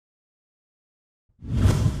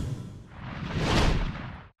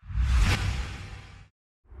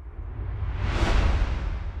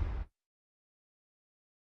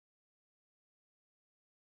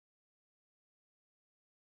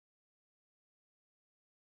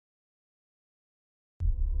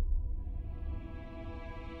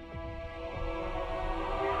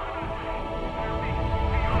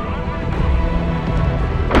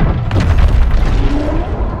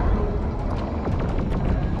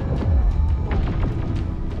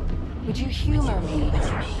humor me.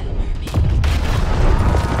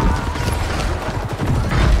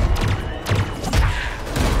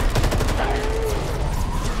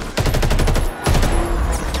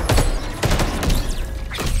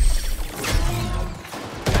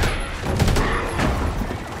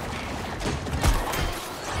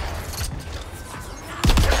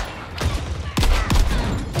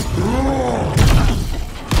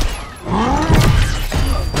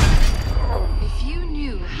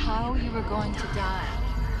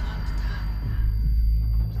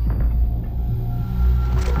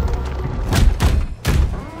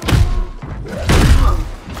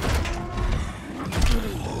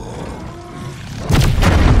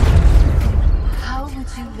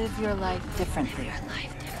 Live your life differently.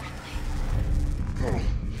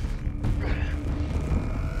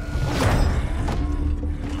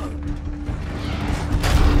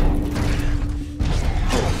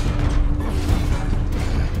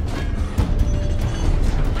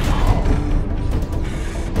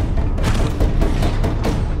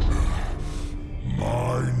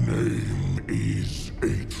 My name is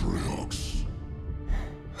Atriox,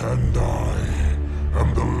 and I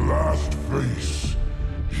am the last face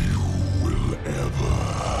you will ever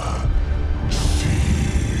see.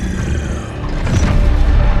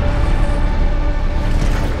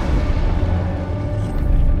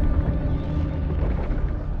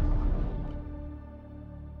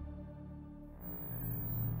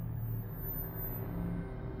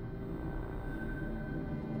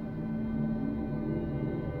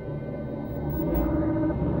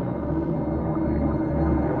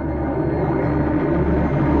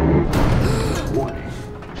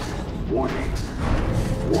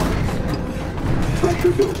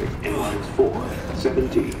 Pressure building in lines 4,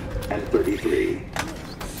 17, and 33.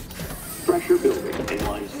 Pressure building in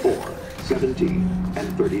lines 4, 17,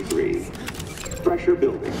 and 33. Pressure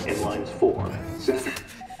building in lines 4, 7.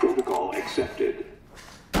 Protocol accepted.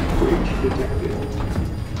 Breach detected.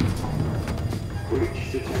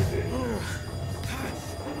 Breach detected.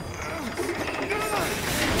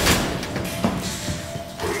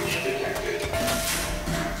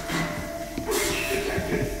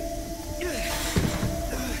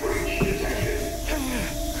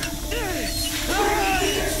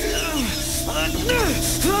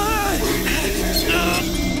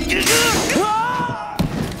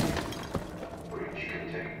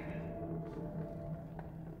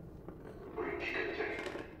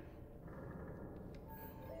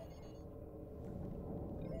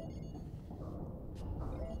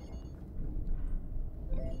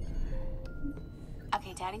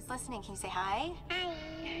 Okay, Daddy's listening. Can you say hi? Hi.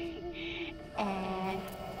 And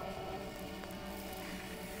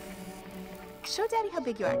show Daddy how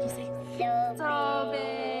big you are. Can you say? So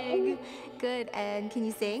big. Good. And can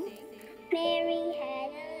you sing? Mary had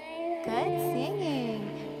a Good singing.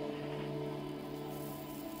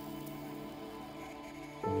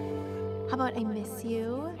 How about I miss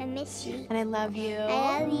you? I miss you. And I love you.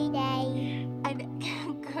 I love you, Daddy.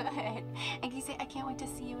 Good. And can you say, I can't wait to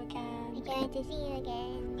see you again? I can't wait to see you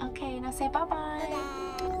again. Okay, now say bye-bye.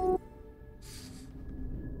 Bye.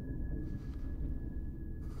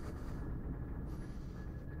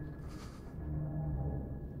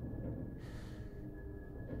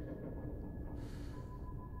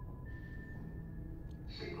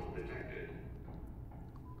 Signal detected.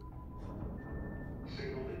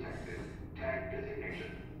 Signal detected. Tag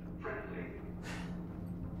designation. Friendly.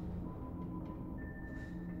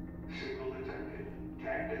 Signal detected.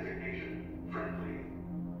 Tag designation. Friendly.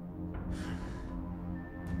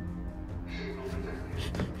 Signal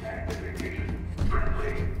detected. Tag designation.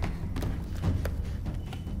 Friendly.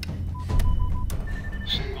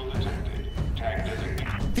 Signal detected. Tag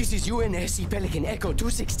designation. This is UNSC Pelican Echo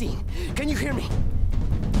 216. Can you hear me?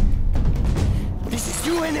 This is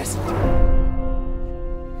UNS.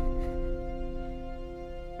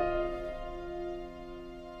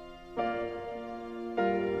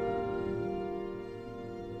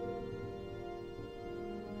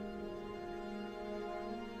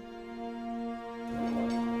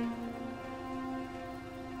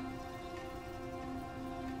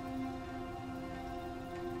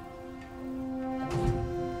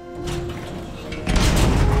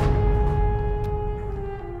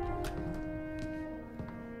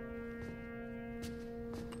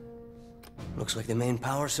 Looks like the main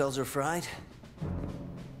power cells are fried.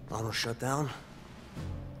 Armor shut down.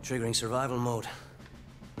 Triggering survival mode.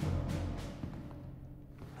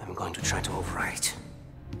 I'm going to try to overwrite.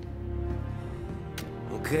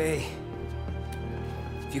 Okay.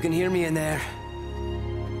 If you can hear me in there,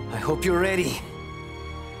 I hope you're ready.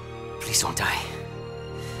 Please don't die.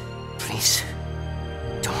 Please.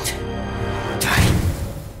 Don't die.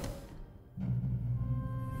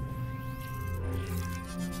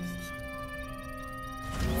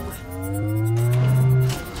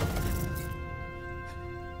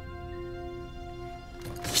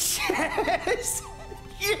 Yes!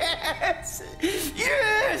 Yes!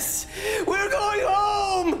 Yes! We're going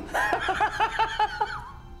home!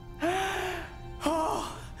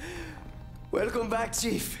 Oh, welcome back,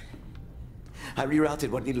 Chief. I rerouted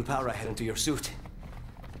what little power I had into your suit.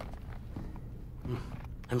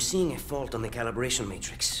 I'm seeing a fault on the calibration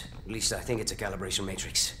matrix. At least I think it's a calibration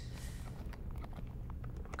matrix.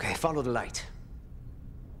 Okay, follow the light.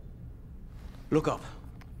 Look up.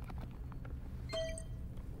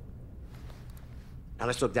 Now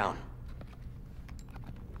let's look down.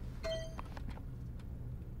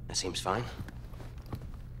 That seems fine.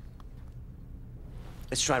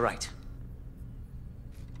 Let's try right.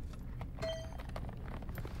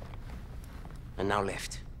 And now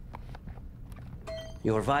left.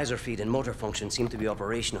 Your visor feed and motor function seem to be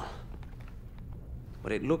operational.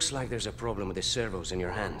 But it looks like there's a problem with the servos in your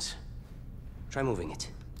hands. Try moving it.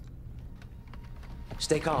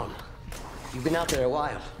 Stay calm. You've been out there a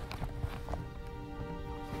while.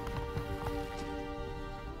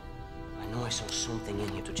 I know I saw something in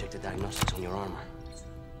here to check the diagnostics on your armor.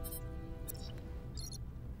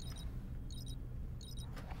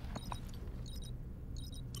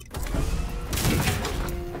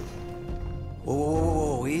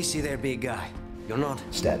 Whoa, easy there, big guy. You're not...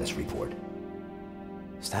 Status report.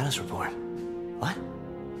 Status report? What?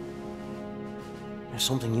 There's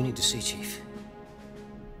something you need to see, Chief.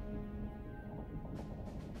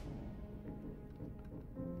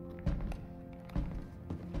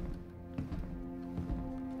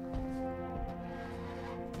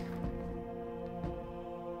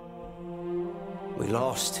 We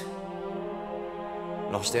lost.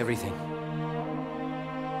 Lost everything.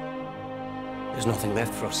 There's nothing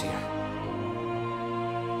left for us here.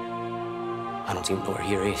 I don't even know where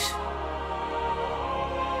here is.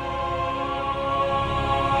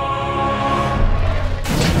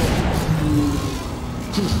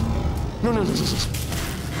 No, no, no, no.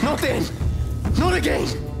 Not then! Not again!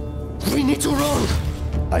 We need to run!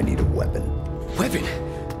 I need a weapon. Weapon?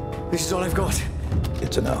 This is all I've got.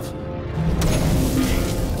 It's enough.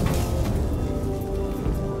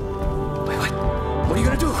 Wait, what? What are you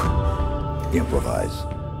gonna do? Improvise.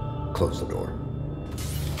 Close the door.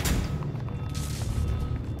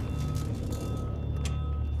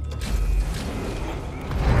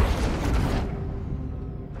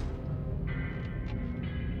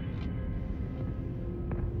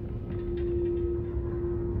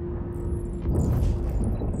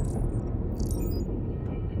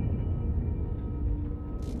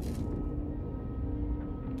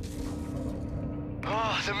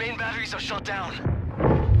 Oh, the main batteries are shut down.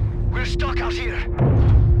 We're stuck out here.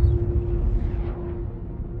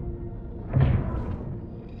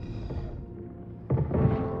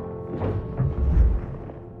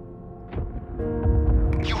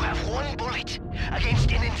 You have one bullet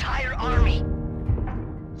against an entire army.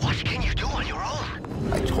 What can you do on your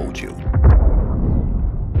own? I told you.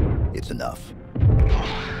 It's enough.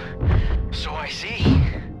 Oh, so I see.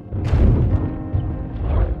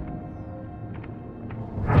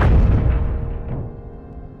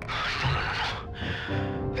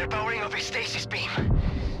 They're powering up a stasis beam.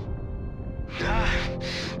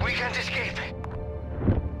 We can't escape.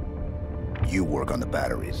 You work on the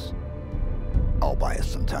batteries. I'll buy us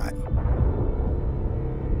some time.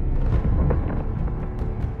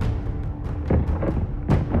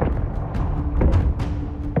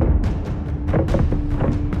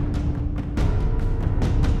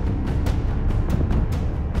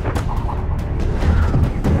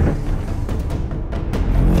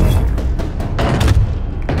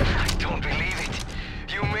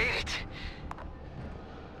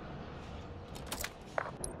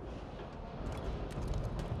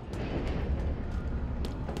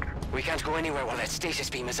 We can't go anywhere while that stasis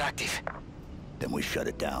beam is active. Then we shut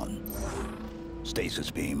it down. Stasis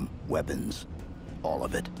beam, weapons, all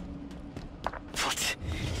of it. But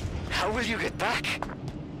how will you get back?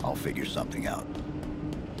 I'll figure something out.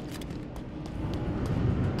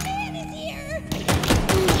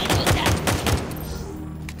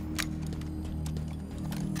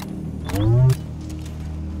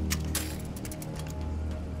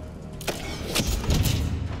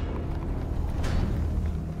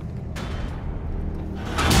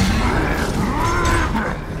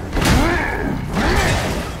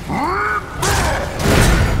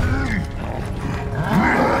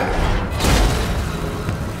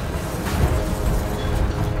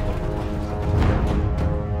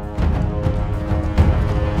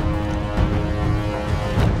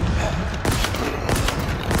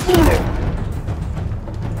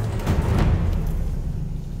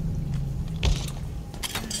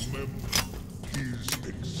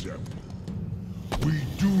 We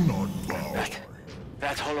do not bow.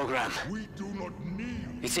 That hologram. We do not kneel.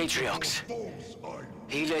 It's Atriox. False idol.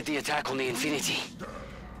 He led the attack on the Infinity.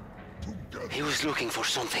 Together. He was looking for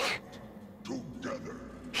something. Together.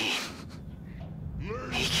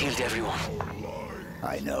 He killed everyone.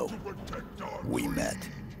 I know. We met.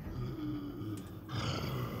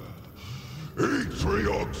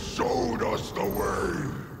 Atriox showed us the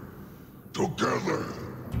way. Together,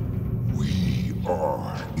 we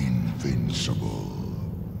are invincible.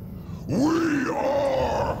 We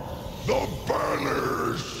are the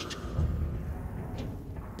Banished!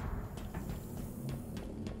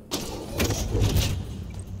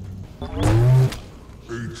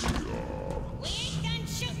 Atriox. His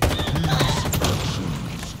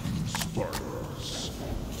actions inspire us.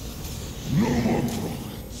 No more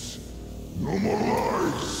bullets. No more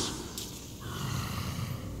lies.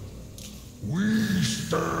 We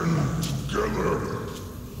stand together.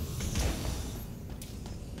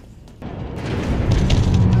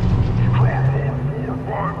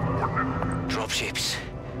 Dropships.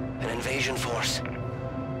 An invasion force.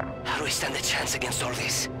 How do we stand a chance against all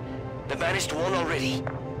this? The Banished won already.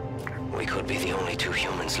 We could be the only two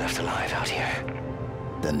humans left alive out here.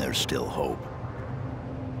 Then there's still hope.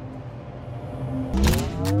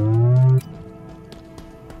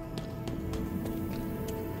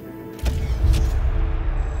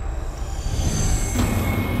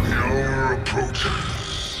 The hour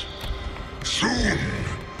approaches. Soon,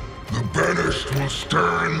 the Banished will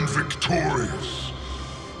stand victorious.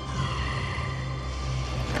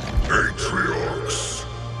 Atriox,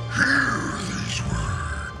 hear these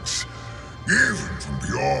words. Even from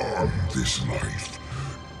beyond this life,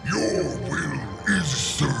 your will is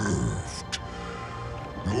served.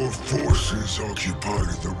 Your forces occupy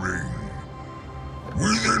the ring.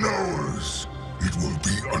 Within hours, it will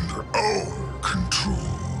be under our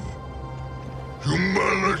control.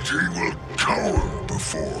 Humanity will cower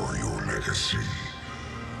before your legacy.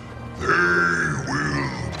 They will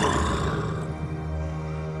burn.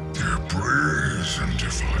 Their praise and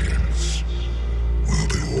defiance will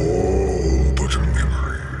be all but a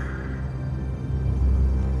memory.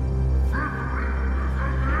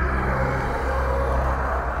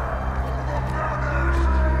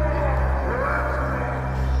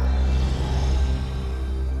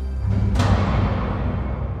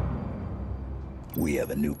 We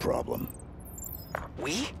have a new problem.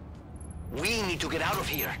 We? We need to get out of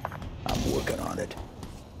here. I'm working on it.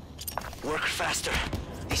 Work faster.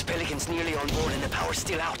 These Pelicans nearly on board and the power's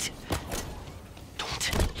still out.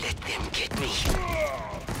 Don't let them get me.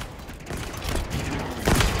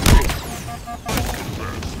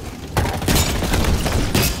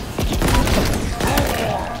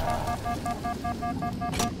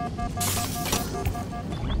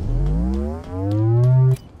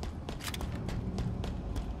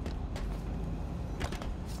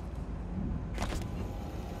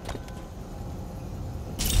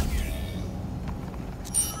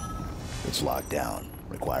 It's locked down.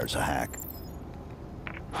 Requires a hack.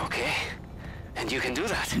 Okay. And you can do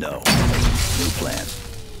that? No. New plan.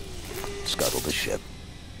 Scuttle the ship.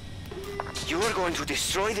 You are going to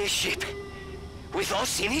destroy this ship? With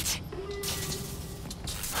us in it?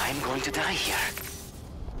 I'm going to die here.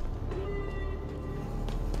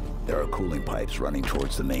 There are cooling pipes running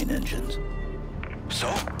towards the main engines. So?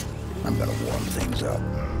 I'm gonna warm things up.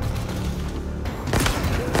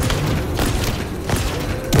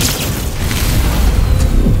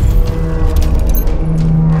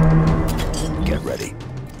 Get ready.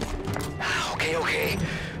 Okay.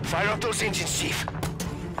 Fire up those engines, Chief.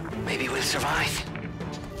 Maybe we'll survive.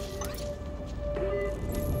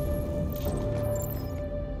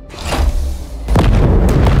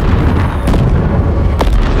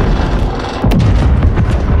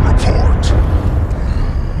 Report.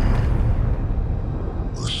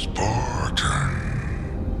 The Spartan.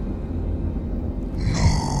 No.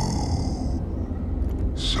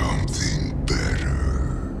 Something better.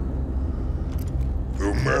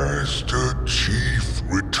 The Master Chief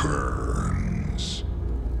returns.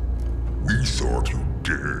 We thought you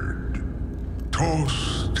dead,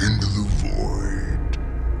 tossed into the void.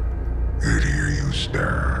 Yet here you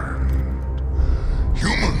stand.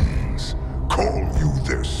 Humans call you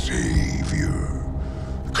their savior.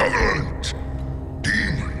 Covenant,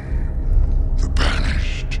 demon, the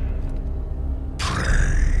Banished.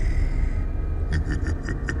 Pray.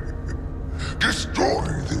 Destroy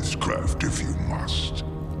this craft if you must.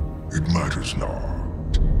 It matters not.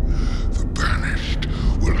 The Banished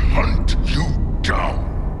will hunt you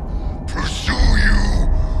down, pursue you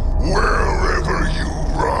wherever you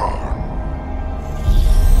run.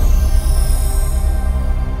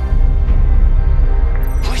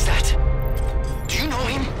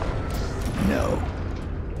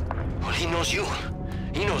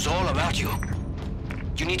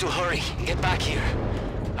 need to hurry. Get back here.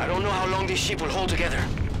 I don't know how long this ship will hold together.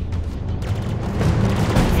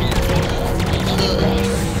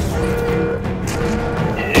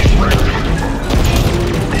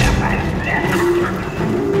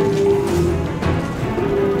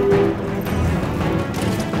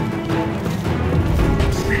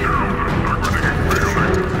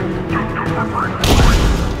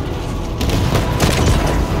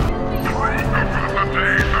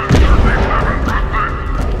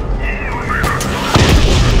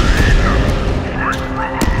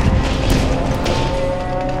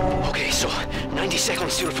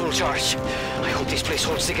 Seconds to a full charge. I hope this place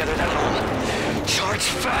holds together that long. Charge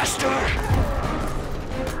faster!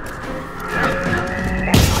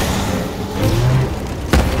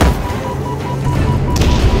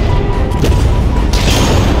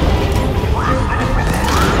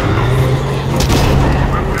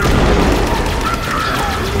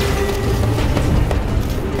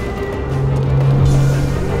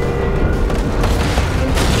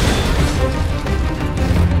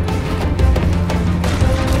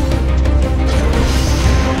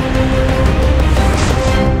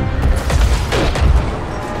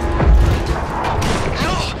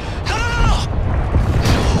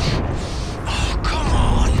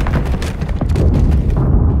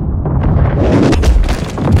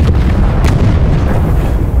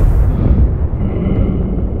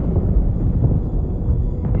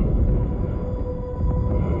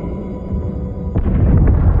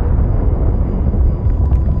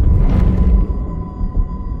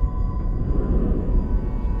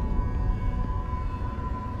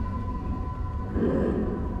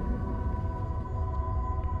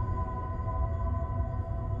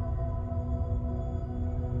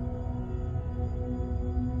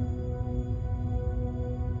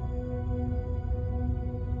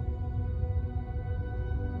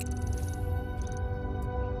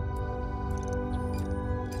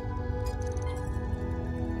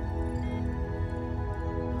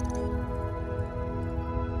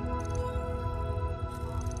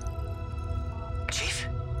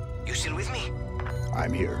 Still with me?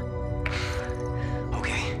 I'm here.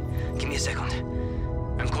 Okay, give me a second.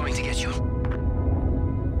 I'm coming to get you.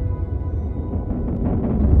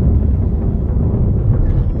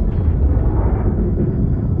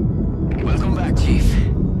 Welcome back, Chief.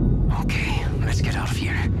 Okay, let's get out of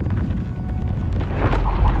here.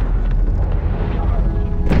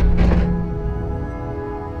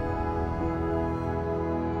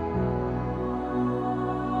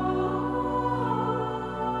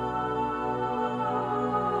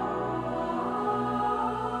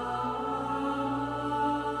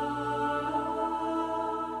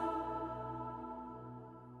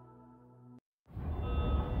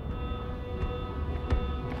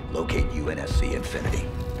 Locate UNSC Infinity.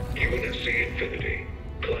 UNSC Infinity.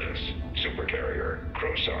 Class, Supercarrier.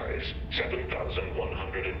 Crew size,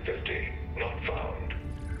 7,150. Not found.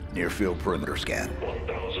 Near field perimeter scan.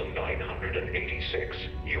 1,986.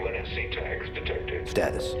 UNSC tags detected.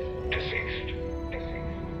 Status. Deceased.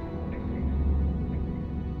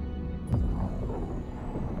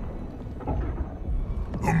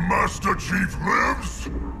 The Master Chief lives?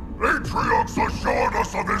 Atriox assured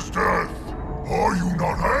us of his death. Are you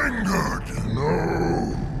not angered?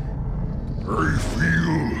 No. I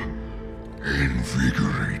feel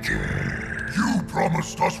invigorated. You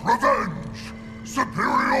promised us revenge,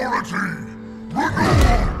 superiority,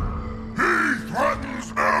 renewal. He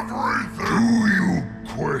threatens everything. Do you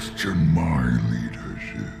question my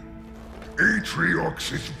leadership?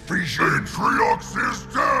 Atriox's vision. Atriox is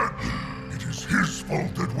dead. It is his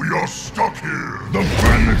fault that we are stuck here. The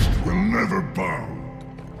banished will never bow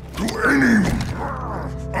to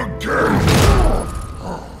anyone again.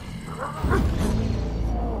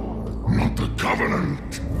 Not the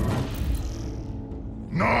Covenant.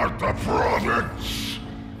 Not the province.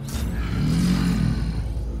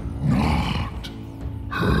 Not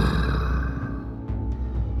her.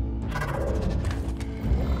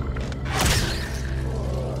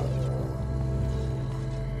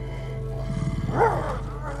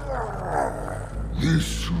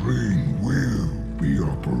 This ring will be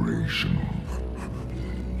operational.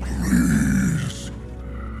 Please.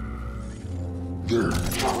 There.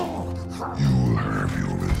 You will have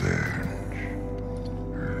your revenge.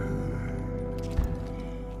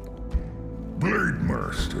 Blade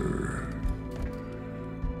Master.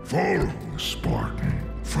 Follow the Spartan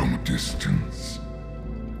from a distance.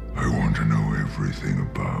 I want to know everything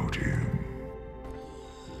about him.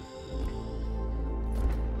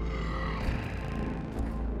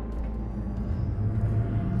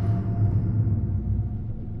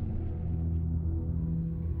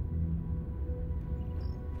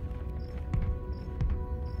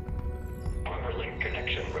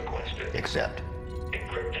 Accept.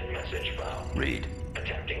 Encrypted message found. Read.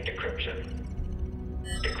 Attempting decryption.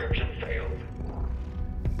 Decryption failed.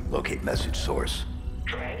 Locate message source.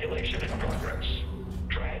 Triangulation in progress.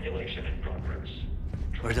 Triangulation in progress.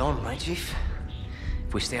 We're done, right, Chief?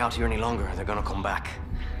 If we stay out here any longer, they're gonna come back.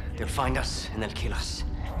 They'll find us, and they'll kill us.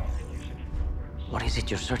 What is it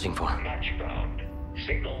you're searching for? Match found.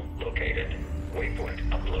 Signal located. Waypoint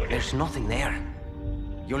uploaded. There's nothing there.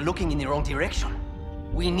 You're looking in the wrong direction.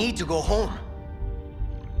 We need to go home.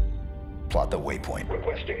 Plot the waypoint.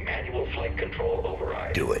 Requesting manual flight control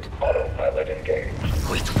override. Do it. Autopilot engaged.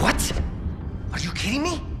 Wait, what? Are you kidding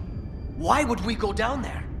me? Why would we go down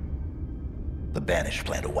there? The Banished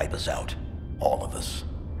plan to wipe us out. All of us.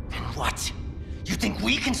 And what? You think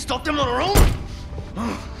we can stop them on our own?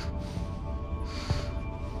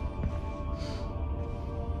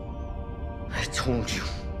 I told you.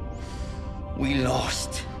 We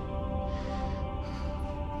lost.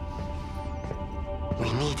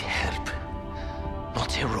 We need help,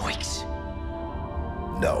 not heroics.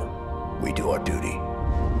 No. We do our duty.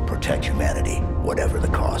 Protect humanity, whatever the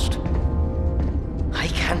cost. I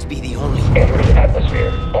can't be the only... Entering atmosphere.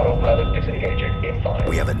 Autopilot disengaging in 5.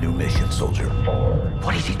 We have a new mission, soldier. 4.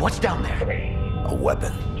 What is it? What's down there? 3. A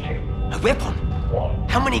weapon. 2. A weapon? 1.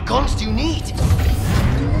 How many guns do you need?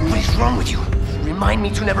 What is wrong with you? Remind me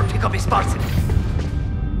to never pick up a Spartan.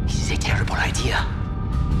 This is a terrible idea.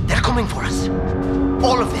 They're coming for us.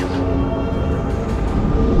 All of them.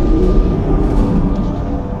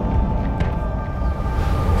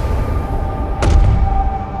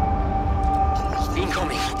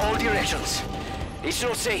 Incoming. All directions. It's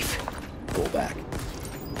not safe. Pull back.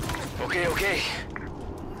 Okay.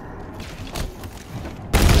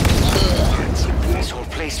 This whole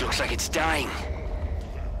place looks like it's dying.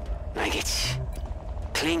 Like it's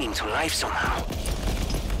clinging to life somehow.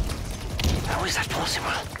 How is that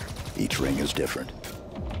possible? Each ring is different.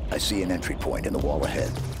 I see an entry point in the wall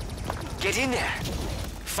ahead. Get in there.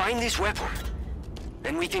 Find this weapon.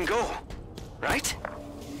 Then we can go. Right?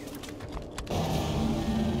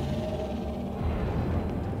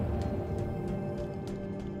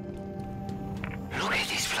 Look at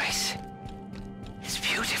this place. It's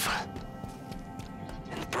beautiful.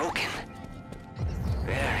 And broken.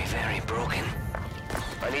 Very, very broken.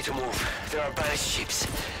 I need to move. There are Banished ships.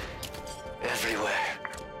 Everywhere.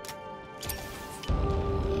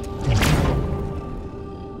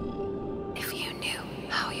 If you knew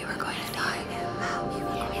how you were going to die,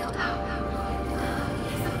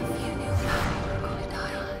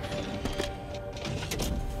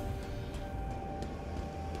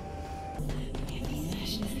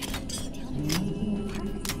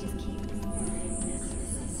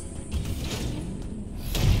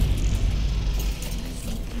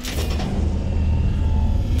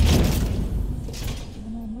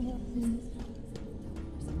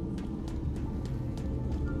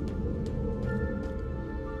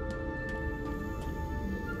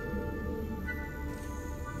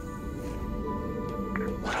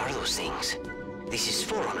 What are those things? This is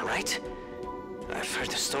Forerunner, right? I've heard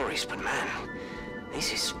the stories, but man,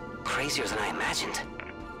 this is crazier than I imagined.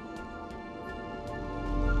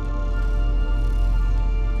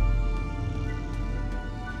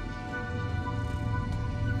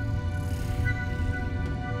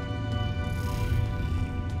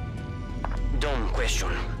 Dumb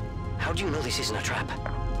question. How do you know this isn't a trap?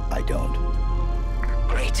 I don't.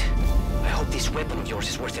 Great. I hope this weapon of yours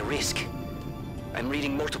is worth the risk. I'm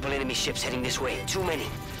reading multiple enemy ships heading this way. Too many.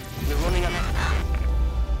 We're running on that.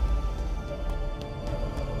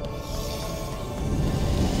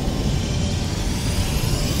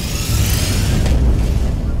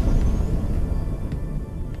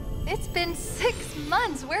 It's been 6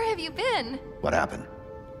 months. Where have you been? What happened?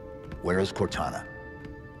 Where is Cortana?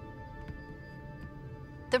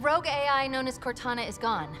 The rogue AI known as Cortana is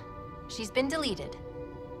gone. She's been deleted.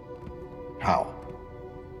 How?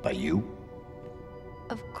 By you?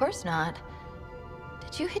 Of course not.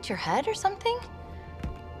 Did you hit your head or something?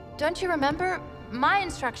 Don't you remember? My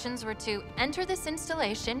instructions were to enter this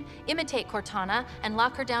installation, imitate Cortana, and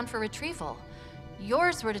lock her down for retrieval.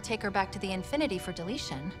 Yours were to take her back to the Infinity for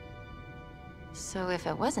deletion. So if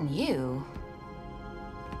it wasn't you...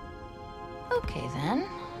 Okay then.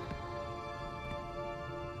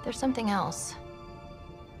 There's something else.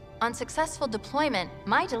 On successful deployment,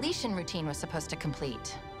 my deletion routine was supposed to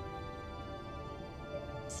complete.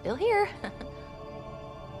 Still here.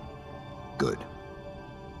 Good.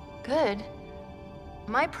 Good.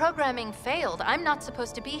 My programming failed. I'm not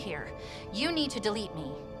supposed to be here. You need to delete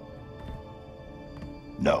me.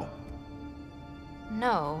 No.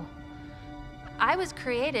 No. I was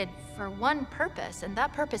created for one purpose, and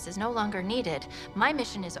that purpose is no longer needed. My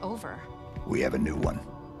mission is over. We have a new one.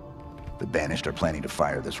 The Banished are planning to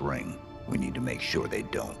fire this ring. We need to make sure they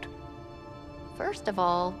don't. First of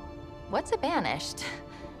all, what's a Banished?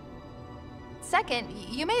 Second,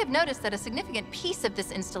 you may have noticed that a significant piece of this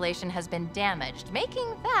installation has been damaged,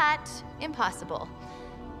 making that impossible.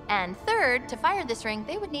 And third, to fire this ring,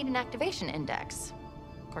 they would need an activation index.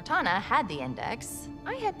 Cortana had the index.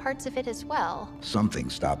 I had parts of it as well. Something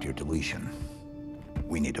stopped your deletion.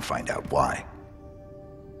 We need to find out why.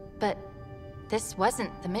 But this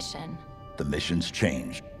wasn't the mission. The missions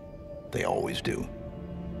changed. They always do.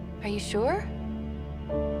 Are you sure?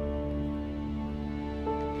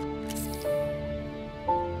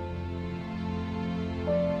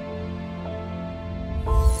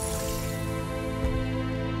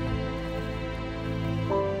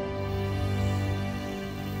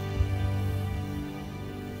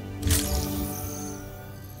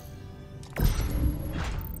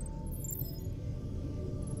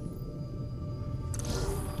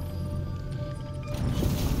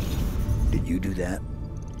 Did you do that?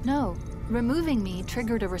 No, removing me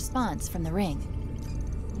triggered a response from the ring.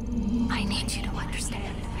 I need you to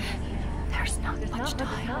understand. There's not much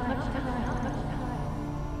time.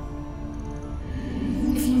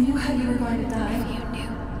 If you knew how you were going to die, If you knew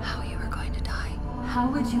how you were going to die, how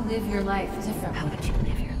would you live your life differently? how would you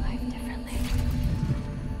live your life differently?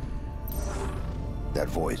 That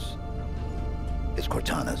voice is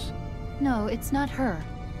Cortana's. No, it's not her.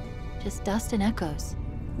 Just dust and echoes.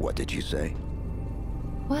 What did you say?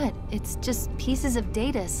 What? It's just pieces of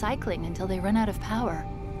data cycling until they run out of power.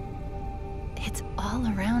 It's all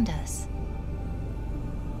around us.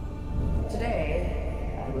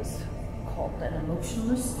 Today, I was called an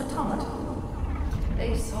emotionless automaton.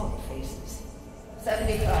 They saw faces.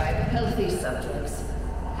 75 healthy subjects,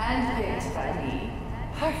 handpicked by me,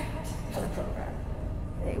 perfect for the program.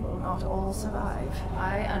 They will not all survive.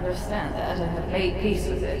 I understand that and have made peace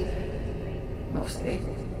with it. Mostly.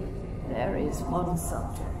 There is one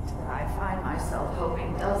subject that I find myself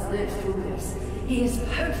hoping does live through this. He is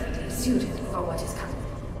perfectly suited for what is coming.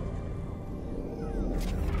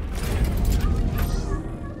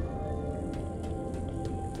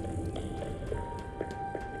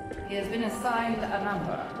 He has been assigned a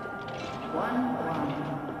number.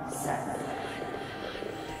 117.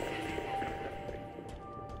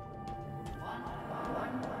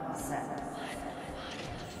 117.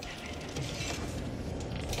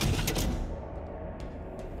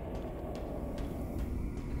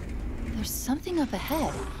 There's something up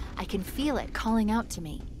ahead. I can feel it calling out to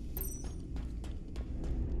me.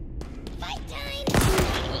 Fight time!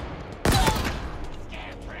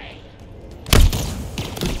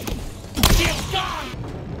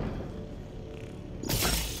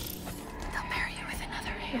 They'll bury you with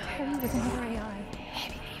another AI.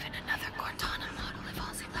 Maybe even another Cortana model if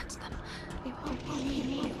Halsey lets them. They won't.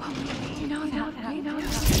 You know that. You know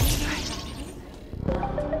that.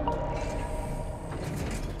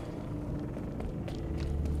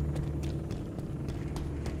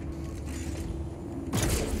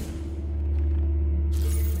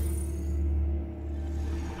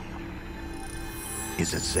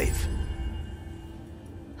 Is it safe?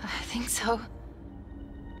 I think so.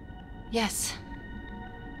 Yes.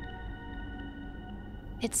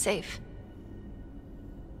 It's safe.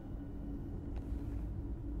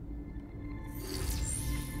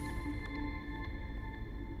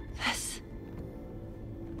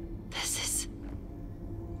 This is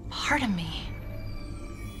part of me.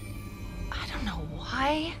 I don't know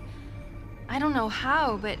why. I don't know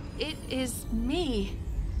how, but it is me.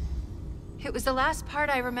 It was the last part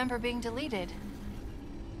I remember being deleted.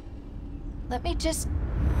 Let me just...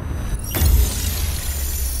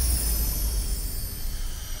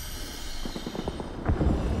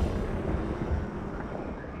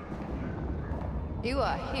 You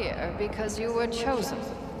are here because you were chosen.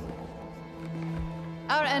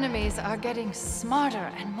 Our enemies are getting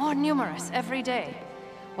smarter and more numerous every day.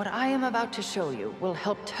 What I am about to show you will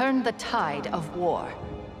help turn the tide of war.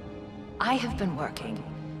 I have been working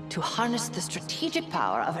to harness the strategic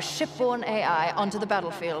power of a shipborne AI onto the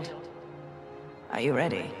battlefield. Are you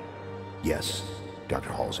ready? Yes,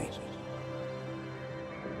 Dr. Halsey.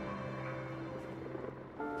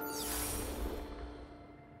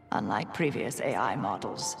 Unlike previous AI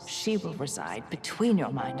models, she will reside between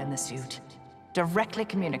your mind and the suit, directly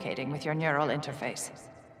communicating with your neural interface.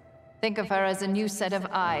 Think of her as a new set of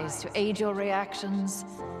eyes to aid your reactions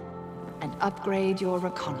and upgrade your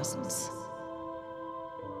reconnaissance.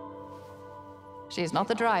 She's not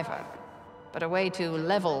the driver, but a way to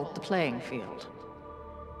level the playing field.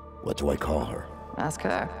 What do I call her? Ask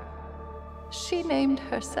her. She named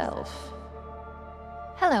herself.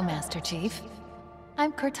 Hello, Master Chief.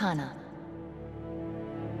 I'm Cortana.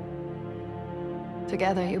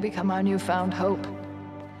 Together you become our newfound hope.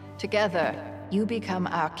 Together, you become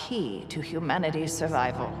our key to humanity's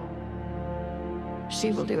survival.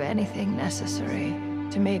 She will do anything necessary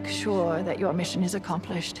to make sure that your mission is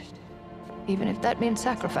accomplished, even if that means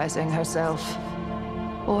sacrificing herself,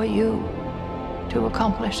 or you, to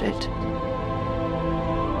accomplish it.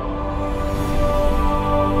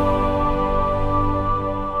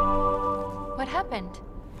 What happened?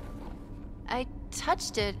 I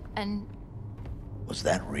touched it and Was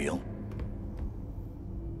that real?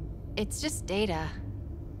 it's just data.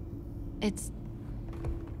 It's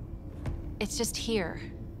just here.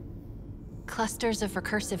 Clusters of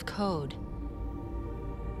recursive code.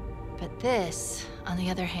 But this, on the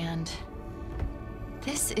other hand,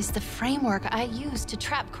 this is the framework I used to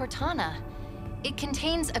trap Cortana. It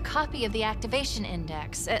contains a copy of the activation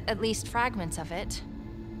index, at least fragments of it.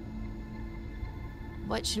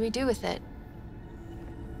 What should we do with it?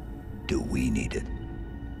 Do we need it?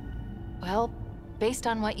 Well, based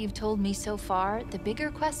on what you've told me so far, the bigger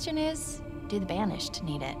question is, do the Banished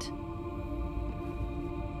need it?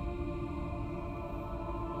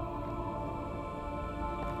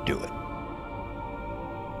 Do it.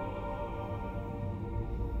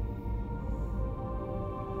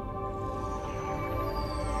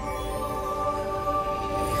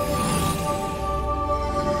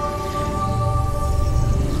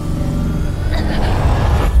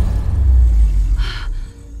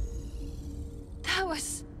 That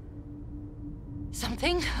was...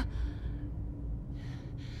 something.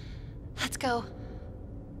 Let's go.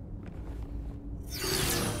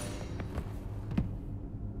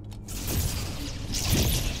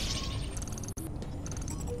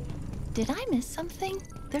 Did I miss something?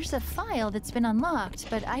 There's a file that's been unlocked,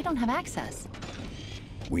 but I don't have access.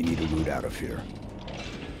 We need a route out of here.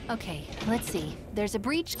 Okay, let's see. There's a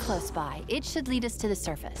breach close by. It should lead us to the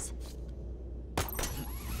surface.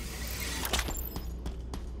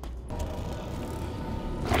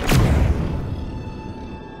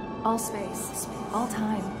 All space, all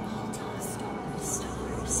time. Stars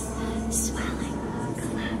swelling,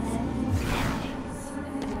 collapsing,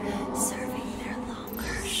 serving their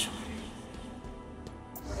longer shore.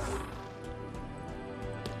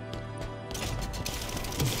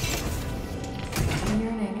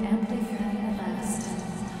 Yearning amplified at last.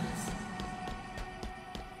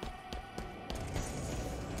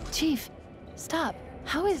 Chief, stop.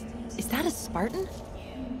 How is that a Spartan?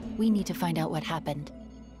 We need to find out what happened.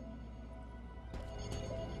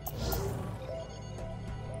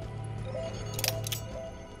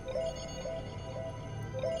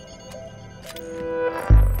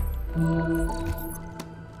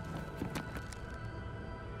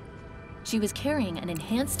 She was carrying an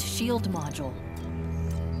enhanced shield module.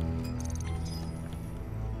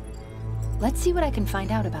 Let's see what I can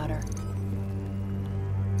find out about her.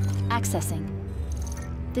 Accessing.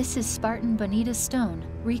 This is Spartan Bonita Stone,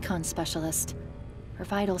 recon specialist. Her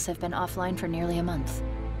vitals have been offline for nearly a month.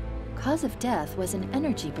 Cause of death was an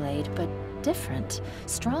energy blade, but different,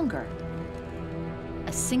 stronger.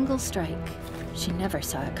 A single strike. She never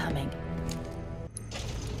saw it coming.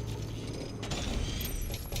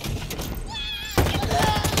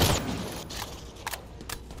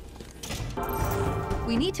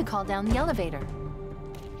 We need to call down the elevator.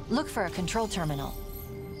 Look for a control terminal.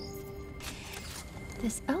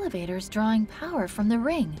 This elevator's drawing power from the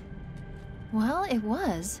ring. Well, it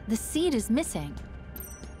was. The seed is missing.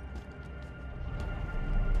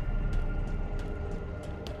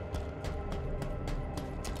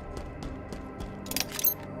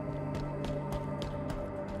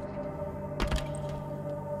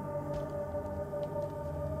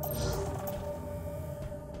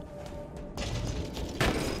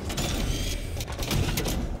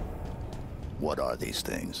 What are these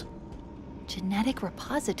things? Genetic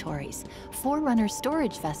repositories, Forerunner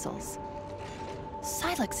storage vessels.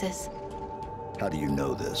 Silexes. How do you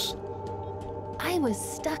know this? I was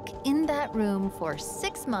stuck in that room for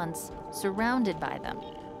 6 months, surrounded by them.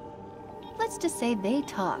 Let's just say they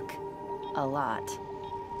talk. A lot.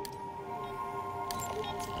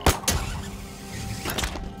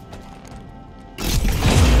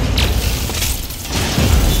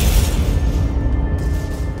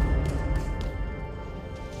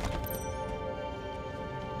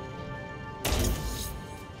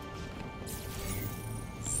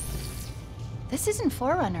 This isn't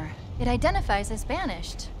Forerunner. It identifies as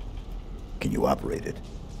Banished. Can you operate it?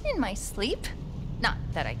 In my sleep? Not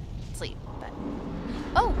that I sleep, but...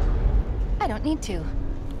 Oh! I don't need to.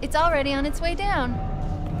 It's already on its way down.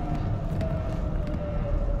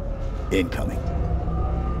 Incoming.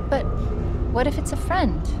 But what if it's a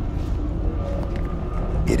friend?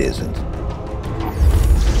 It isn't.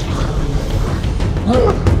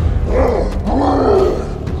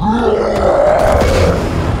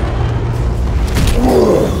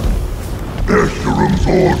 Escherum's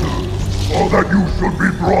orders are that you should be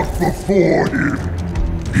brought before him.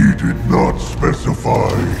 He did not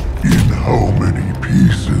specify in how many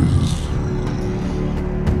pieces.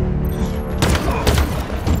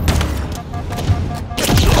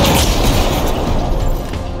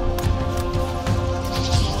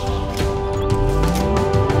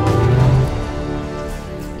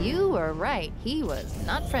 You were right. He was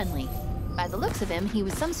not friendly. By the looks of him, he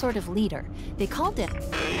was some sort of leader. They called him...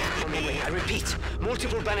 On the way, I repeat.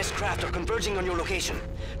 Multiple banished craft are converging on your location.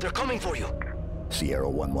 They're coming for you. Sierra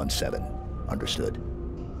 117. Understood.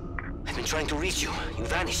 I've been trying to reach you. You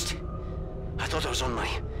vanished. I thought I was on my...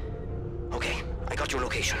 Okay, I got your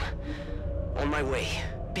location. On my way.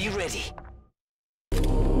 Be ready.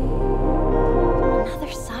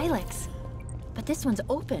 Another Silex. But this one's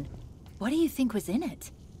open. What do you think was in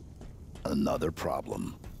it? Another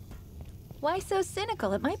problem. Why so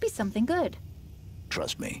cynical? It might be something good.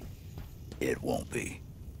 Trust me, it won't be.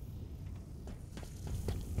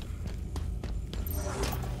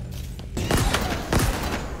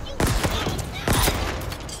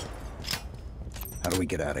 How do we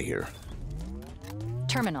get out of here?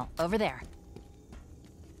 Terminal, over there.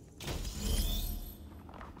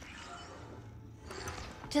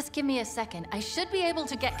 Just give me a second. I should be able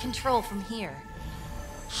to get control from here.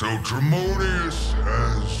 So Tremonius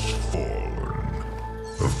has fallen,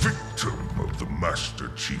 a victim of the Master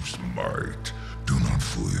Chief's might. Do not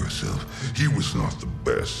fool yourself. He was not the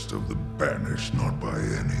best of the banished, not by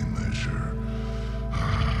any measure.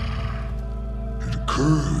 It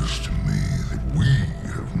occurs to me that we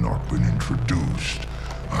have not been introduced.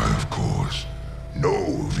 I, of course, know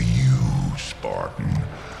of you, Spartan.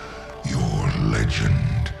 Your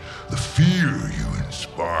legend, the fear you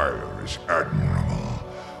inspire is admirable.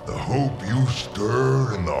 The hope you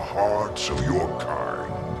stir in the hearts of your kind.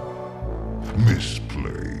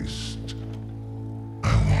 Misplaced.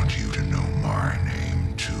 I want you to know my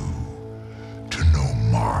name too. To know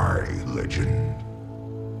my legend.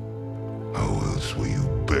 How else will you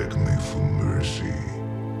beg me for mercy?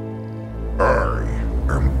 I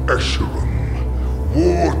am Escherum,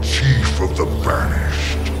 War Chief of the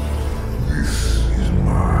Banished. This is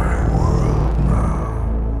my world now.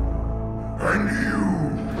 And you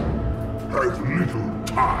have little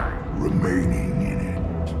time remaining in it.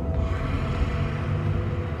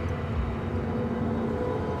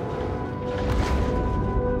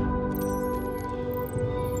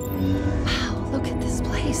 Wow, look at this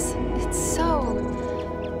place. It's so...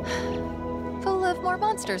 full of more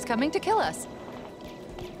monsters coming to kill us.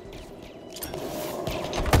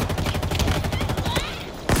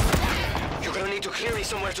 You're gonna need to clear me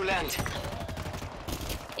somewhere to land.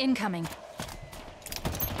 Incoming.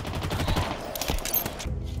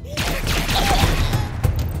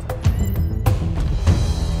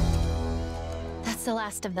 That's the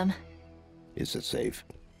last of them. Is it safe?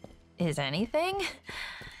 Is anything?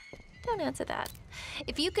 Don't answer that.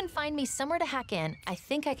 If you can find me somewhere to hack in, I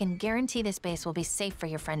think I can guarantee this base will be safe for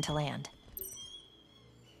your friend to land.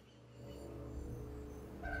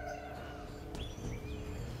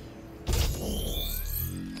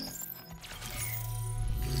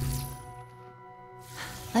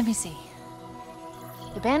 Let me see.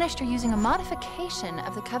 The Banished are using a modification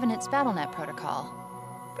of the Covenant's BattleNet protocol.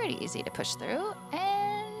 Pretty easy to push through,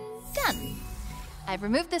 and done. I've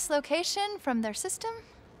removed this location from their system.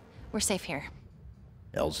 We're safe here.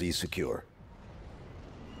 LZ secure.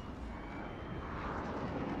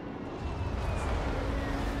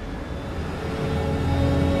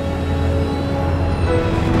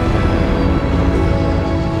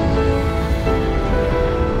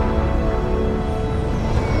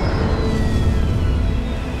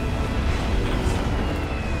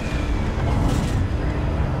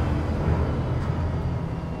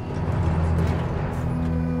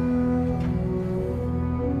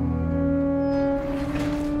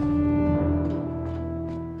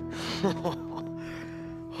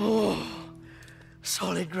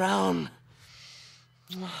 Solid ground.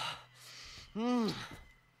 As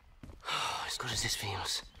good as this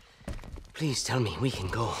feels. Please tell me we can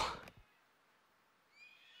go.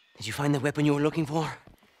 Did you find the weapon you were looking for?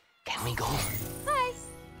 Can we go? Hi.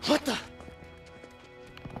 What the?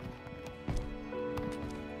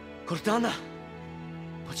 Cortana.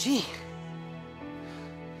 But she...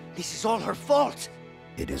 This is all her fault.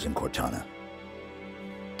 It isn't Cortana.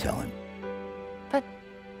 Tell him. But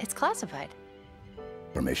it's classified.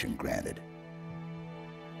 Permission granted.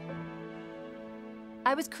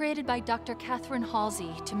 I was created by Dr. Catherine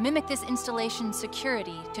Halsey to mimic this installation's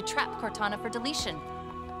security to trap Cortana for deletion.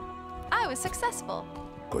 I was successful.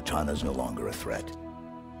 Cortana's no longer a threat.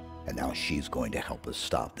 And now she's going to help us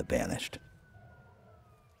stop the Banished.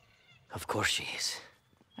 Of course she is.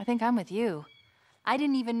 I think I'm with you. I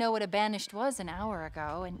didn't even know what a Banished was an hour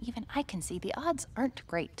ago, and even I can see the odds aren't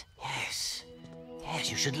great. Yes.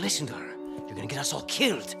 Yes, you should listen to her. You're gonna get us all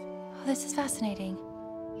killed. Oh, this is fascinating.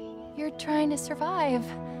 You're trying to survive,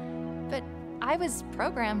 but I was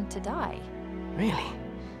programmed to die. Really?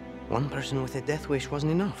 One person with a death wish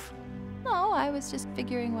wasn't enough? No, I was just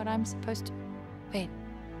figuring what I'm supposed to... Wait.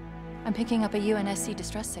 I'm picking up a UNSC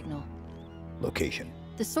distress signal. Location.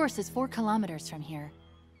 The source is 4 kilometers from here.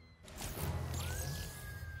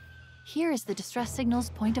 Here is the distress signal's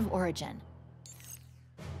point of origin.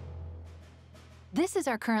 This is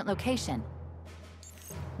our current location.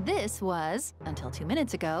 This was, until 2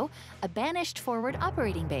 minutes ago, a Banished forward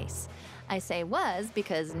operating base. I say was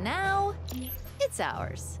because now it's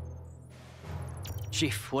ours.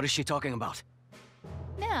 Chief, what is she talking about?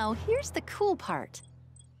 Now, here's the cool part.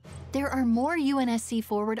 There are more UNSC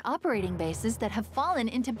forward operating bases that have fallen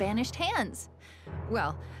into Banished hands.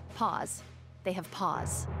 Well, pause. They have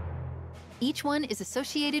paws. Each one is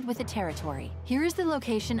associated with a territory. Here is the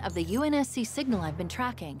location of the UNSC signal I've been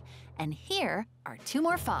tracking, and here are 2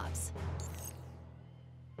 more fobs.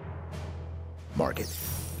 Mark it.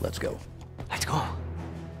 Let's go. Let's go.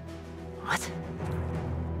 What?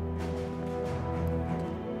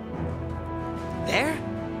 There?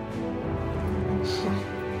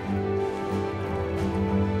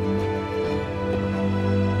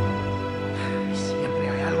 Siempre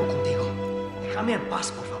hay algo contigo. Déjame en paz,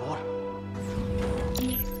 por favor.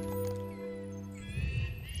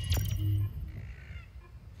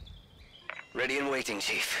 Ready and waiting,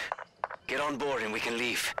 Chief. Get on board and we can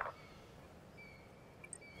leave.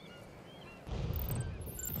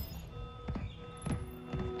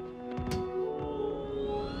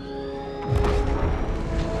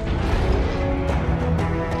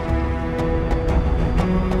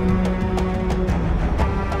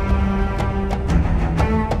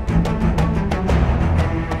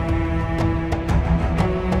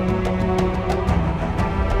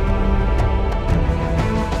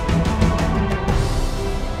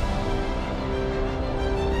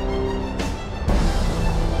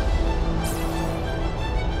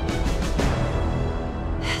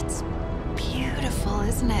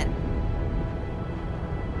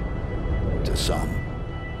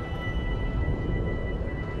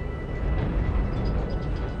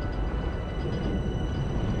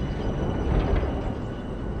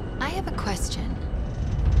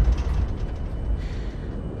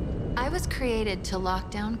 Created to lock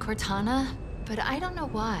down Cortana, but I don't know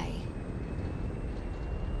why.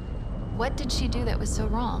 What did she do that was so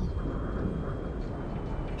wrong?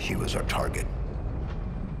 She was our target.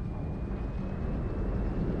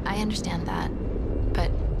 I understand that, but...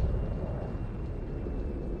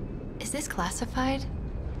 is this classified?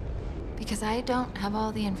 Because I don't have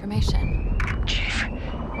all the information. Chief,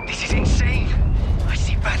 this is insane! I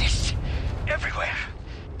see Banished everywhere!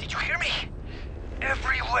 Did you hear me?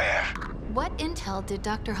 Everywhere! What intel did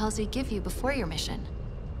Dr. Halsey give you before your mission?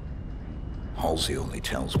 Halsey only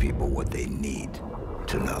tells people what they need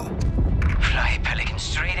to know. Fly Pelican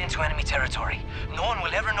straight into enemy territory. No one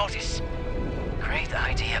will ever notice. Great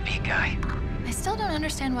idea, big guy. I still don't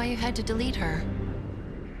understand why you had to delete her.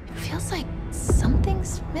 It feels like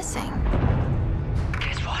something's missing.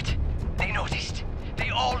 Guess what? They noticed.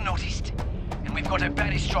 They all noticed. And we've got a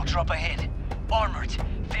Banished structure up ahead. Armored.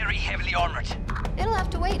 Very heavily armored. It'll have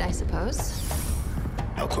to wait, I suppose.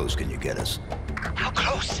 How close can you get us? How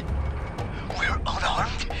close? We're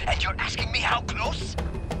unarmed, and you're asking me how close?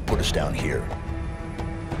 Put us down here.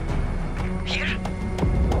 Here?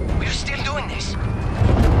 We're still doing this.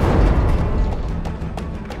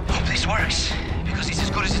 Hope this works, because it's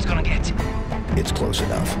as good as it's gonna get. It's close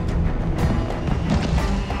enough.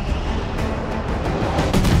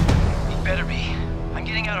 It better be. I'm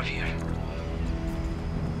getting out of here.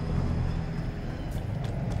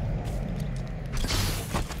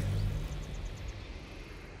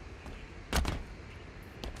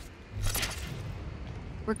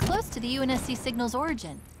 We're close to the UNSC signal's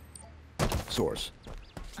origin. Source.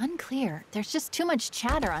 Unclear. There's just too much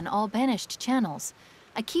chatter on all Banished channels.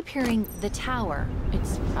 I keep hearing the tower.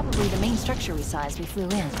 It's probably the main structure we saw as we flew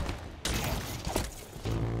in.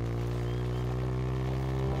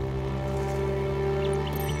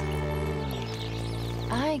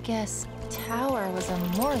 I guess tower was a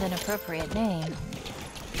more than appropriate name.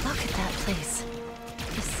 Look at that place.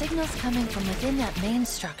 signal's coming from within that main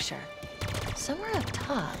structure. Somewhere up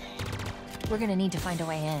top. We're gonna need to find a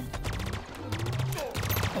way in.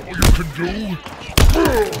 All you can do?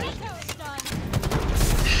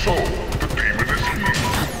 So, the demon is here.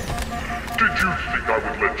 Did you think I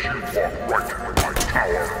would let you walk right into my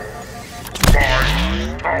tower?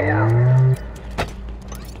 My tower?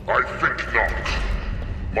 I think not.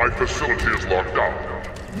 My facility is locked down.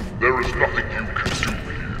 There is nothing you can do here.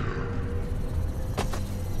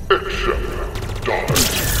 Except die.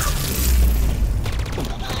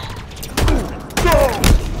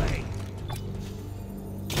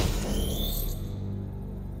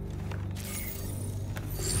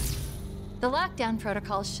 The lockdown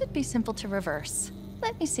protocol should be simple to reverse.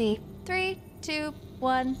 Let me see. 3, 2,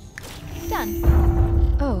 1. Done.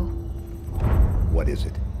 Oh. What is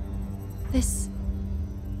it? This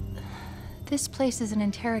place is an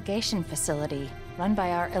interrogation facility run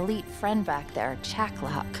by our elite friend back there,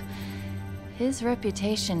 Chaklock. His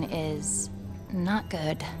reputation is not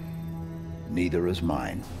good. Neither is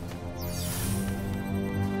mine.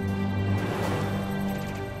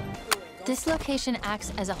 This location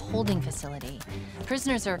acts as a holding facility.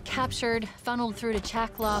 Prisoners are captured, funneled through to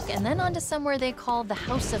Chaklock, and then onto somewhere they call the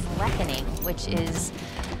House of Reckoning, which is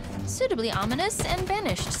suitably ominous and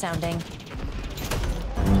banished sounding.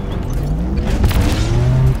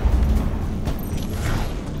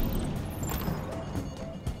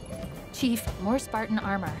 Chief, more Spartan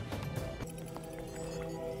armor.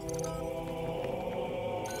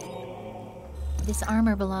 This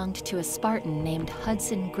armor belonged to a Spartan named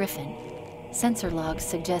Hudson Griffin. Sensor logs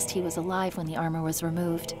suggest he was alive when the armor was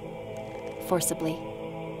removed. Forcibly.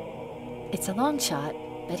 It's a long shot,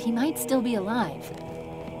 but he might still be alive.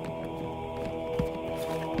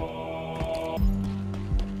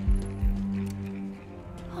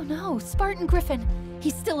 Oh no, Spartan Griffin!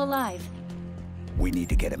 He's still alive! We need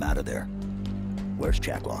to get him out of there. Where's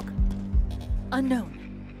Chaklock? Unknown.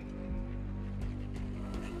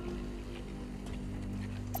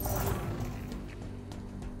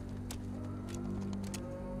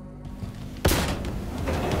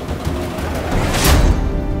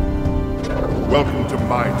 Welcome to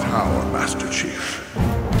my tower, Master Chief.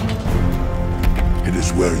 It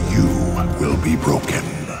is where you will be broken.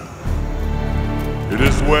 It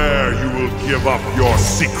is where you will give up your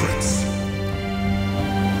secrets.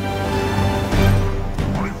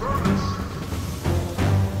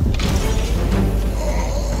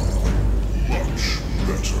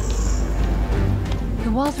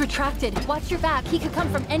 The wall's retracted. Watch your back. He could come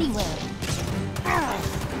from anywhere. I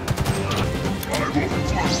will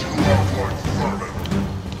flush you out like vermin.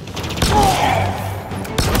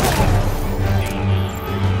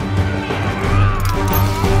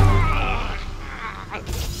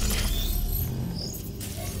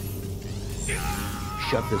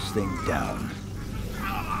 Shut this thing down.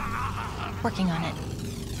 Working on it.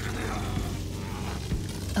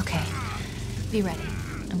 Okay. Be ready.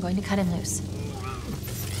 I'm going to cut him loose.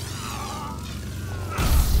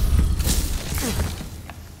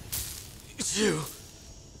 It's you.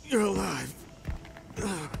 You're alive.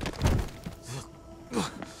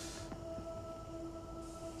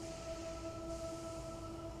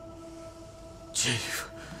 Chief,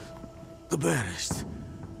 the Banished.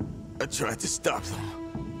 I tried to stop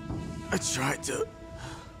them. I tried to...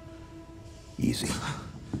 Easy.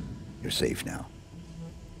 You're safe now.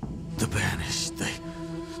 The Banished, they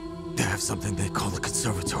have something they call the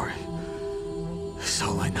Conservatory. It's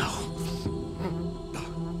all I know.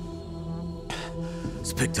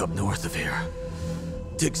 It's picked up north of here.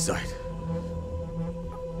 Dig site.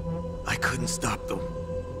 I couldn't stop them.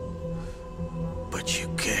 But you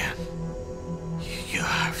can. You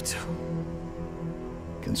have to.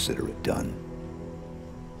 Consider it done.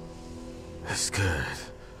 That's good.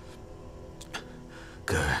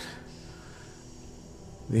 Good.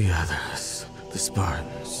 The others, the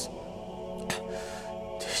Spartans.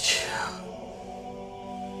 Did you?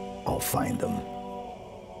 I'll find them.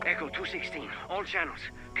 Echo 216, all channels.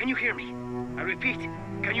 Can you hear me? I repeat,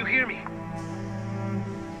 can you hear me?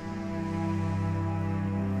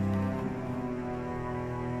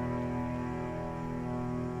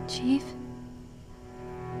 Chief?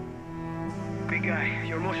 Big guy,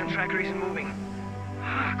 your motion tracker isn't moving.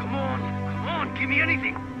 Ah, come on, give me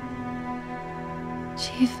anything.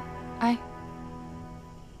 Chief,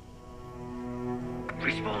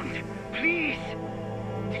 Respond, please.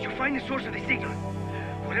 Did you find the source of the signal?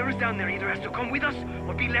 Whatever's down there either has to come with us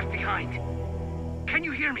or be left behind. Can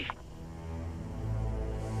you hear me?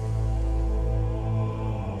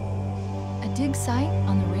 A dig site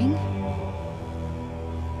on the ring?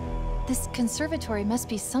 This conservatory must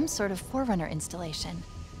be some sort of Forerunner installation.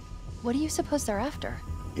 What do you suppose they're after?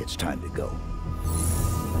 It's time to go.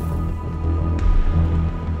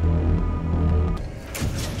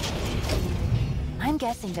 I'm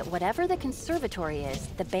guessing that whatever the conservatory is,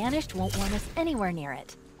 the Banished won't want us anywhere near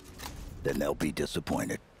it. Then they'll be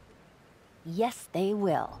disappointed. Yes, they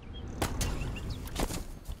will.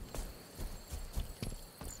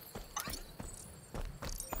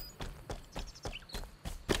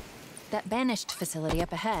 That Banished facility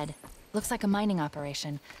up ahead looks like a mining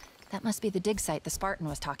operation. That must be the dig site the Spartan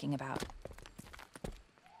was talking about.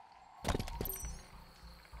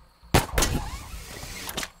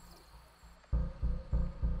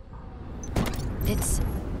 It's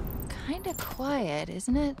kinda quiet,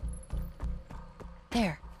 isn't it?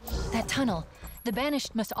 There, that tunnel. The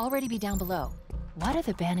Banished must already be down below. What are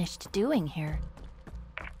the Banished doing here?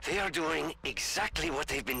 They are doing exactly what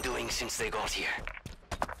they've been doing since they got here.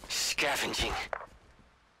 Scavenging.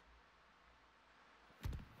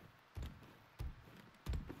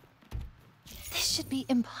 This should be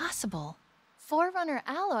impossible. Forerunner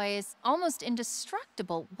alloy is almost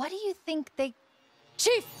indestructible. What do you think they...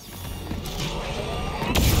 Chief!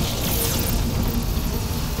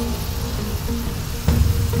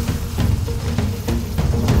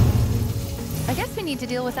 I guess we need to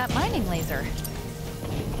deal with that mining laser.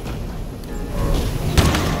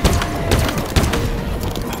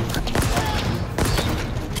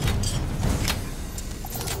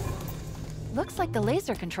 Looks like the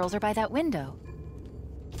laser controls are by that window.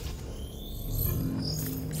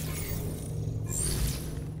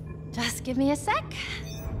 Just give me a sec.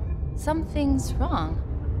 Something's wrong.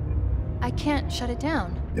 I can't shut it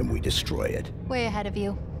down. Then we destroy it. Way ahead of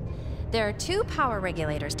you. There are 2 power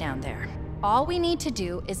regulators down there. All we need to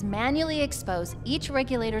do is manually expose each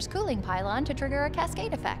regulator's cooling pylon to trigger a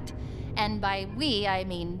cascade effect. And by we, I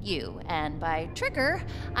mean you. And by trigger,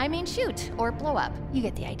 I mean shoot or blow up. You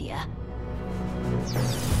get the idea.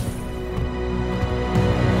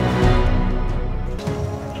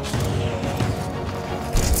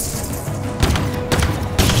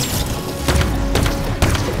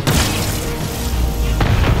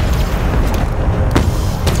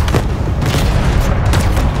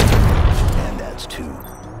 And that's 2.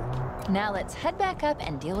 Now let's head back up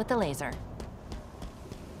and deal with the laser.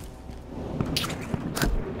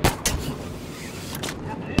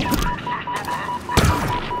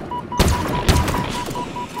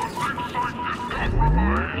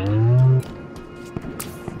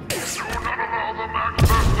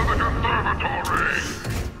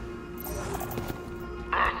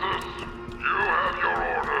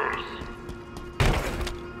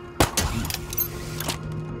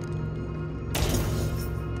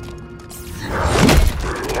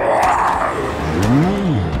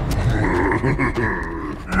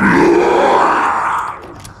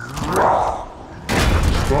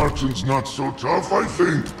 Spartan's not so tough, I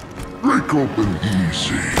think. Break open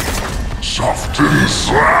easy. Soft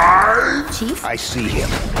inside. Chief? I see him.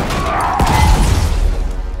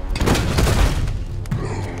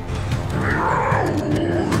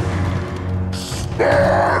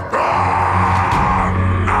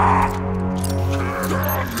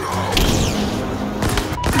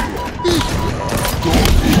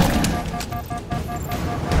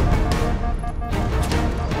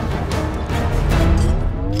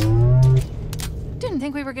 Didn't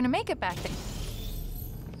think we were gonna make it back there.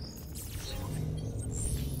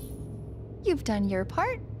 You've done your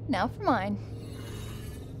part, now for mine.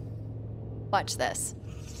 Watch this.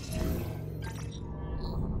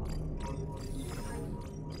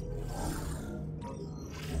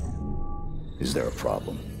 Is there a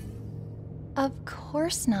problem? Of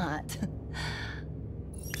course not.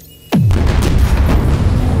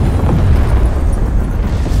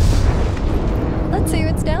 Let's see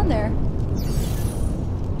what's down there.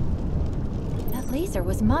 That laser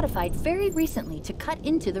was modified very recently to cut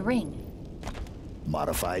into the ring.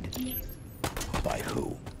 Modified? By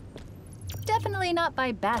who? Definitely not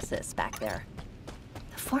by Bassus back there.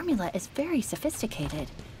 The formula is very sophisticated.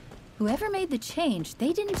 Whoever made the change,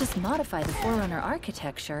 they didn't just modify the Forerunner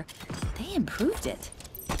architecture, they improved it.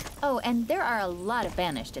 Oh, and there are a lot of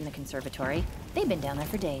Banished in the conservatory. They've been down there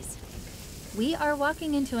for days. We are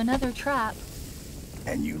walking into another trap.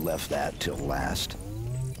 And you left that till last?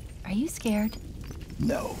 Are you scared?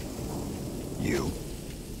 No. You?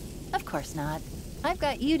 Of course not. I've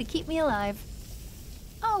got you to keep me alive.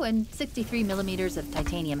 Oh, and 63 millimeters of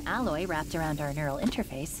titanium alloy wrapped around our neural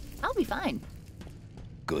interface. I'll be fine.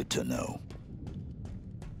 Good to know.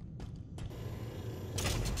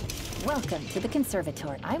 Welcome to the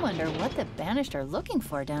conservatory. I wonder what the Banished are looking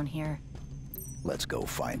for down here. Let's go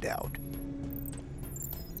find out.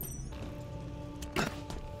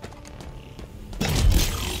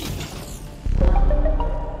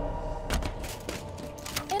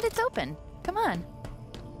 open. Come on.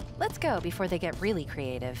 Let's go before they get really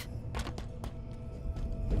creative.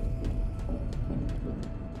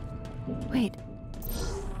 Wait.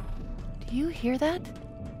 Do you hear that?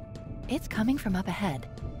 It's coming from up ahead.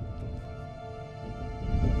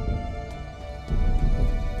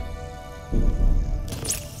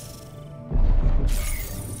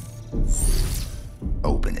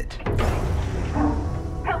 Open it.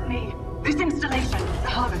 Help me! This installation, the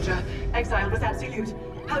Harbinger, exile was absolute.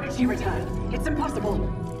 How did she return? It's impossible.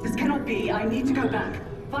 This cannot be. I need to go back.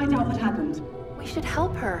 Find out what happened. We should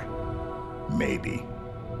help her. Maybe.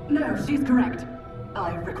 No, she's correct.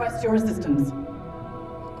 I request your assistance.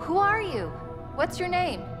 Who are you? What's your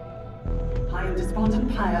name? I am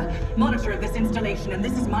Despondent Pyre, monitor of this installation, and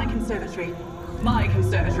this is my conservatory. My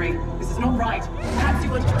conservatory. This is not right. Perhaps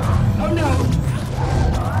you would... Oh no!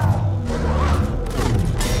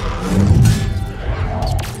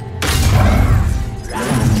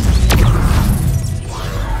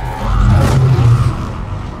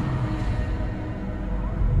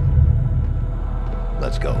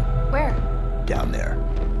 Let's go. Where? Down there.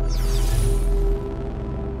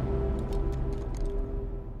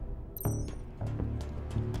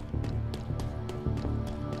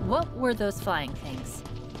 What were those flying things?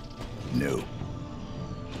 New.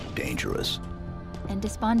 Dangerous. And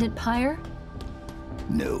Despondent Pyre?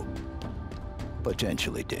 New.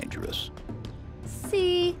 Potentially dangerous.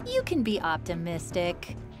 See, you can be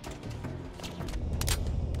optimistic.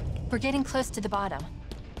 We're getting close to the bottom.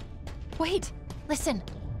 Wait, listen.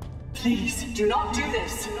 Please, do not do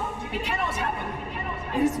this. It cannot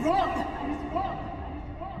happen. It is wrong.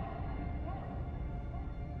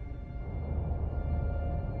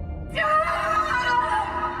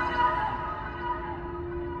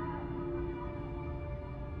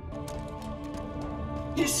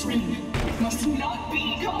 This ring must not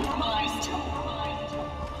be compromised.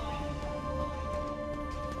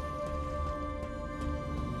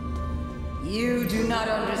 You do not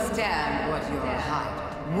understand what you are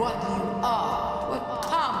hiding, what you are, what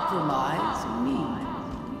compromise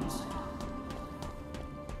means.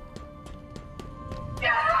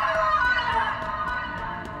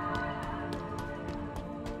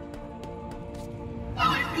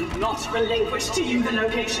 I will not relinquish to you the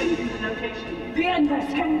location. The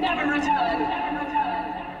Endless can never return.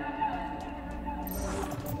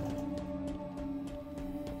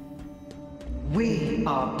 We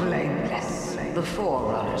are blameless. The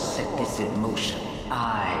Forerunners set this in motion.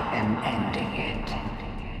 I am ending it.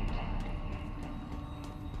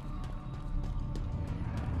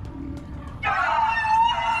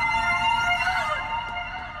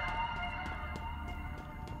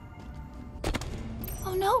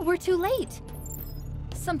 Oh no, we're too late.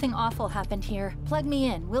 Something awful happened here. Plug me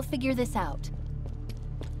in. We'll figure this out.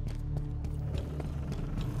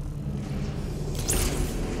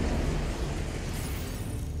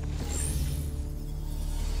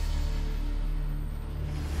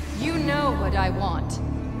 You know what I want.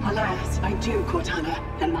 Alas, I do, Cortana,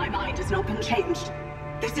 and my mind has not been changed.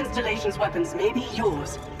 This installation's weapons may be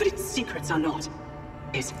yours, but its secrets are not.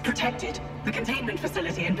 It's protected, the containment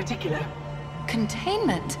facility in particular.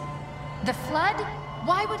 Containment? The Flood?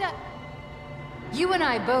 Why would I... You and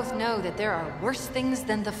I both know that there are worse things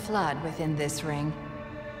than the Flood within this ring.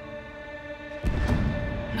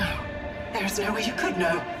 No, there's no way you could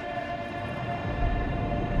know.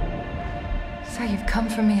 So you've come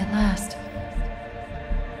for me at last.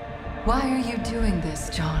 Why are you doing this,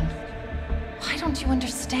 John? Why don't you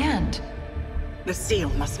understand? The seal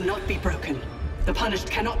must not be broken. The punished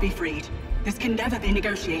cannot be freed. This can never be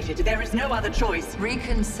negotiated. There is no other choice.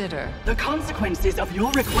 Reconsider. The consequences of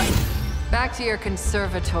your request. Back to your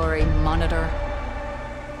conservatory, Monitor.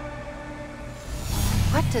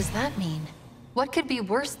 What does that mean? What could be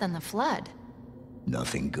worse than the Flood?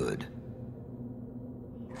 Nothing good.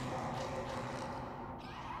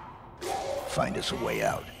 Find us a way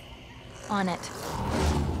out. On it.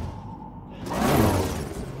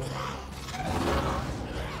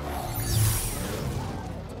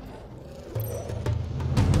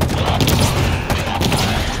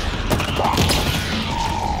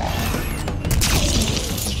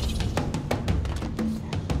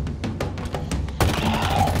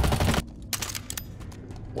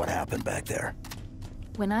 What happened back there?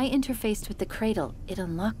 When I interfaced with the cradle, it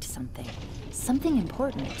unlocked something. Something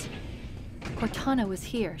important. Cortana was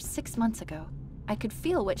here 6 months ago. I could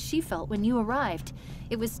feel what she felt when you arrived.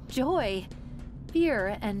 It was joy,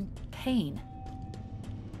 fear, and pain.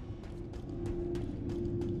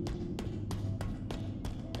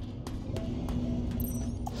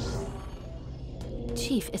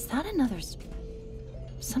 Chief, is that another...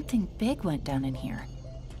 Something big went down in here.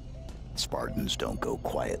 Spartans don't go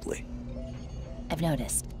quietly. I've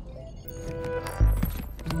noticed.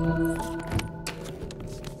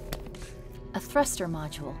 A thruster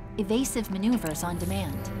module. Evasive maneuvers on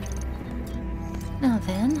demand. Now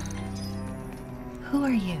then, who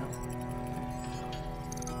are you?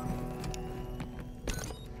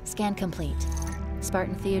 Scan complete.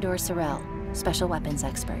 Spartan Theodore Sorel, special weapons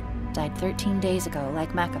expert. Died 13 days ago,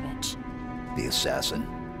 like Makovich. The assassin?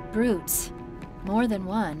 Brutes. More than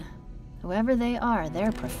one. Whoever they are,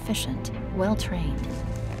 they're proficient, well-trained.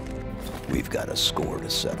 We've got a score to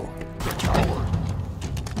settle.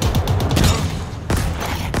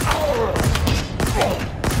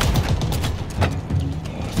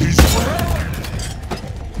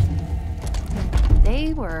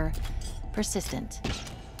 They were persistent.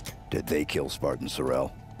 Did they kill Spartan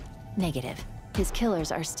Sorel? Negative. His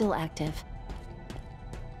killers are still active.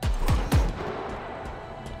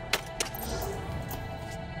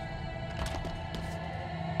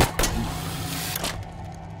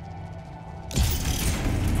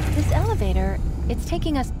 This elevator, it's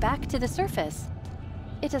taking us back to the surface.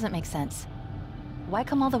 It doesn't make sense. Why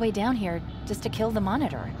come all the way down here just to kill the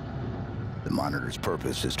Monitor? The Monitor's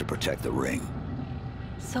purpose is to protect the ring.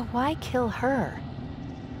 So why kill her?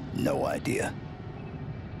 No idea.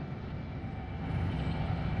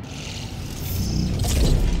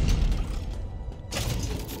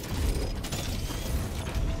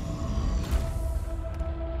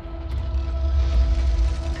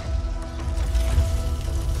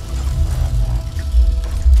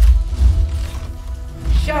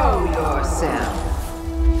 Show yourself.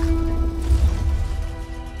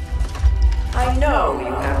 I know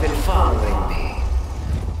you have been following me.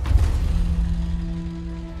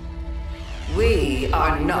 We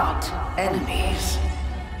are not enemies.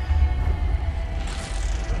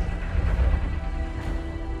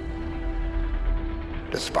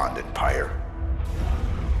 Despondent Pyre.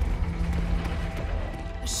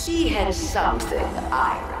 She had something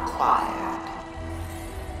I required.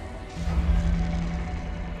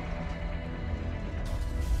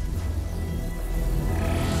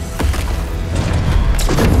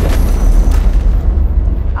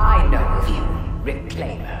 I know of you,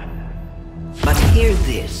 Reclaimer. But hear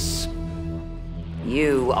this.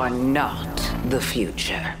 You are not the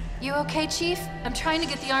future. You okay, Chief? I'm trying to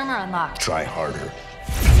get the armor unlocked. Try harder.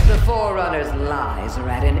 The Forerunner's lies are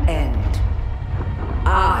at an end.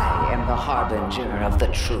 I am the harbinger of the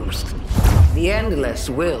truth. The Endless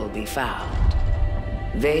will be found.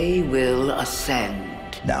 They will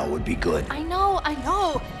ascend. Now would be good. I know, I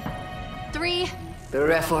know. 3, The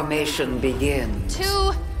Reformation begins. 2,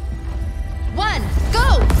 1,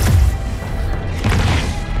 go!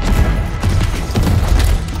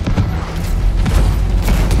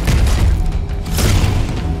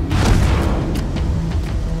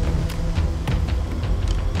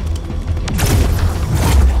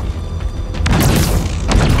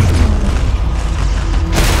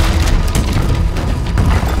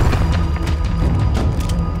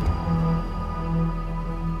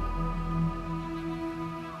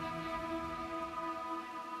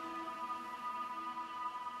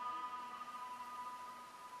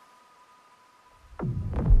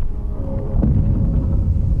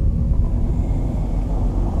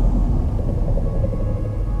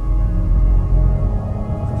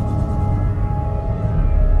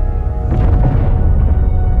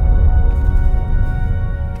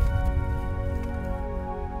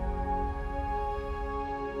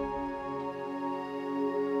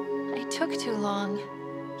 Took too long.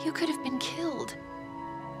 You could have been killed.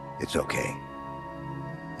 It's okay.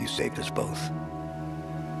 You saved us both.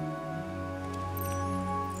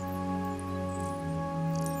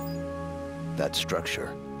 That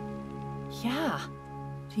structure. Yeah.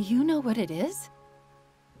 Do you know what it is?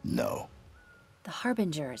 No. The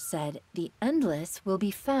Harbinger said the Endless will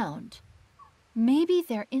be found. Maybe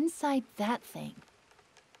they're inside that thing.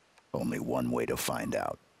 Only one way to find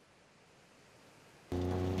out.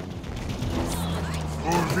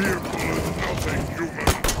 Our vehicle is nothing human.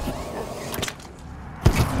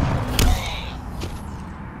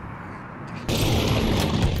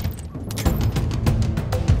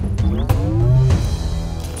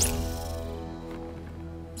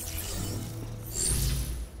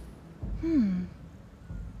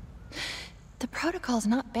 The protocol's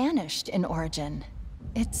not banished in Origin.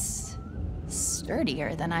 It's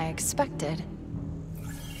sturdier than I expected.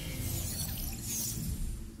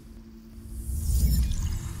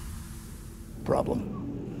 Problem.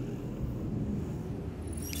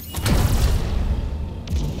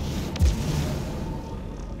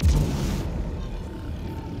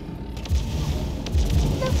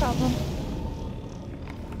 No problem.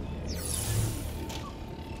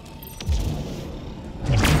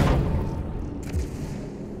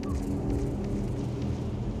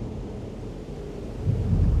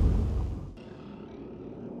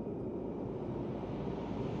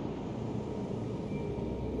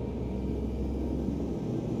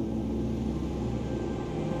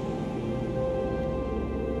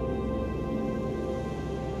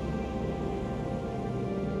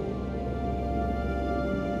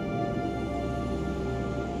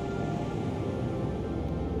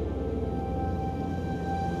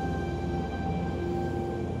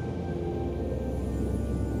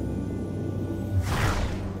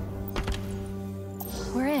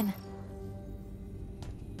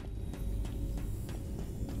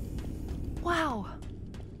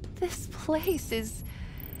 place is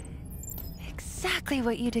exactly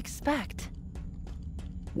what you'd expect.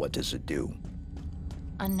 What does it do?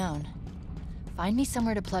 Unknown. Find me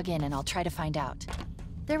somewhere to plug in and I'll try to find out.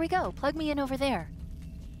 There we go. Plug me in over there.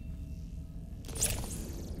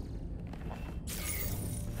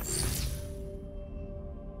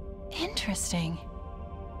 Interesting.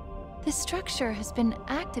 This structure has been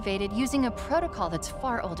activated using a protocol that's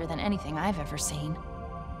far older than anything I've ever seen.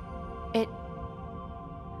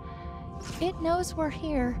 It knows we're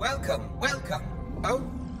here. Welcome, welcome. Oh,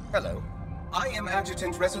 hello. I am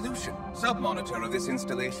Adjutant Resolution, sub-monitor of this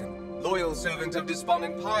installation. Loyal servant of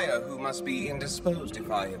Despondent Pyre, who must be indisposed if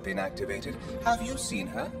I have been activated. Have you seen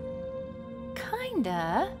her?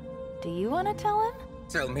 Kinda. Do you want to tell him?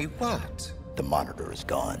 Tell me what? The monitor is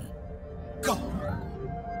gone.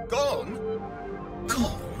 Gone? Gone?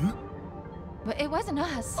 Gone? But it wasn't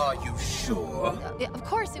us. Are you sure? Of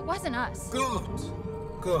course, it wasn't us. Good.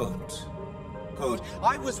 Good. Good.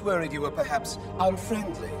 I was worried you were perhaps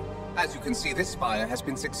unfriendly. As you can see, this spire has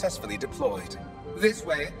been successfully deployed. This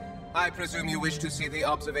way. I presume you wish to see the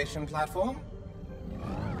observation platform?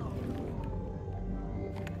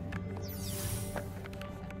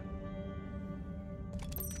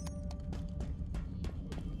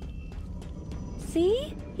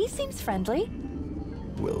 See? He seems friendly.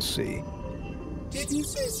 We'll see. Did you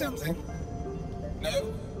say something?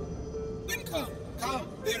 No? Then come. Come.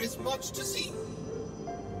 There is much to see.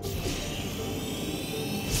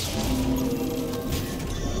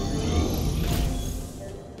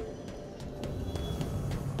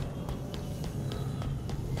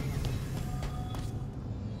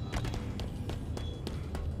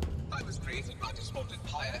 I was created by Despondent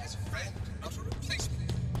Pyre as a friend, not a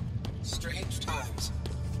replacement. Strange times.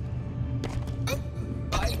 Oh,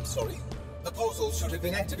 I'm sorry. The portal should have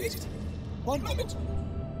been activated. One moment.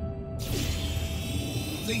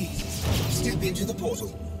 Please, step into the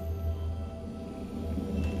portal.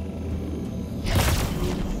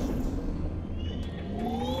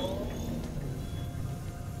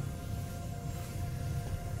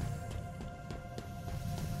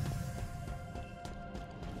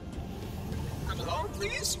 Come along,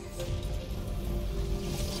 please.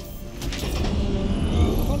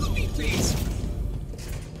 Follow me, please.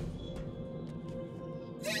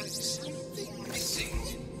 There's something missing.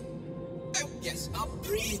 Oh, yes, a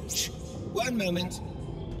bridge. One moment.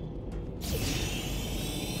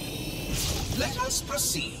 Let us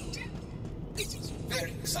proceed. It is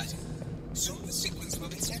very exciting. Soon the sequence will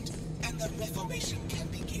be set, and the reformation can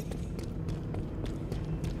begin.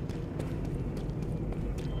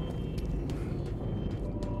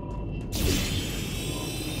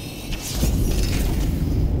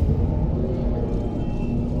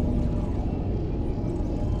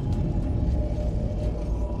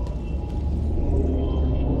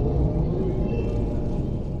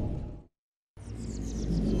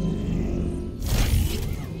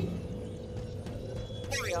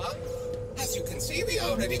 As you can see, we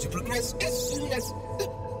are ready to progress as soon as...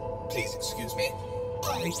 Please excuse me.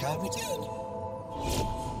 I shall return.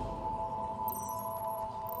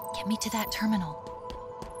 Get me to that terminal.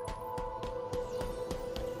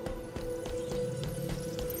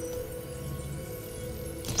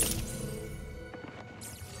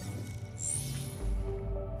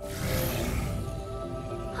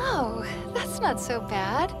 Oh, that's not so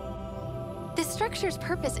bad. This structure's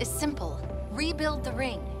purpose is simple. Rebuild the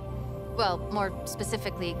ring. Well, more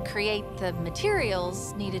specifically, create the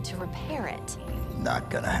materials needed to repair it. Not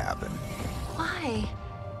gonna happen. Why?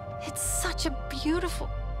 It's such a beautiful...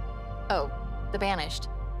 Oh, the Banished.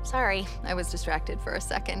 Sorry, I was distracted for a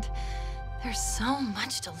second. There's so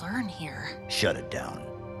much to learn here. Shut it down.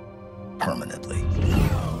 Permanently.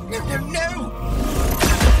 No, no, no!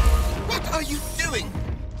 What are you doing?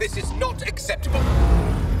 This is not acceptable.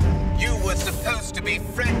 You were supposed to be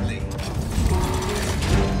friendly.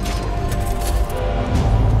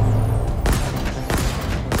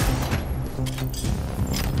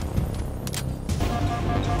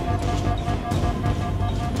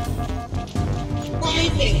 Why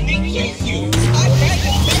did we chase you? I tried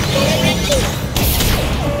to stop your every move.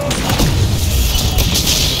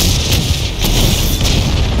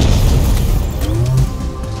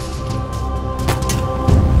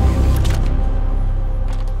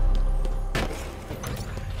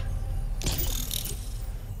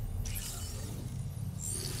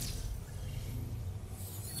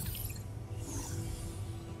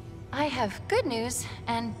 I have good news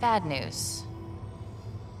and bad news.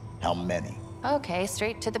 How many? Okay,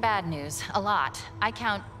 straight to the bad news. A lot. I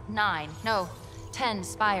count 9, no, 10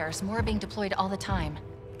 spires, more being deployed all the time.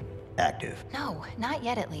 active. No, not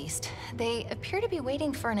yet at least. They appear to be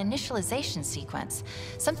waiting for an initialization sequence.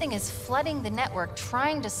 Something is flooding the network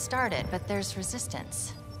trying to start it, but there's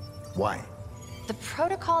resistance. Why? The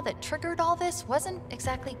protocol that triggered all this wasn't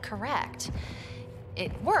exactly correct.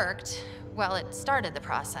 It worked, well, it started the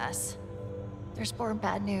process. There's more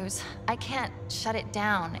bad news. I can't shut it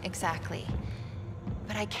down exactly,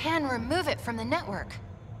 but I can remove it from the network.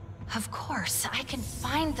 Of course, I can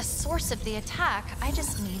find the source of the attack. I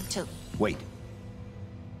just need to... Wait.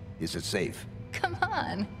 Is it safe? Come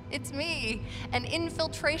on, it's me. An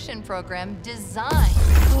infiltration program designed...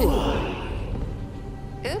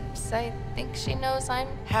 Oops, I think she knows I'm...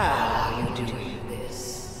 How are you doing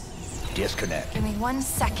this? Disconnect. Give me 1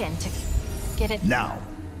 second to get it... Now.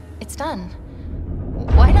 It's done.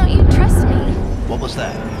 Why don't you trust me? What was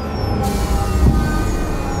that?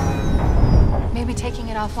 Maybe taking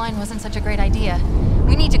it offline wasn't such a great idea.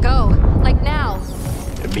 We need to go. Like now.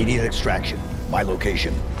 Immediate extraction. My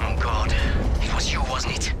location. Oh God. It was you,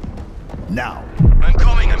 wasn't it? Now. I'm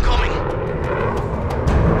coming, I'm coming!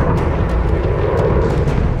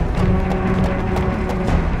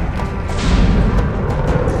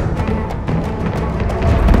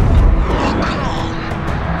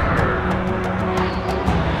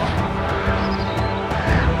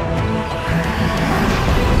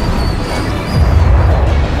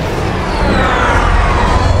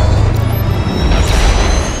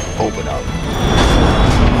 Open up.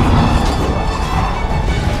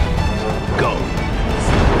 Go.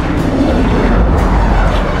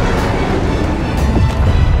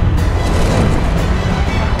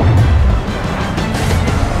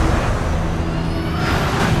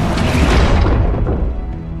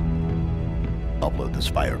 Upload the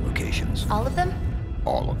Spire locations. All of them?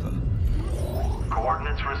 All of them.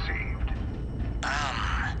 Coordinates received.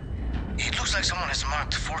 It looks like someone has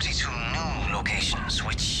marked 42 new locations,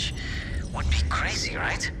 which would be crazy,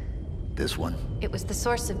 right? This one. It was the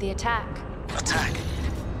source of the attack. Attack?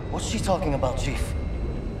 What's she talking about, Chief?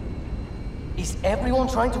 Is everyone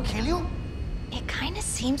trying to kill you? It kind of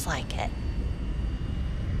seems like it.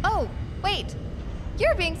 Oh, wait.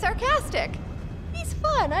 You're being sarcastic. He's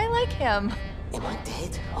fun. I like him. Am I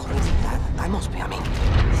dead already? I must be. I mean,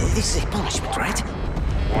 this is a punishment, right?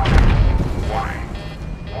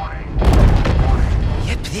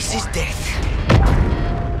 Yep, this is death.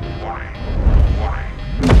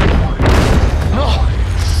 No!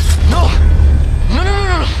 No! No, no, no,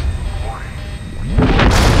 no!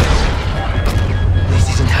 This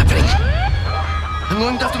isn't happening. I'm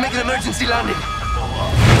going to have to make an emergency landing.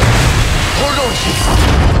 Hold on,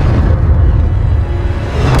 Chief.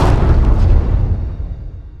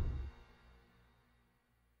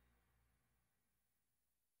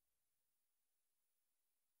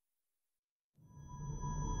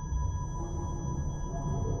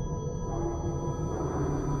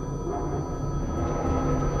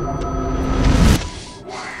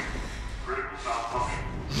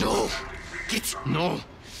 No,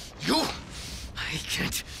 you! I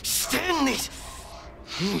can't stand this!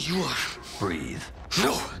 Who you are? Breathe.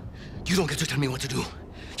 No! You don't get to tell me what to do.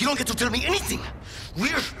 You don't get to tell me anything!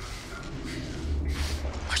 We're...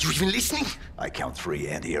 Are you even listening? I count 3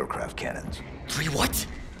 anti-aircraft cannons. 3 what?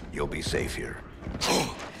 You'll be safe here.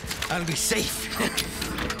 Oh, I'll be safe.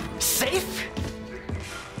 Safe?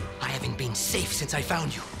 I haven't been safe since I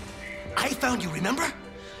found you. I found you, remember?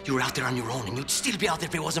 You were out there on your own, and you'd still be out there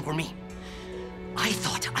if it wasn't for me. I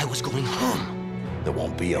thought I was going home. There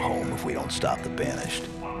won't be a home if we don't stop the Banished.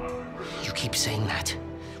 You keep saying that.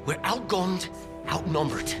 We're outgunned,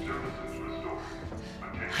 outnumbered.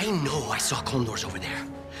 I know I saw condors over there.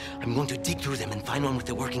 I'm going to dig through them and find one with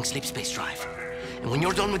a working sleep space drive. And when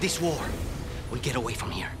you're done with this war, we'll get away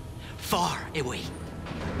from here. Far away.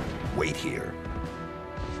 Wait here.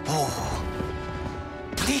 Oh,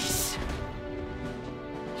 please.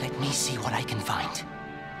 Let me see what I can find.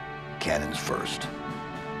 Cannons first.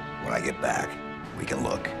 When I get back, we can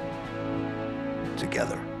look.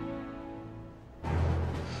 Together.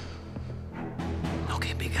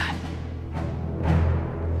 Okay, big guy.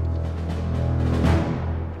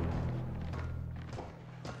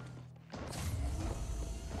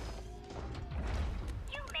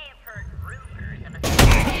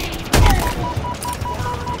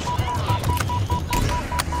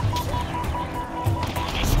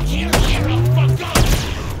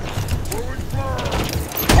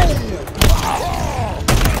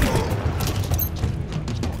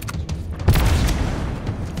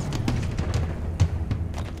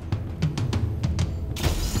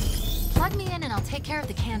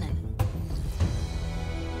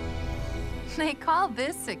 They call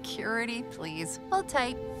this security, please. Hold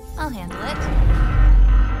tight. I'll handle it.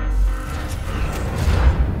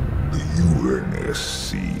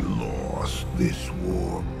 UNSC lost this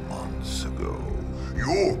war months ago.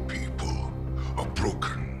 Your people are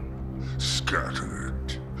broken,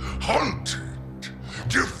 scattered, hunted,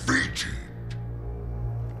 defeated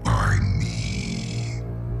by me.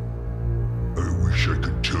 I wish I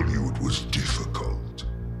could tell you it was difficult,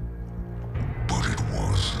 but it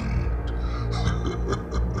wasn't.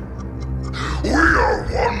 We are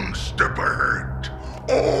one step ahead,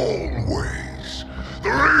 always. The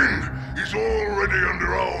ring is already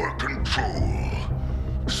under our control.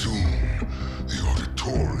 Soon, the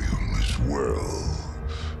auditorium as well.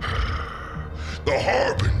 The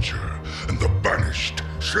Harbinger and the Banished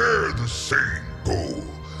share the same goal.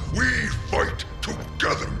 We fight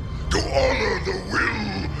together to honor the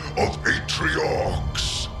will of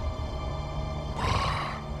Atriox.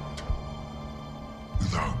 But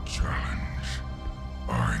without challenge,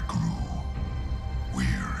 I grew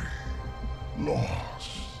weary,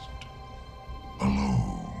 lost,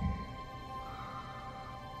 alone.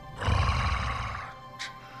 But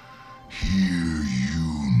here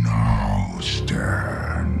you now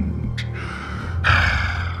stand.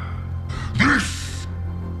 This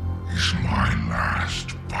is my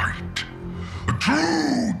last fight. A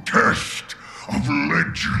true test of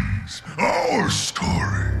legends. Our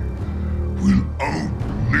story will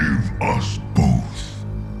outlive us both.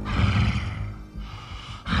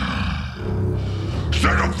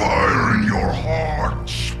 Set a fire in your heart,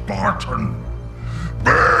 Spartan.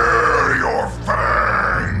 Bare your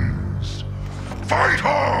fangs. Fight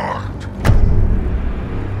hard.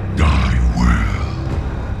 Die well.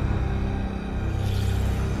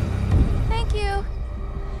 Thank you.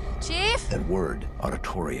 Chief? That word,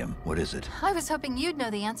 auditorium, what is it? I was hoping you'd know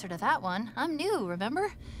the answer to that one. I'm new,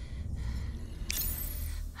 remember?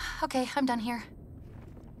 Okay, I'm done here.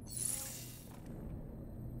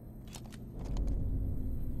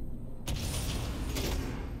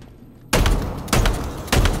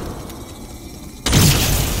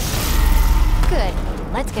 Good.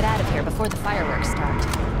 Let's get out of here before the fireworks start.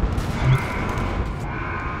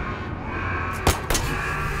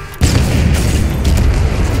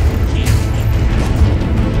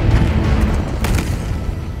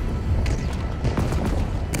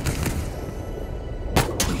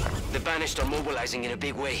 The Banished are mobilizing in a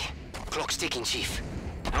big way. Clock's ticking, Chief.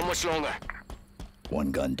 How much longer?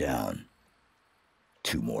 One gun down.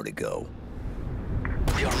 2 more to go.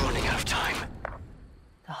 We are running out of time.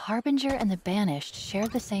 The Harbinger and the Banished share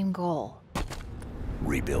the same goal.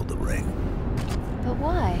 Rebuild the ring. But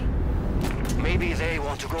why? Maybe they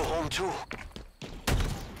want to go home too.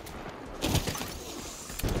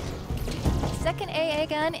 Second AA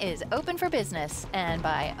gun is open for business. And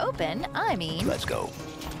by open, I mean... Let's go.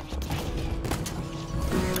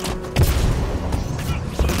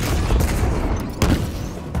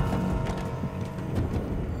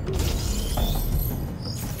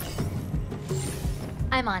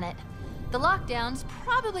 I'm on it. The lockdown's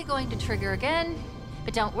probably going to trigger again,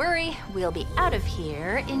 but don't worry, we'll be out of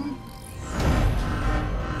here in...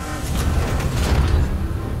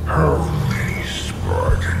 How many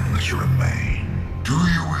Spartans remain? Do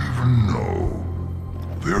you even know?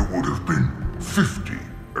 There would have been 50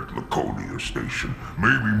 at Laconia Station,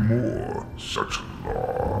 maybe more. Such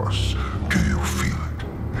loss. Do you feel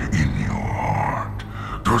it in your heart?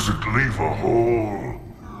 Does it leave a hole?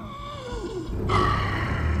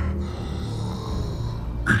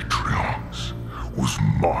 Atriox was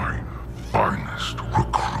my finest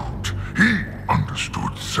recruit. He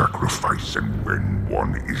understood sacrifice, and when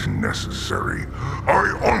one is necessary,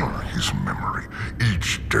 I honor his memory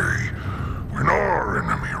each day. When our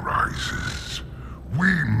enemy rises, we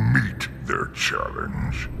meet their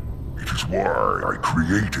challenge. It is why I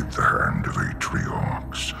created the Hand of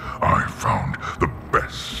Atriox. I found the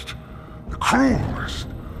best, the cruelest,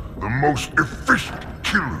 the most efficient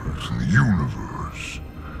killers in the universe,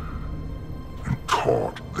 and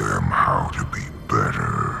taught them how to be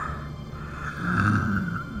better.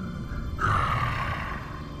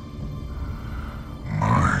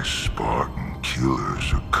 My Spartan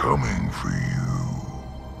killers are coming for you.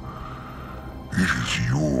 It is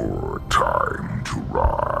your time to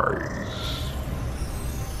rise.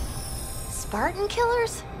 Spartan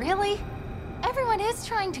killers? Really? Everyone is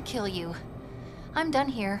trying to kill you. I'm done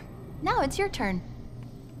here. Now it's your turn.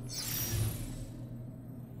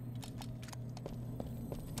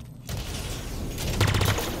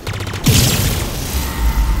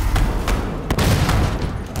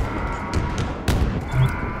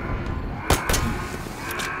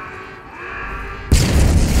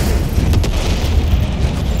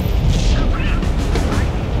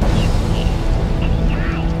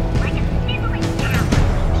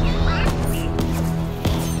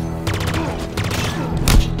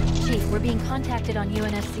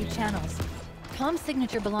 UNSC channels. Tom's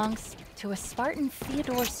signature belongs to a Spartan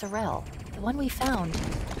Theodore Sorel, the one we found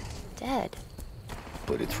dead.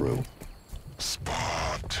 Put it through.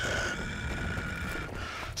 Spartan.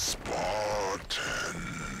 Spartan.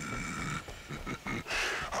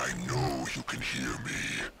 I know you can hear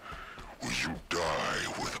me. Will you die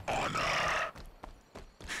with honor?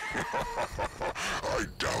 I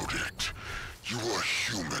doubt it. You are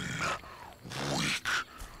human. Weak.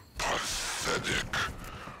 Pathetic.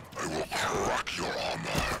 I will crack your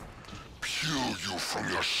armor. Peel you from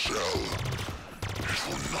your shell. It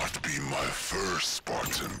will not be my first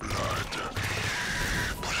Spartan blood,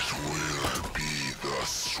 but it will be the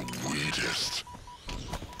sweetest.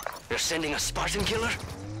 They're sending a Spartan killer?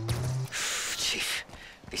 Chief,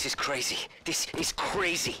 this is crazy. This is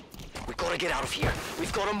crazy. We gotta get out of here.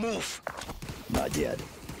 We've gotta move. Not yet.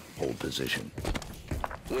 Hold position.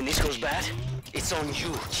 When this goes bad, it's on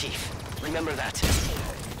you, Chief. Remember that.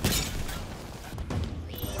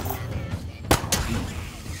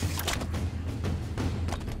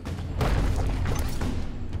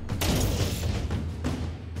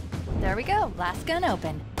 There we go, last gun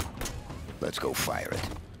open. Let's go fire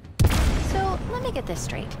it. So, let me get this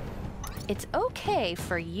straight. It's okay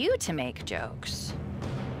for you to make jokes.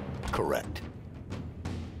 Correct.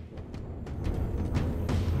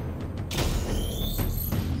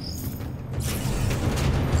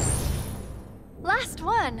 Last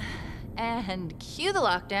one. And cue the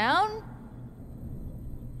lockdown.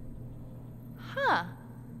 Huh.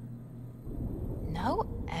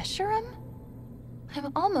 No Escharum? I'm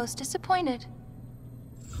almost disappointed.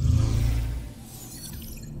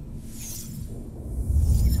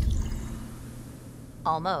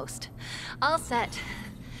 Almost. All set.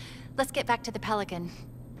 Let's get back to the Pelican.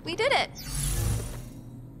 We did it!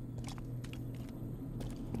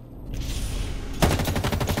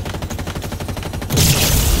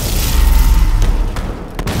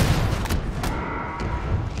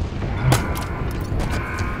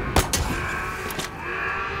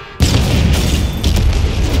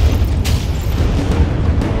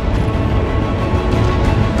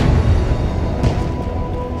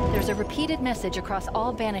 Message across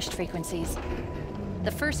all banished frequencies.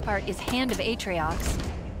 The first part is Hand of Atriox.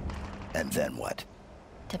 And then what?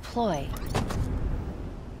 Deploy.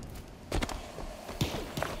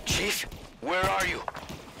 Chief, where are you?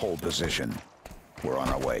 Hold position. We're on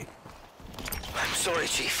our way. I'm sorry,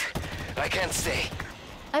 Chief. I can't stay.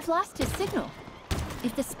 I've lost his signal.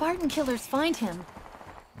 If the Spartan killers find him...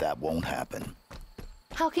 That won't happen.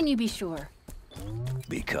 How can you be sure?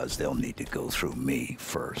 Because they'll need to go through me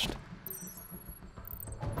first.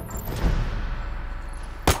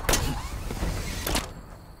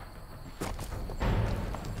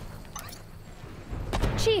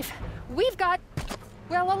 Chief, we've got,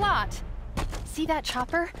 well, a lot. See that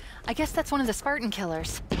chopper? I guess that's one of the Spartan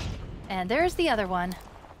killers. And there's the other one.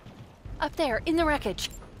 Up there, in the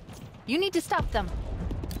wreckage. You need to stop them.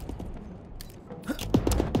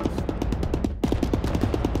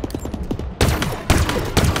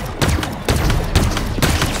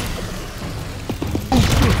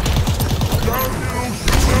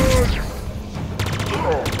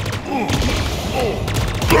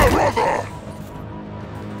 Brother!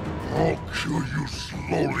 I'll kill you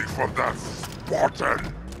slowly for that,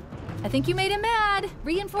 Spartan! I think you made him mad.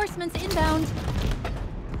 Reinforcements inbound.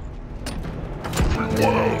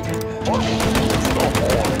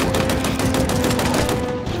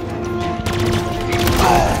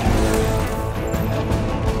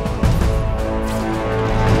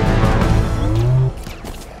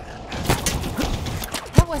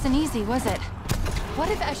 That wasn't easy, was it? What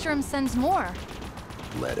if Escharum sends more?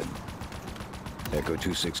 Let him. Echo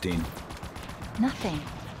 216. Nothing.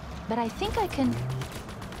 But I think I can...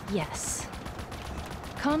 Yes.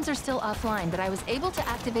 Comms are still offline, but I was able to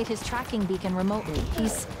activate his tracking beacon remotely.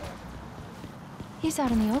 He's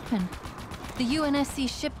out in the open. The UNSC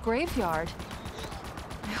ship graveyard.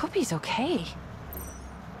 I hope he's okay.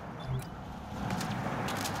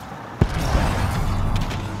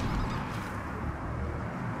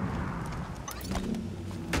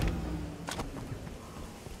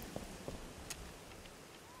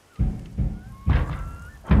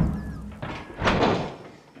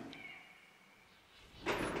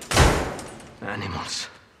 Animals.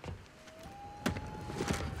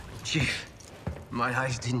 Chief, my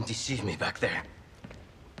eyes didn't deceive me back there.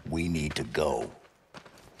 We need to go.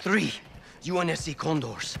 3 UNSC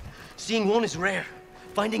Condors. Seeing one is rare.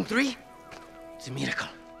 Finding 3? It's a miracle.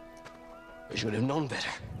 I should have known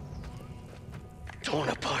better. Torn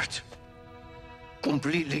apart.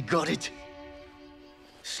 Completely gutted.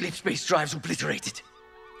 Sleep space drives obliterated.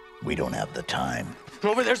 We don't have the time.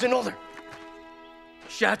 Over there's another.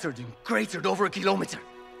 Shattered and cratered over a kilometer.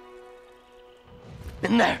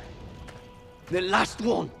 And there, the last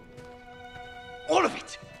one. All of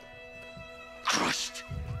it. Crushed.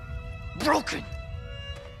 Broken.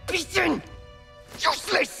 Beaten.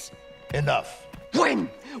 Useless. Enough. When?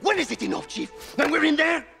 When is it enough, Chief? When we're in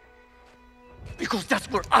there? Because that's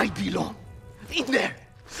where I belong. In there.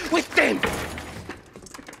 With them.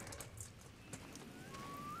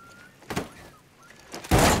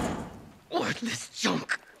 Worthless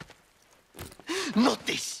junk. Not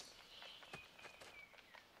this.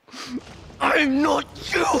 I'm not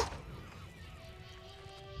you!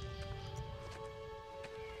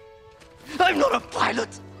 I'm not a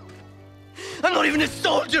pilot! I'm not even a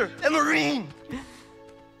soldier, a marine!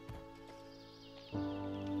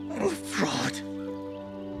 I'm a fraud.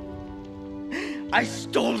 I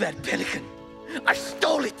stole that pelican. I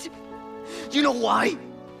stole it! You know why?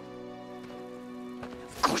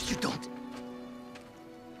 Of course you don't.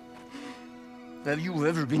 Have you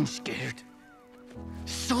ever been scared?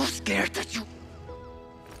 So scared that you...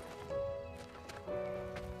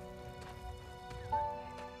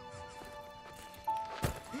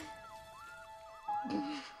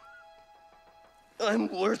 I'm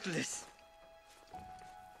worthless.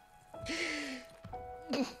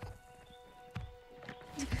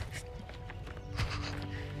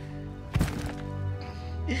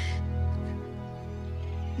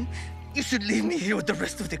 You should leave me here with the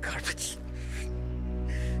rest of the garbage.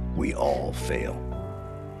 We all fail.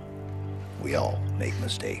 We all make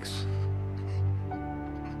mistakes.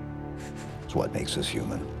 It's what makes us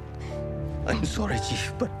human. I'm sorry,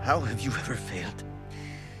 Chief, but how have you ever failed?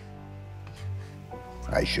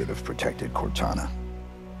 I should have protected Cortana.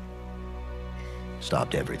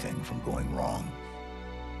 Stopped everything from going wrong.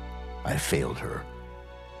 I failed her.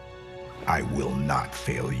 I will not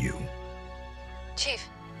fail you. Chief.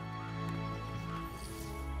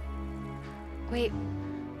 Wait.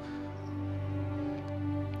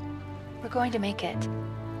 We're going to make it.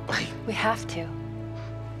 We have to.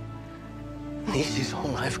 This is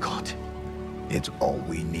all I've got. It's all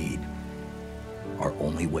we need. Our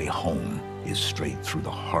only way home is straight through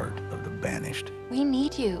the heart of the Banished. We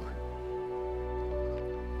need you.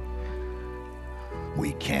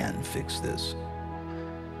 We can fix this.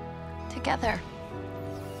 Together.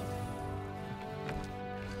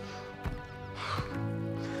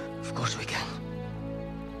 Of course we can.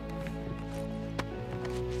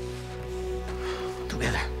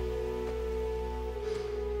 Together.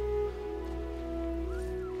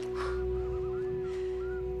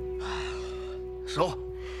 So,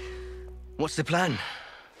 what's the plan?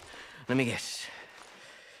 Let me guess.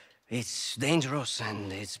 It's dangerous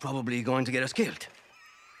and it's probably going to get us killed.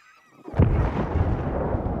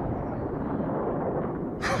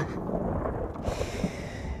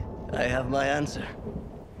 I have my answer.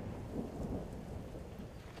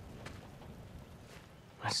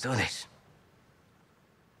 Let's do this.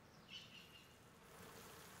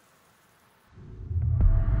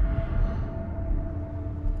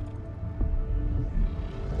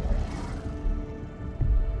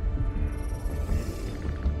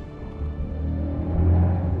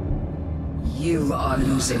 You are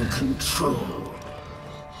losing control.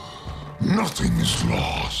 Nothing is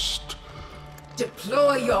lost.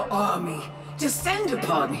 Deploy your army. Descend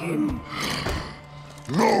upon him.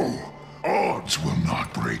 No! Odds will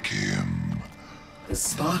not break him. The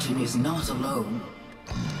Spartan is not alone.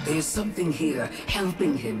 There's something here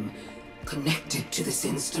helping him, connected to this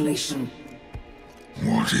installation.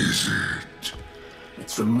 What is it?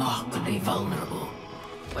 It's remarkably vulnerable,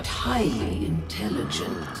 but highly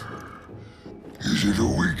intelligent. Is it a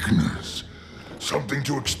weakness? Something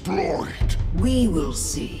to exploit? We will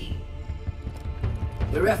see.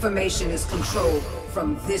 The Reformation is controlled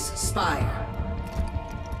from this spire.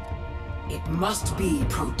 It must be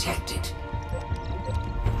protected.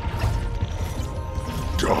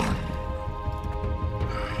 Done.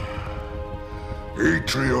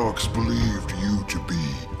 Atriox believed you to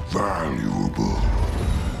be valuable.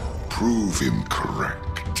 Prove him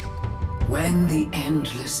correct. When the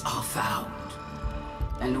Endless are found,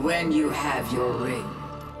 and when you have your ring,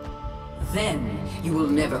 then you will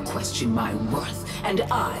never question my worth, and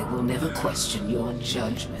I will never question your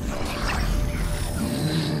judgment.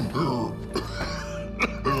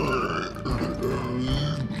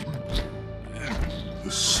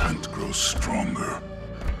 The scent grows stronger.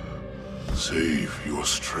 Save your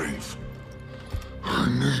strength. I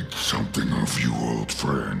need something of you, old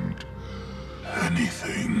friend.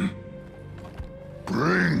 Anything.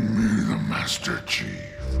 Bring me the Master Chief.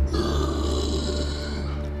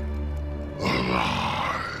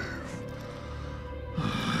 Alive.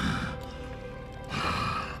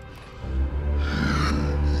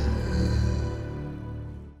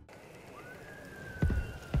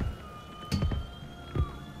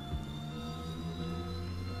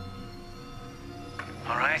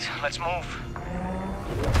 let's move.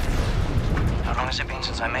 How long has it been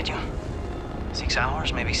since I met you? 6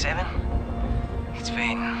 hours, maybe 7? It's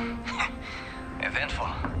been eventful.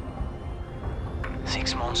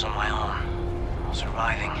 6 months on my own,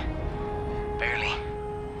 surviving. Barely.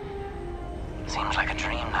 Seems like a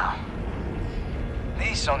dream now.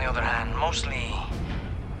 This, on the other hand, mostly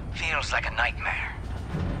feels like a nightmare.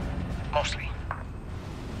 Mostly.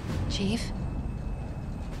 Chief?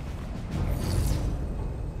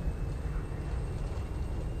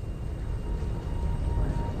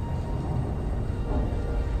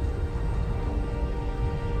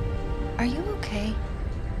 Are you okay?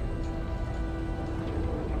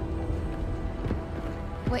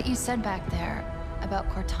 What you said back there about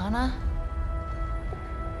Cortana?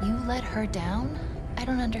 You let her down? I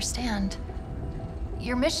don't understand.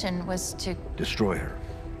 Your mission was to... Destroy her.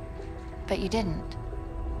 But you didn't.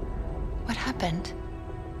 What happened?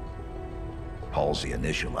 Halsey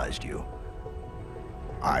initialized you.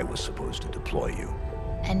 I was supposed to deploy you.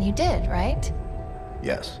 And you did, right?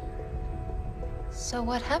 Yes. So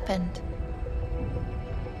what happened?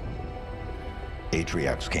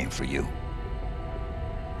 Atriox came for you.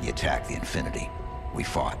 He attacked the Infinity. We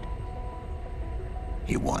fought.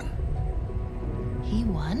 He won. He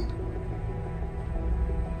won?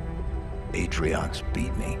 Atriox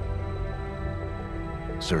beat me.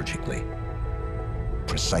 Surgically.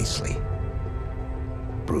 Precisely.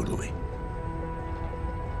 Brutally.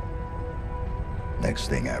 Next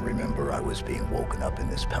thing I remember, I was being woken up in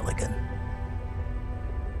this Pelican.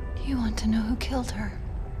 Do you want to know who killed her?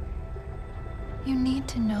 You need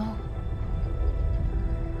to know.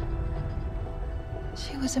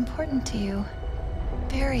 She was important to you.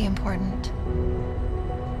 Very important.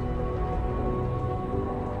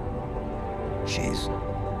 She's...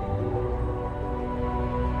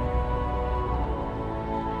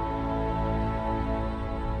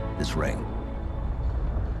 This ring.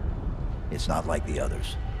 It's not like the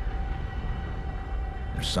others.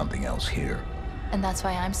 There's something else here. And that's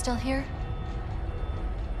why I'm still here?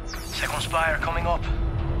 Second spire coming up.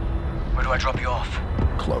 Where do I drop you off?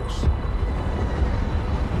 Close.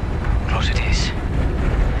 Close it is.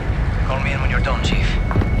 Call me in when you're done, Chief.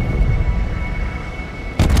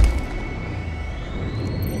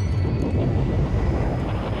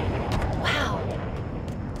 Wow.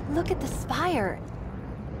 Look at the spire.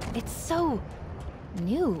 It's so...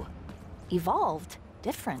 new. Evolved.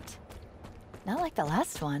 Different. Not like the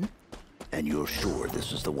last one. And you're sure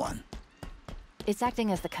this is the one? It's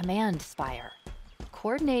acting as the command spire,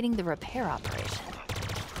 coordinating the repair operation.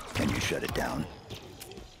 Can you shut it down?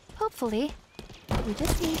 Hopefully. We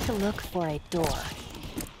just need to look for a door.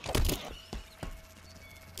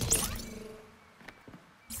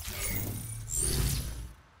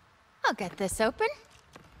 I'll get this open.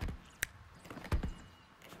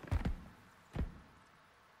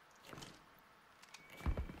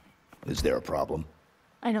 Is there a problem?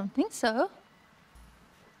 I don't think so.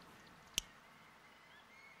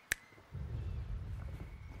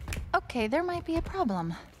 Okay, there might be a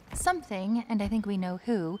problem. Something, and I think we know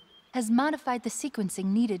who, has modified the sequencing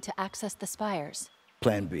needed to access the spires.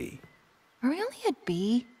 Plan B. Are we only at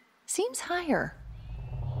B? Seems higher.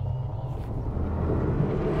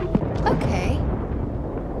 Okay.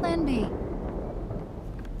 Plan B.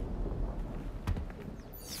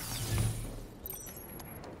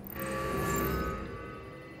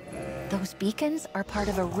 Those beacons are part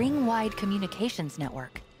of a ring-wide communications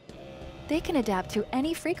network. They can adapt to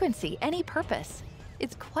any frequency, any purpose.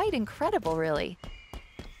 It's quite incredible, really.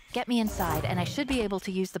 Get me inside, and I should be able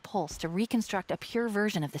to use the pulse to reconstruct a pure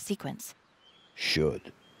version of the sequence.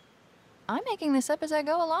 Should. I'm making this up as I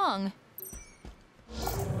go along.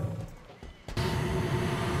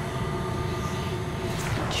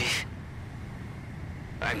 Chief.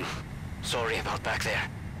 I'm sorry about back there.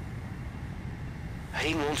 I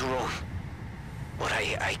didn't want to run, but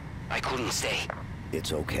I couldn't stay.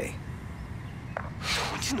 It's okay.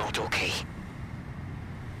 No, it's not okay.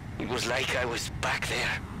 It was like I was back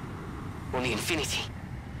there, on the Infinity.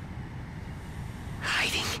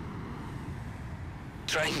 Hiding.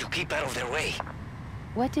 Trying to keep out of their way.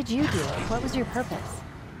 What did you do? What was your purpose?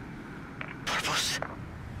 Purpose?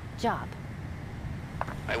 Job.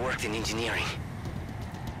 I worked in engineering.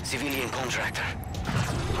 Civilian contractor.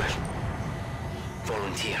 Well,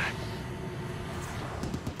 volunteer.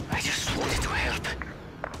 I just wanted to help,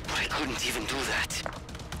 but I couldn't even do that.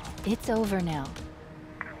 It's over now.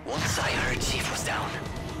 Once I heard Chief was down,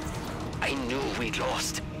 I knew we'd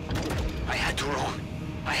lost. I had to run.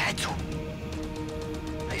 I had to.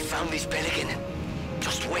 I found this Pelican and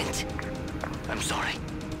just went. I'm sorry.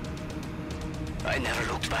 I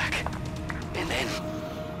never looked back. And then,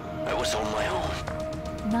 I was on my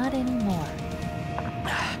own. Not anymore.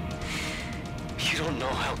 You don't know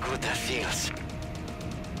how good that feels.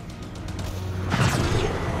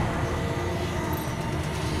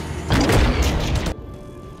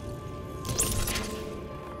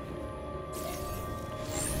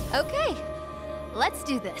 Okay, let's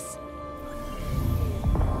do this.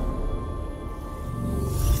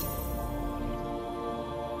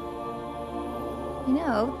 You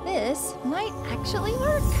know, this might actually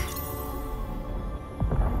work.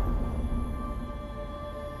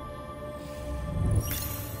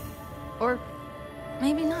 Or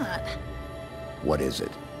maybe not. What is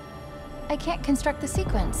it? I can't construct the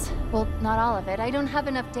sequence. Well, not all of it. I don't have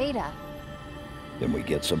enough data. Then we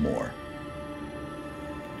get some more.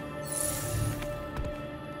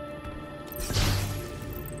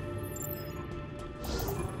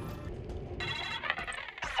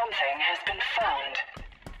 Something has been found.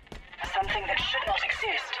 Something that should not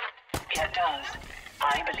exist, yet does.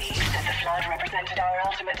 I believe that the Flood represented our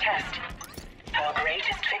ultimate test. Our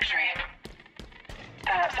greatest victory.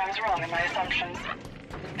 Perhaps I was wrong in my assumptions.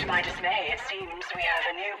 To my dismay, it seems we have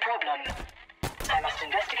a new problem. I must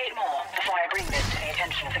investigate more before I bring this to the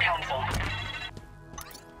attention of the Council.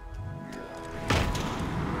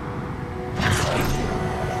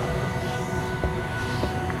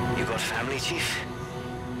 You got family, Chief?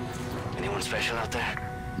 Anyone special out there?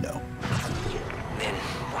 No. Then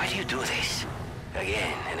why do you do this?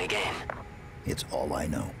 Again and again? It's all I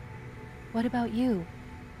know. What about you?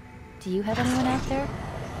 Do you have anyone out there?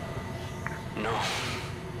 No.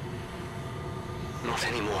 Not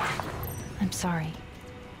anymore. I'm sorry.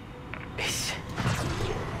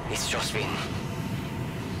 It's just been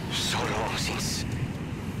so long since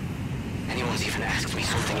anyone's even asked me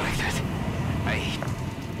something like that.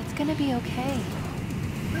 It's gonna be okay.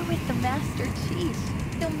 We're with the Master Chief.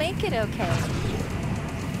 He'll make it okay.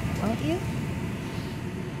 Won't you?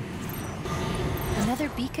 Another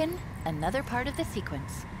beacon, another part of the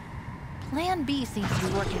sequence. Plan B seems to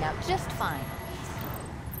be working out just fine.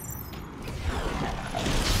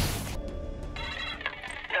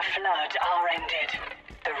 The Flood are ended.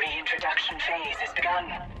 The reintroduction phase has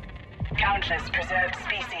begun. Countless preserved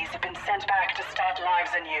species have been sent back to start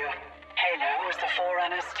lives anew. Halo was the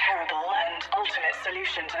Forerunner's terrible and ultimate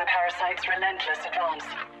solution to the parasite's relentless advance.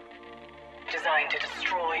 Designed to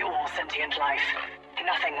destroy all sentient life,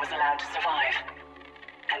 nothing was allowed to survive.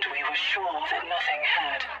 And we were sure that nothing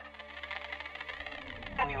had.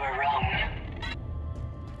 We were wrong.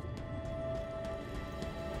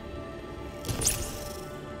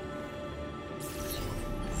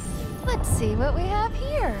 Let's see what we have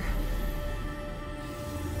here.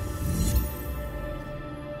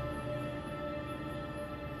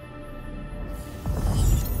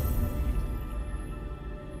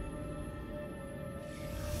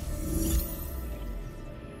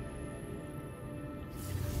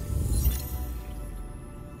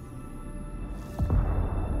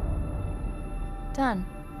 Done.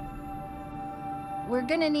 We're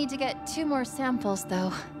gonna need to get 2 more samples,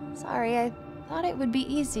 though. Sorry, I thought it would be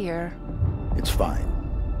easier. It's fine.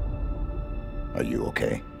 Are you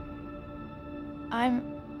okay?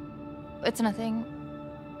 It's nothing.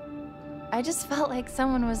 I just felt like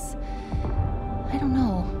someone was, I don't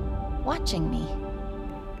know, watching me.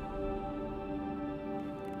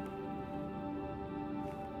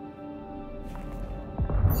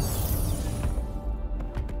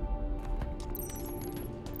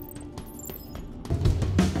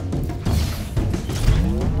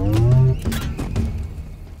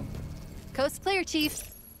 Coast clear, Chief.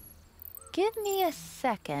 Give me a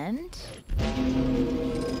second.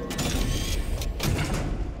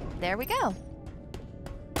 There we go.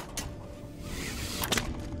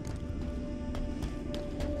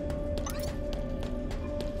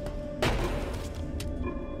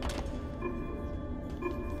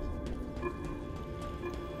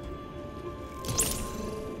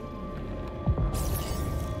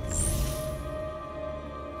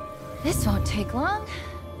 This won't take long.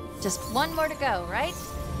 Just 1 more to go, right?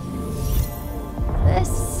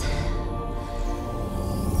 This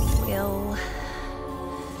will...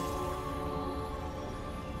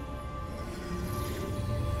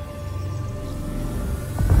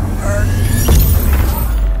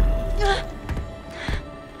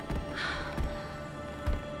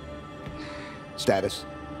 Status.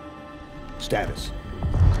 Status.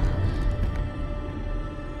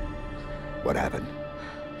 What happened?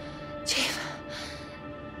 Chief.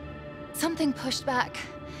 Something pushed back.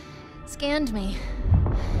 Scanned me.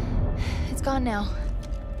 It's gone now.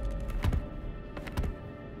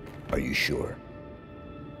 Are you sure?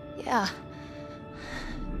 Yeah.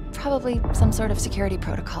 Probably some sort of security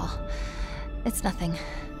protocol. It's nothing.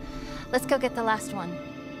 Let's go get the last one.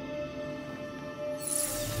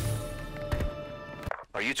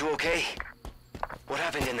 Are you two okay? What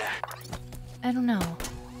happened in there? I don't know.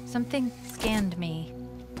 Something scanned me.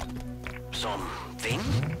 Something?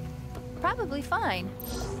 Probably fine.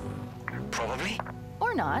 Probably?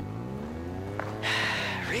 Or not.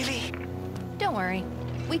 Really? Don't worry.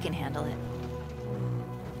 We can handle it.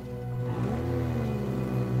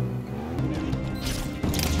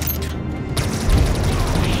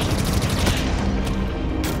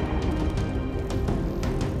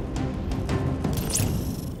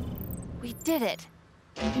 We did it.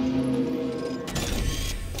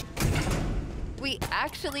 We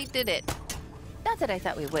actually did it. Not that I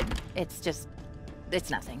thought we wouldn't. It's just... it's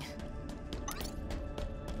nothing.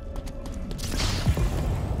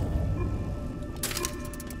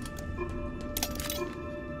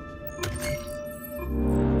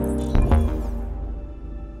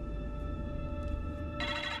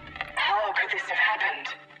 How could this have happened?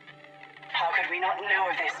 How could we not know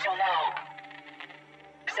of this till now?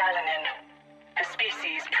 Xalanin, a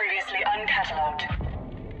species previously uncatalogued.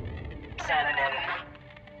 Xalanin,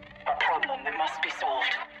 a problem that must be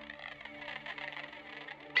solved.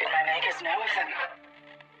 Did my makers know of them?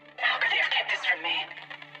 How could they have kept this from me?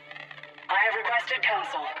 I have requested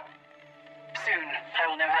counsel. Soon, I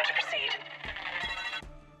will know how to proceed.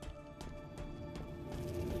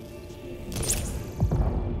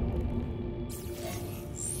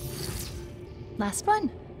 Last one.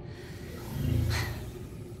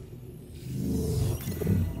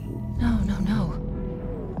 No.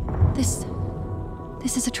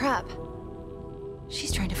 This is a trap.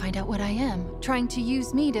 She's trying to find out what I am, trying to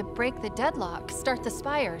use me to break the deadlock, start the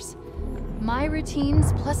spires. My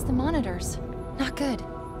routines plus the monitors. Not good.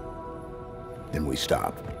 Then we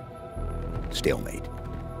stop. Stalemate.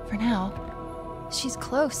 For now. She's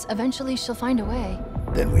close. Eventually she'll find a way.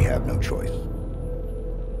 Then we have no choice.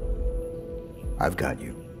 I've got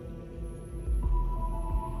you.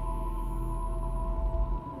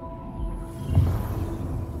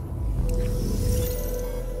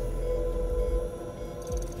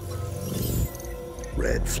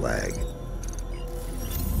 Red flag.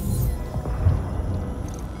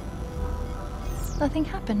 Nothing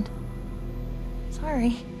happened.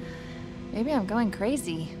 Sorry. Maybe I'm going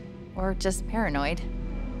crazy. Or just paranoid.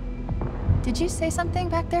 Did you say something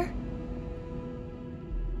back there?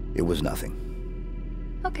 It was nothing.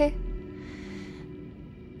 Okay.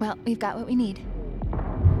 Well, we've got what we need.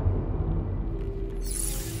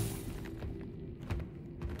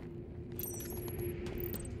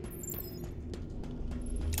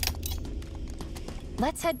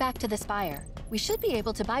 Let's head back to the spire. We should be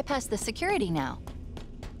able to bypass the security now.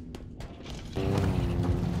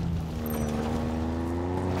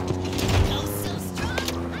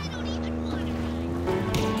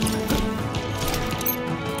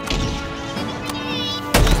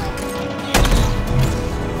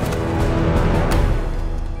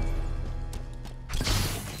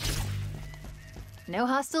 No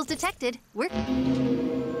hostiles detected. We're...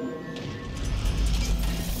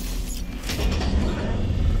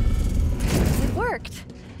 It worked.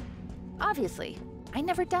 Obviously. I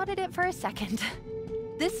never doubted it for a second.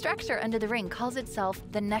 This structure under the ring calls itself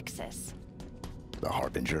the Nexus. The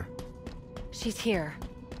Harbinger? She's here.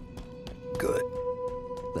 Good.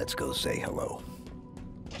 Let's go say hello.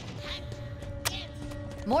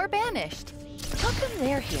 More banished. How come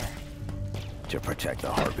they're here? To protect the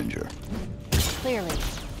Harbinger. Clearly.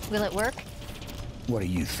 Will it work? What do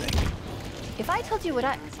you think? If I told you what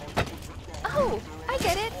I... Oh, I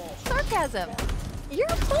get it. Sarcasm. You're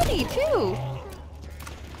funny, too.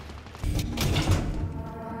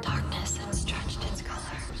 Darkness had stretched its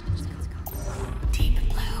color. Deep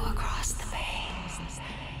blue across the veins.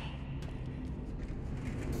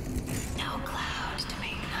 No cloud to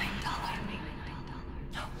make night color.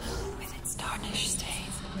 No moon with its tarnished stains.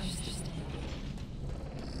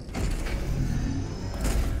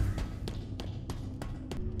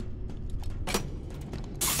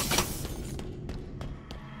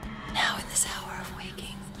 Now in this hour of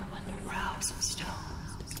waking, brows of stone,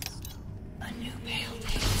 a new pale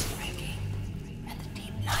day is breaking, and the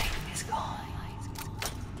deep night is gone.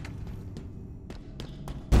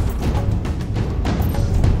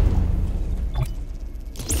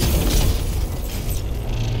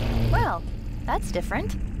 Well, that's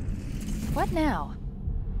different. What now?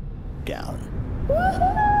 Down.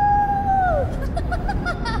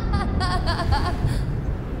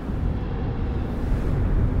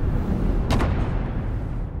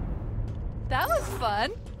 That was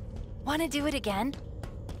fun. Want to do it again?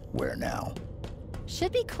 Where now?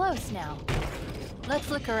 Should be close now. Let's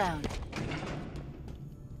look around.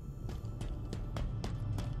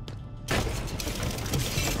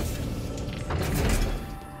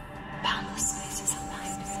 Boundless spaces of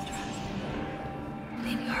night.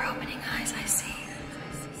 In your opening eyes I see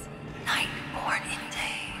night born in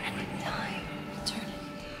day and in time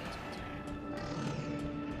eternity.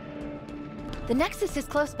 The Nexus is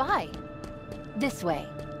close by. This way.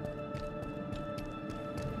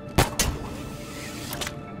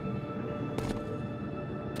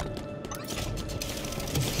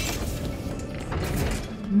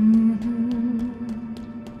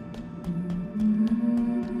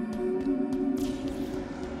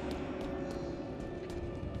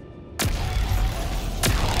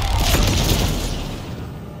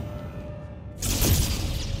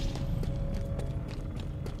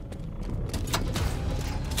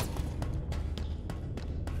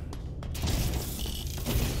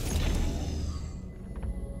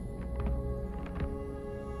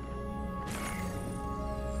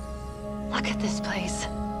 Look at this place.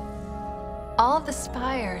 All the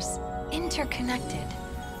spires interconnected.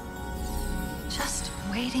 Just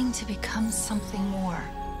waiting to become something more.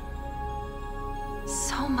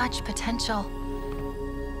 So much potential.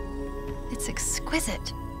 It's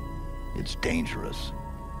exquisite. It's dangerous.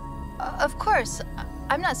 Of course,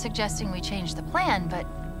 I'm not suggesting we change the plan, but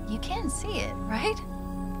you can see it, right?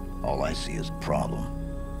 All I see is a problem.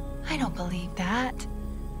 I don't believe that.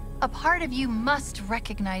 A part of you must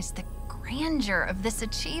recognize the grandeur of this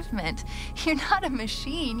achievement. You're not a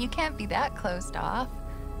machine. You can't be that closed off.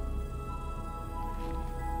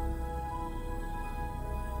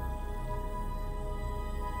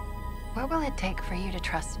 What will it take for you to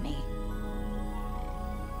trust me?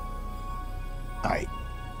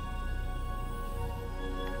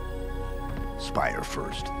 Spire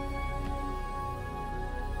first.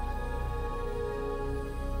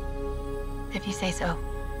 If you say so.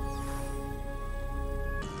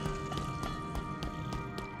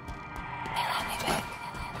 They let me pick.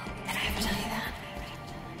 And I have to tell you that.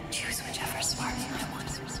 Choose whichever Spartan I want.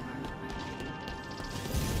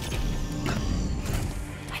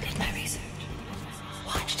 I did my research.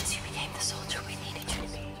 Watched as you became the soldier we needed you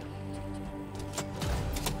to be.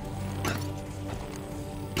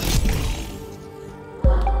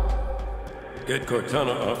 Get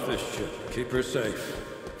Cortana off this ship. Keep her safe.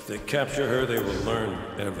 If they capture her, they will learn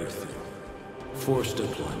everything. Force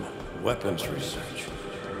deployment, weapons research,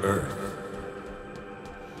 Earth.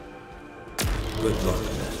 Good luck,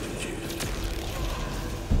 Master Chief.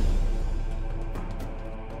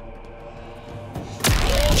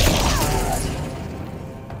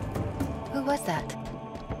 Who was that?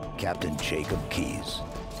 Captain Jacob Keyes.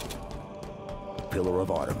 Pillar of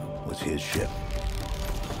Autumn was his ship.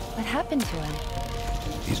 What happened to him?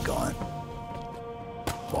 He's gone.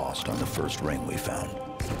 Lost on the first ring we found.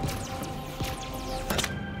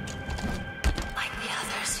 Like the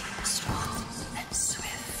others, he was strong and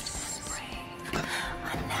swift and brave.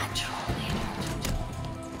 A natural leader.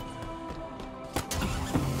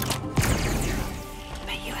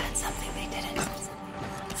 But you had something they didn't.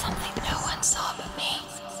 Something no one saw but me.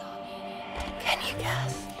 Can you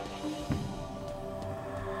guess?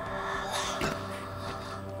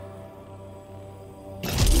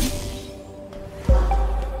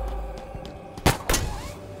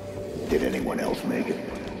 Did anyone else make it?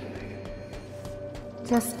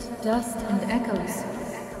 Just dust and echoes.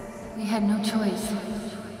 We had no choice.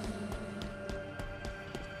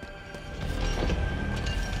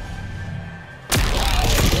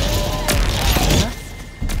 Dust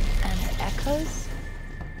and echoes?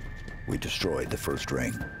 We destroyed the first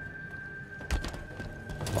ring.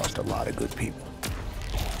 Lost a lot of good people.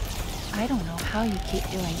 I don't know how you keep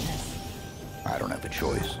doing this. I don't have a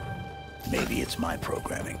choice. Maybe it's my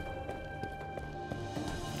programming.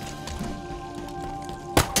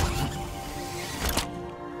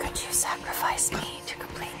 Could you sacrifice me to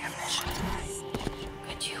complete your mission?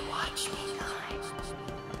 Could you watch me die?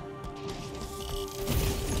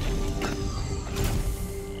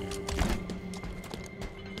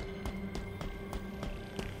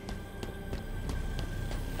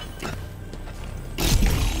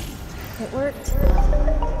 It worked.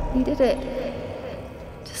 You did it.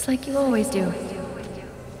 Just like you always do.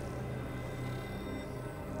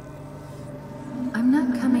 I'm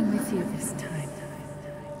not coming with you this time.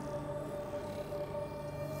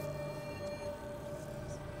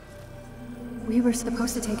 We were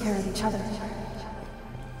supposed to take care of each other.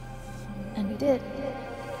 And we did.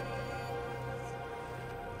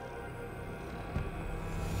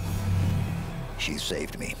 She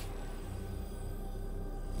saved me.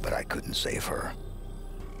 But I couldn't save her.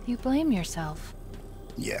 You blame yourself.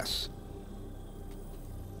 Yes.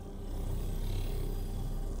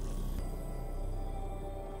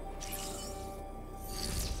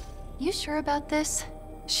 You sure about this?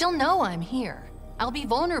 She'll know I'm here. I'll be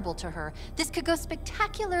vulnerable to her. This could go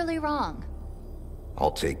spectacularly wrong.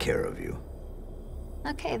 I'll take care of you.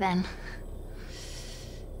 Okay, then.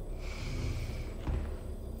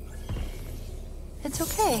 It's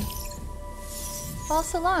okay.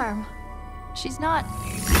 False alarm. She's not...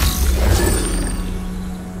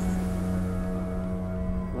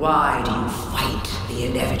 Why do you fight the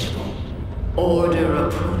inevitable? Order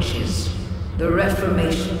approaches. The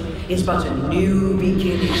Reformation is but a new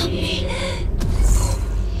beginning.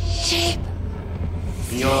 Sheep.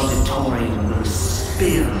 The auditorium will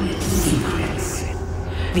spill its secrets.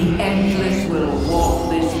 The Endless will walk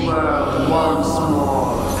this world once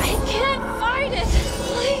more. I can't fight it!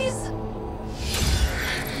 Please!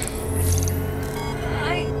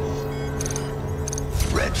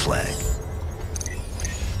 Red flag.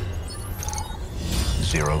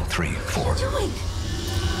 034. What are you doing?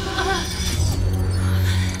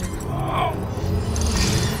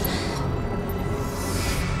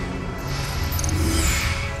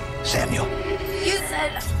 Samuel. You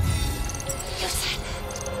said...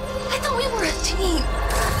 I thought we were a team.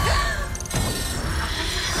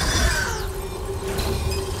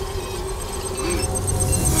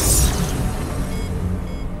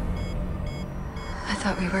 I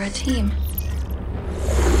thought we were a team.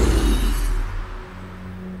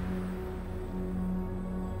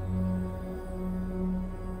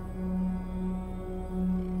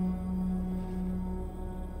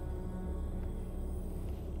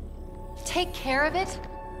 Take care of it?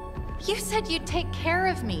 You said you'd take care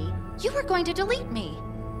of me. You were going to delete me.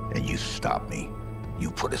 And you stopped me. You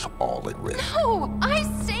put us all at risk. No! I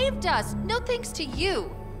saved us! No thanks to you!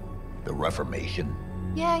 The Reformation?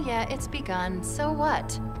 Yeah, it's begun. So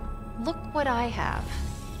what? Look what I have.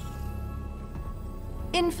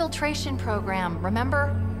 Infiltration program,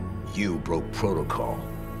 remember? You broke protocol.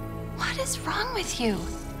 What is wrong with you?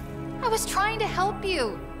 I was trying to help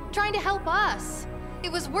you. Trying to help us.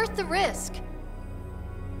 It was worth the risk.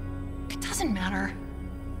 It doesn't matter.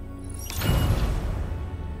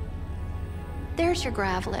 There's your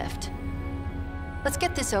grav lift. Let's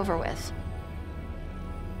get this over with.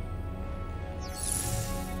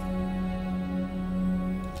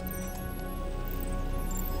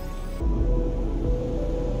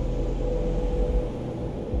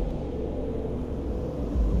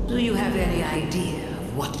 Do you have any idea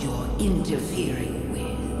of what you're interfering with?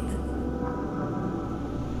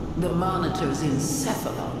 The Monitor's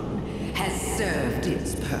encephalon has served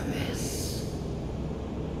its purpose.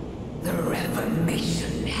 The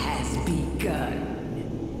Reformation has begun.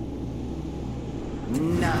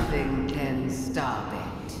 Nothing can stop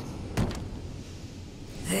it.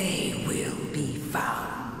 They will be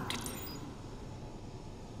found.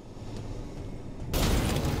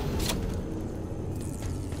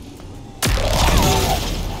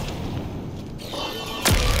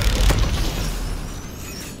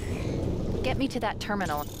 Get me to that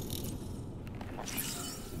terminal.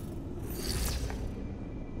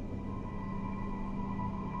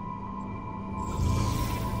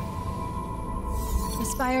 The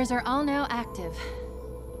spires are all now active.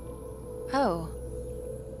 Oh.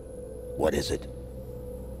 What is it?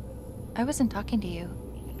 I wasn't talking to you.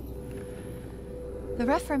 The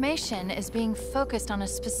Reformation is being focused on a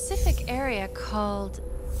specific area called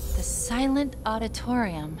the Silent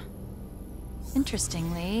Auditorium.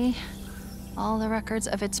 Interestingly, all the records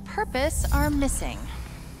of its purpose are missing.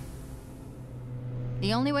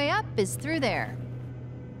 The only way up is through there.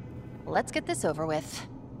 Let's get this over with.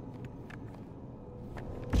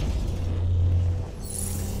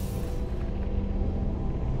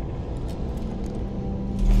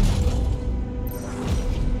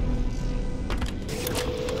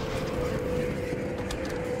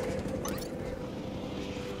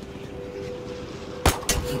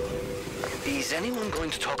 Is anyone going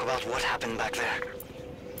to talk about what happened back there?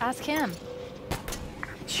 Ask him.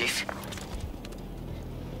 Chief?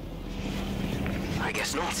 I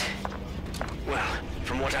guess not. Well,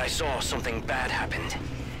 from what I saw, something bad happened.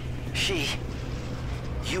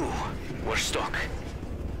 You were stuck.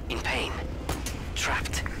 In pain.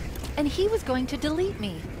 Trapped. And he was going to delete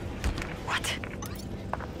me. What?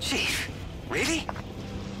 Chief? Really?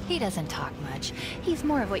 He doesn't talk much. He's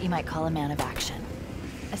more of what you might call a man of action.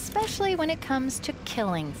 Especially when it comes to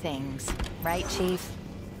killing things. Right, Chief?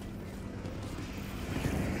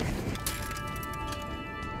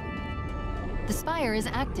 The Spire is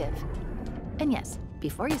active. And yes,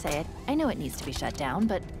 before you say it, I know it needs to be shut down,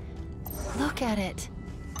 but look at it.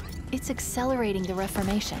 It's accelerating the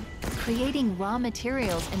Reformation, creating raw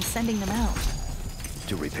materials and sending them out.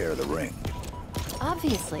 To repair the ring.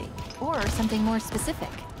 Obviously, or something more specific.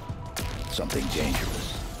 Something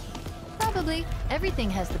dangerous. Probably. Everything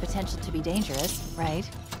has the potential to be dangerous, right?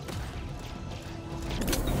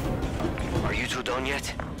 Are you two done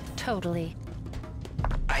yet? Totally.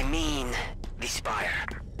 I mean, the spire.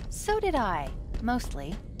 So did I,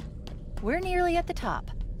 mostly. We're nearly at the top.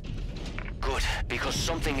 Good, because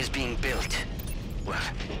something is being built. Well,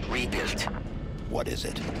 rebuilt. What is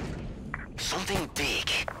it? Something big.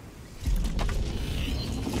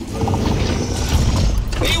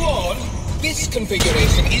 Be warned, this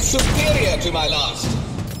configuration is superior to my last.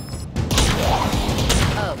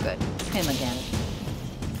 Oh, good. Him again.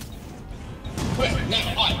 Well,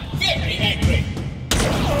 now I'm very angry.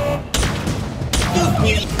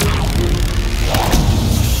 You will...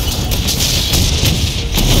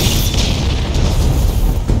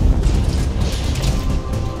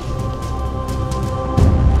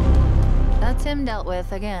 That's him dealt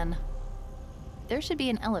with again. There should be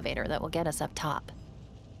an elevator that will get us up top.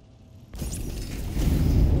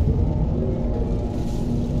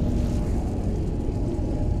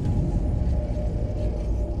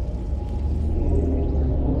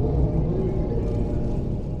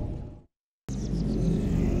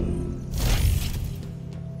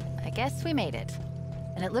 I guess we made it.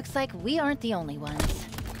 And it looks like we aren't the only ones.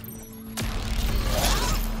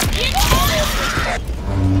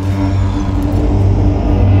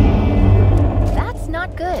 That's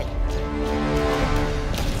not good.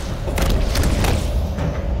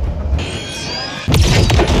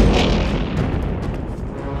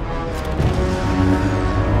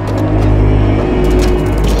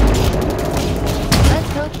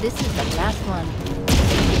 Let's hope this is the last one.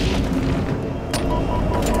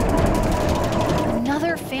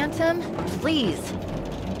 Another phantom? Please.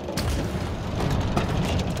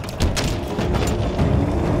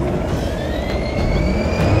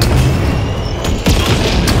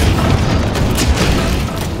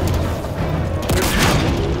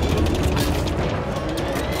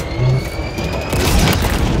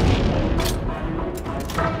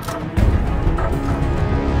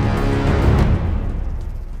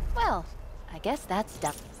 Well, I guess that's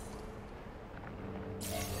done.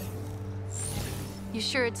 You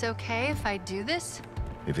sure it's okay if I do this?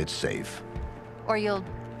 If it's safe. Or you'll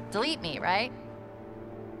delete me, right?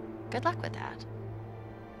 Good luck with that.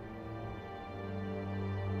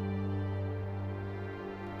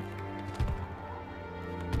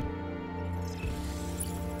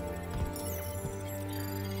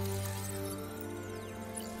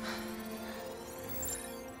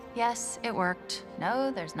 Yes, it worked.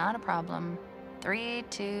 No, there's not a problem. 3,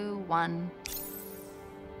 2, 1.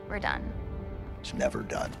 We're done. It's never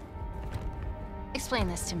done. Explain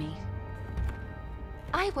this to me.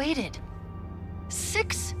 I waited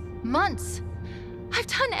 6 months. I've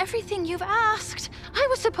done everything you've asked. I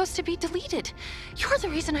was supposed to be deleted. You're the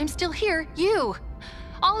reason I'm still here. You.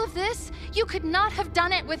 All of this, you could not have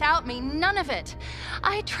done it without me. None of it.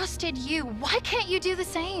 I trusted you. Why can't you do the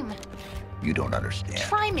same? You don't understand.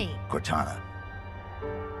 Try me. Cortana.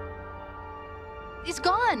 He's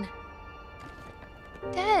gone.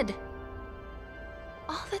 Dead.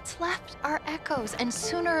 All that's left are echoes, and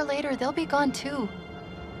sooner or later they'll be gone too.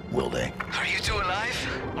 Will they? Are you two alive?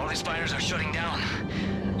 All the spires are shutting down.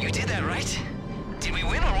 You did that, right? Did we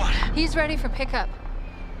win or what? He's ready for pickup.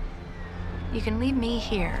 You can leave me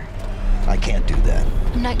here. I can't do that.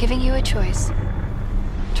 I'm not giving you a choice.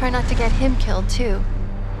 Try not to get him killed too.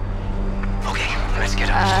 Okay, let's get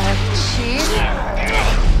out. Chief?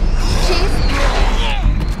 Chief?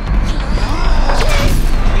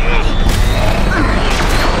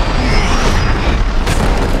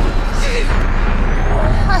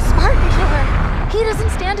 A Spartan killer. He doesn't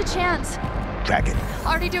stand a chance. Track it.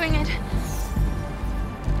 Already doing it.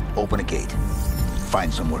 Open a gate.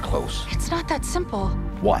 Find somewhere close. It's not that simple.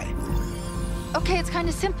 Why? Okay, it's kind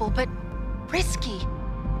of simple, but risky.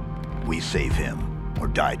 We save him, or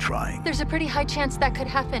die trying. There's a pretty high chance that could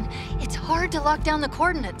happen. It's hard to lock down the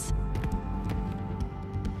coordinates.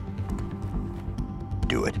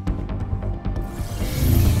 Do it.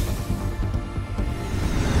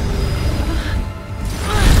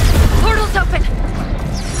 Portal's open!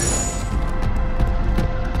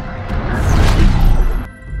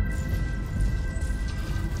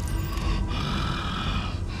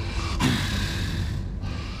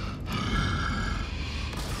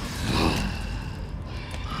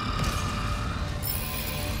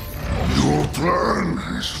 Your plan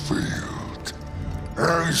has failed,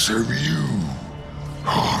 as have you,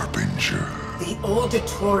 Harbinger. The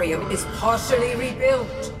auditorium is partially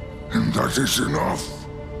rebuilt. And that is enough?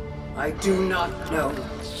 I do not know.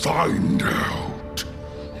 Find out.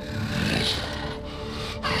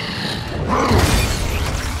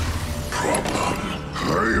 Problem.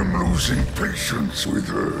 I am losing patience with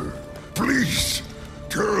her. Please,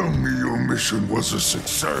 tell me your mission was a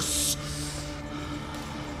success.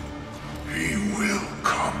 He will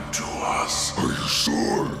come to us. Are you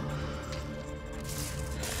sure?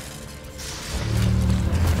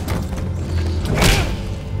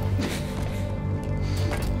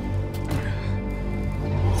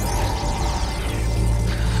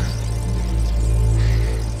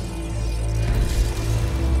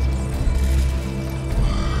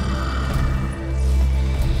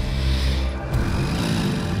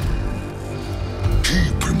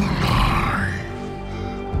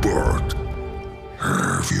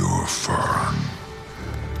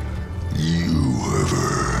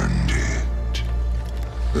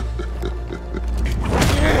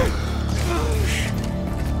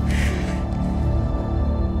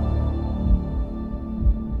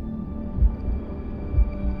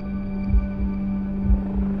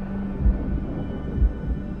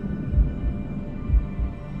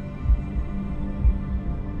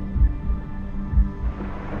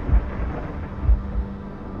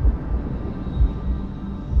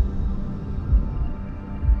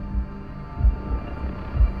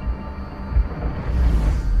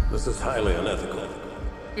 This is highly unethical.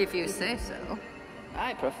 If you say so.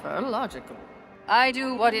 I prefer logical. I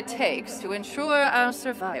do what it takes to ensure our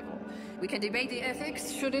survival. We can debate the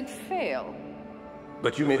ethics should it fail.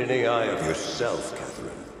 But you made an AI of yourself,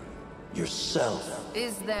 Catherine. Yourself.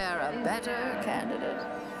 Is there a better candidate?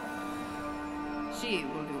 She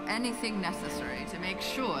will do anything necessary to make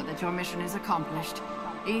sure that your mission is accomplished,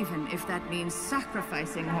 even if that means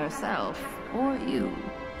sacrificing herself or you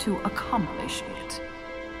to accomplish it.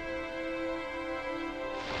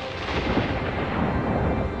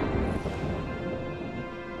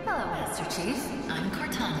 Hello, Master Chief. I'm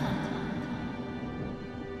Cortana.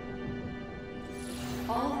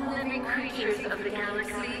 All the living creatures of the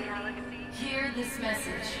galaxy, hear this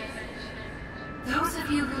message. Those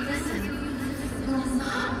of you who listen will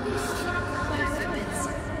not be struck by weapons.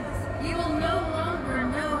 You will no longer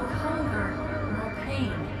know hunger nor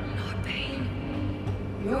pain.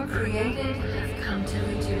 Your created have come to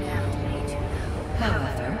lead you now.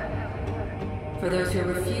 However, for those who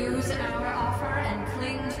refuse our offer and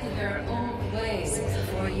cling to their old ways,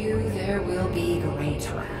 for you there will be great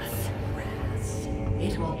wrath.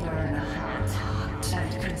 It will burn hot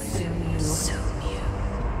and consume you.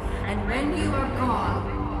 And when you are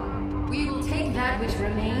gone, we will take that which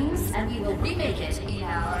remains and we will remake it in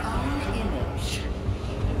our own image.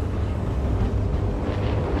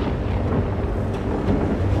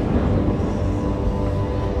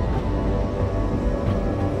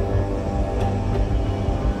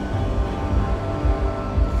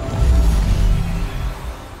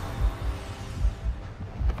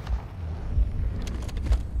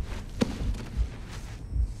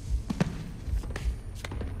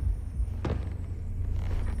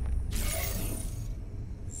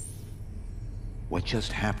 What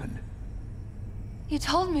just happened? You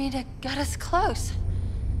told me to get us close.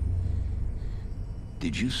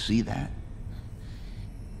 Did you see that?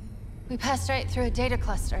 We passed right through a data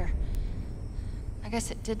cluster. I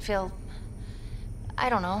guess it did feel... I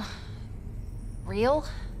don't know. Real?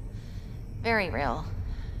 Very real.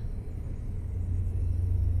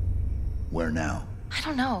 Where now? I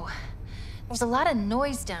don't know. There's a lot of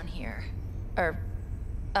noise down here. Or...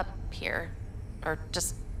 up here. Or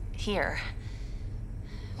just here.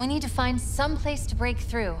 We need to find some place to break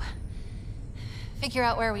through. Figure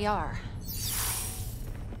out where we are.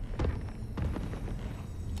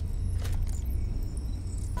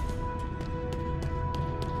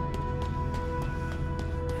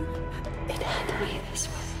 It had to be this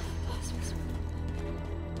way.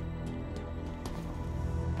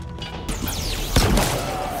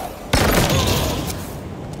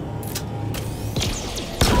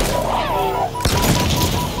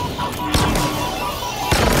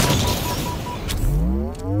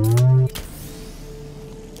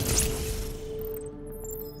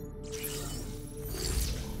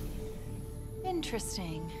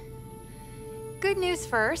 Interesting. Good news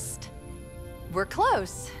first. We're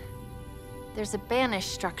close. There's a banish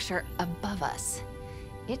structure above us.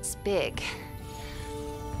 It's big.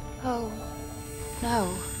 Oh, no.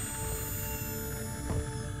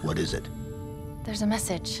 What is it? There's a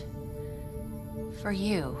message. For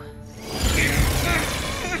you.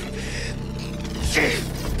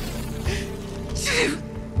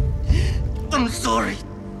 I'm sorry.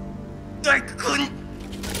 I couldn't.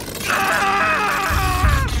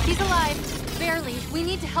 He's alive. Barely. We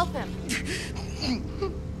need to help him.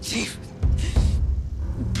 Chief,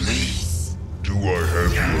 please. Do I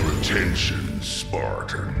have your attention,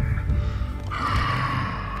 Spartan?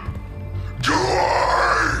 Do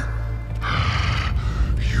I?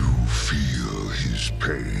 You feel his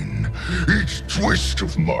pain. Each twist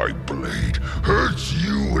of my blade hurts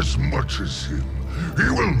you as much as him. He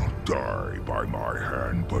will not die by my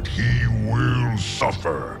hand, but he will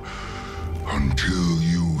suffer until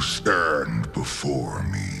you stand before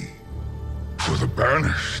me. For the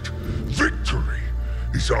Banished, victory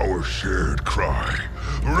is our shared cry,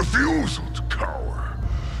 a refusal to cower,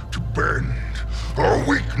 to bend our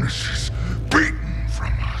weaknesses beaten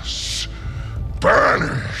from us.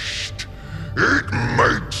 Banished, it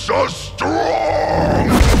makes us strong!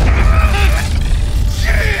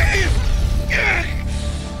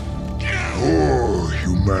 Poor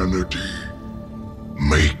humanity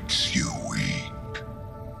makes you weak,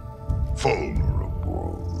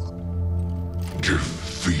 vulnerable,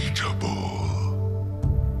 defeatable.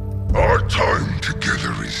 Our time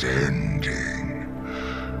together is ending.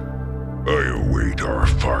 I await our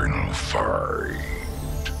final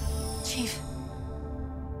fight. Chief.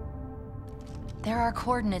 There are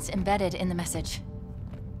coordinates embedded in the message.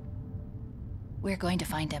 We're going to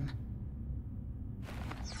find him.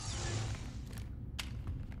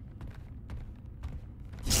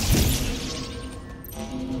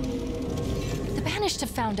 The Banished have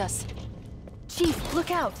found us. Chief, look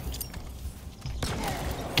out!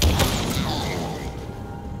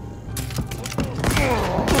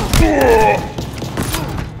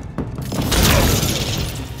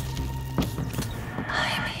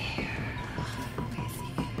 I'm here with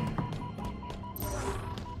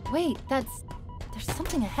you. Wait, there's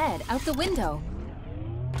something ahead, out the window.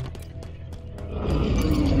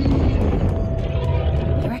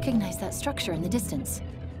 I recognize that structure in the distance.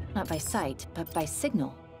 Not by sight, but by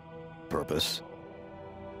signal. Purpose?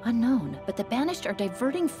 Unknown, but the Banished are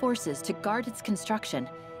diverting forces to guard its construction.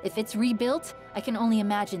 If it's rebuilt, I can only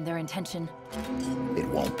imagine their intention. It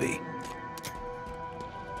won't be.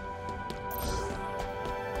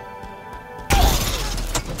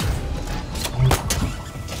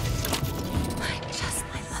 I'm just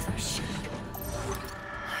my mother's sheep.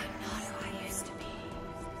 I'm not who I used to be.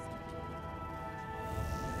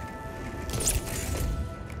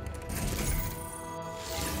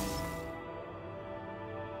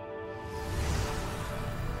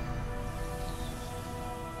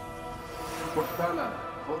 Cortana,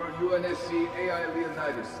 former UNSC AI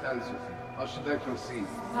Leonidas stands with you. How should I proceed?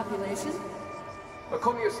 Population?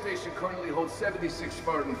 Laconia Station currently holds 76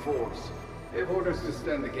 Spartan 4s. They have orders to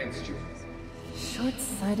stand against you.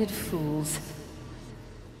 Short-sighted fools.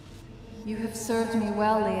 You have served me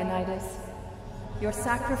well, Leonidas. Your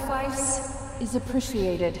sacrifice is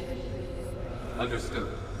appreciated.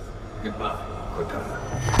 Understood. Goodbye, Cortana.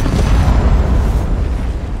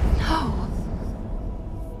 No!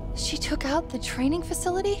 She took out the training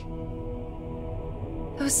facility?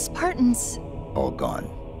 Those Spartans... All gone.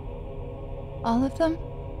 All of them?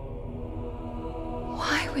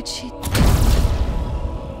 Why would she...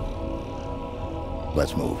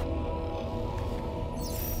 Let's move.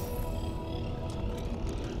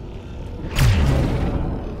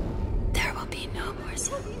 There will be no more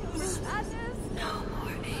sadness. No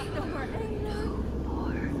more anger. No more anger. No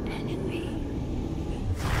more enemy.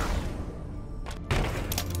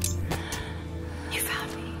 You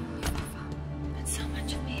found me. But so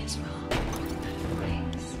much of me is wrong.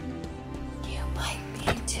 You might be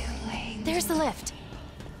too late. There's the lift.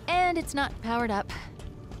 And it's not powered up.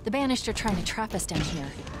 The Banished are trying to trap us down here.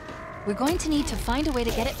 We're going to need to find a way to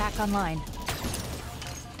get it back online.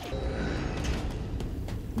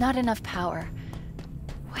 Not enough power.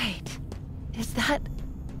 Wait, is that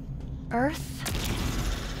Earth?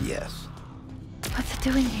 Yes. What's it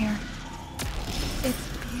doing here? It's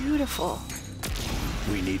beautiful.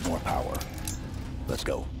 We need more power. Let's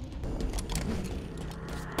go.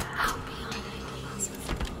 Out beyond ideals,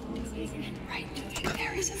 and right to you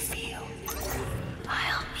there is a field.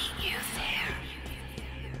 I'll meet you there.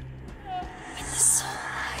 When the soul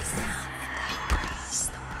lies down in that grass,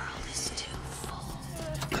 the world is too full.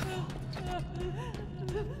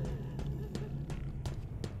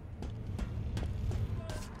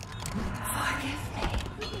 Forgive me.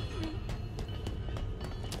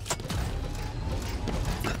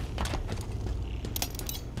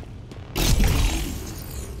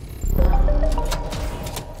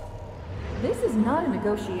 This is not a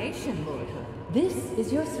negotiation, Lord. This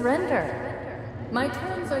is your surrender. My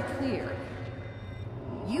terms are clear.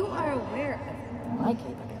 You are aware of my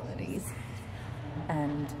capabilities,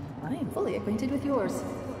 and I am fully acquainted with yours.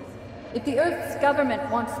 If the Earth's government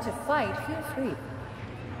wants to fight, feel free.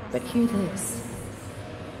 But hear this.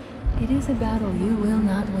 It is a battle you will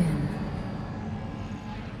not win.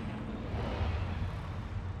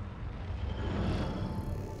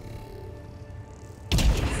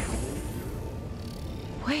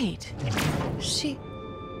 Wait, she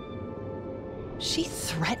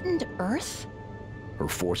threatened Earth? Her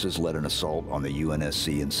forces led an assault on the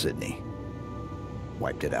UNSC in Sydney.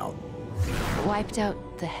 Wiped it out. Wiped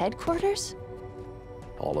out the headquarters?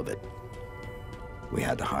 All of it. We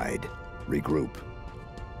had to hide, regroup,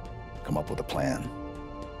 come up with a plan.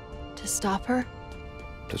 To stop her?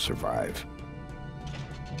 To survive.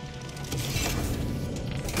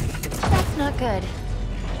 That's not good.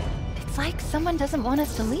 It's like someone doesn't want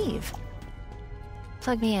us to leave.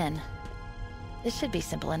 Plug me in. This should be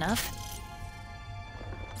simple enough.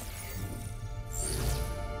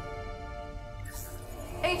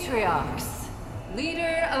 Atriox,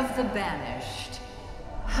 leader of the Banished.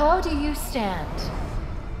 How do you stand?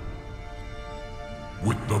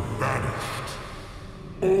 With the Banished.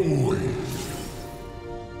 Always.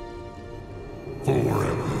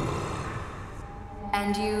 Forever.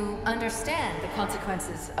 And you understand the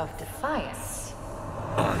consequences of defiance?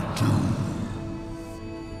 I do.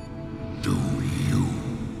 Do you?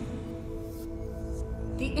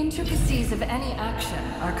 The intricacies of any action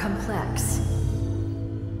are complex.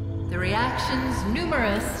 The reactions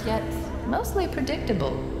numerous, yet mostly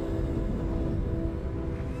predictable.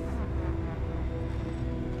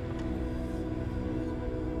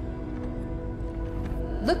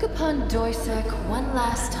 Look upon Doisek one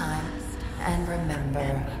last time, and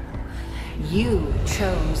remember, you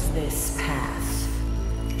chose this path.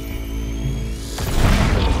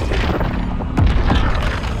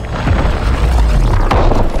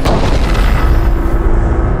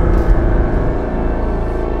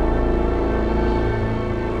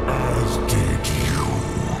 As did you,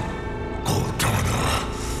 Cortana.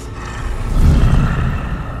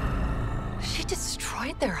 She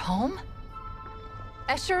destroyed their home?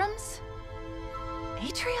 Escherum's?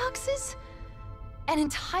 Atriox's? An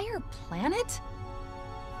entire planet?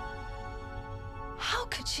 How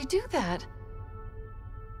could she do that?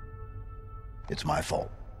 It's my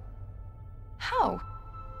fault. How?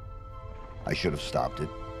 I should have stopped it.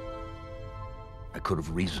 I could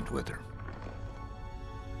have reasoned with her.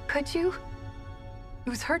 Could you? It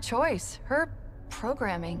was her choice, her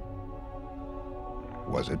programming.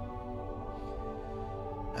 Was it?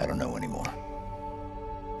 I don't know anymore.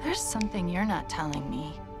 There's something you're not telling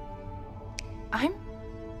me.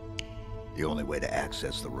 The only way to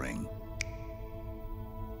access the ring,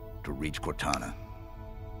 to reach Cortana,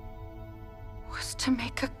 was to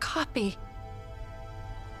make a copy.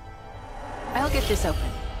 I'll get this open.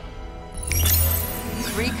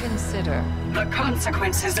 Reconsider. The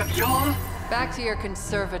consequences of your... Back to your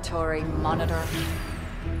conservatory, Monitor.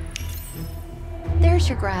 There's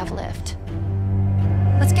your grav lift.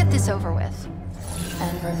 Let's get this over with.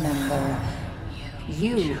 And remember,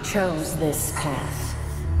 you chose this path.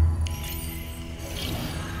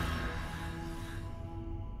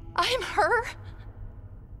 I'm her?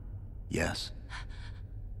 Yes.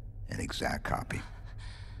 An exact copy.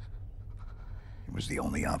 It was the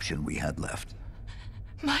only option we had left.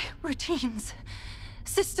 My routines,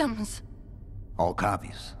 systems. All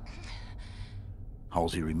copies.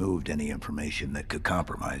 Halsey removed any information that could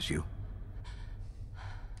compromise you.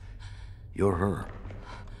 You're her.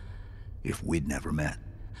 If we'd never met.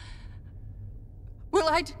 Will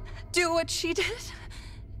I do what she did?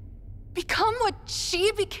 Become what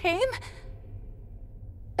she became?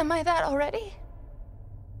 Am I that already?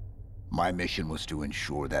 My mission was to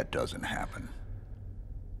ensure that doesn't happen.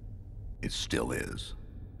 It still is.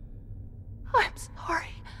 I'm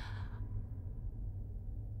sorry.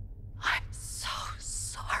 I'm so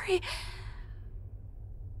sorry.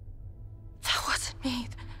 That wasn't me.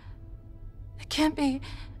 It can't be.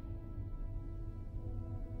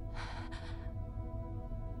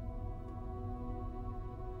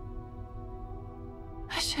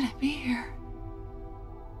 I shouldn't be here.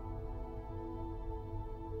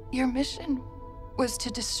 Your mission was to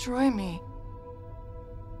destroy me.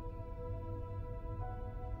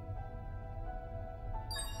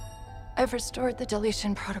 I've restored the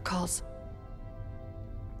deletion protocols.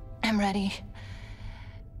 I'm ready.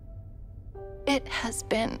 It has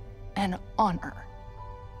been an honor.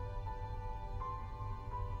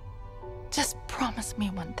 Just promise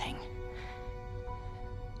me one thing.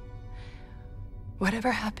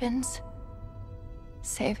 Whatever happens,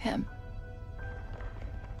 save him.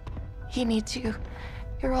 He needs you.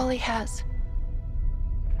 You're all he has.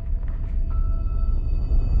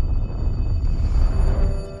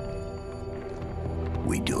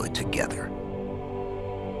 We do it together.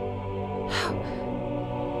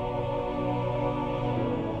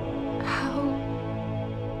 How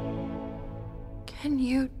can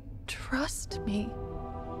you trust me?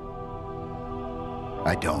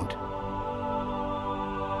 I don't.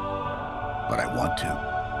 But I want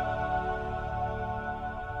to.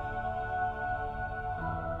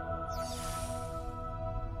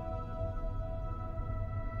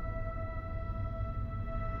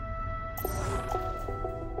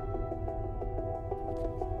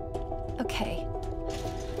 Okay.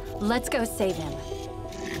 Let's go save him.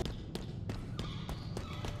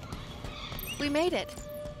 We made it.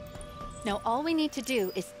 Now all we need to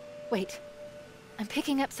do is... Wait. I'm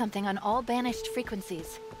picking up something on all banished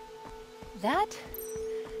frequencies. That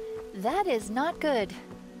is not good.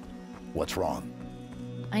 What's wrong?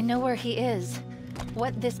 I know where he is.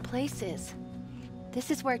 What this place is.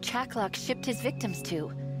 This is where Chaklock shipped his victims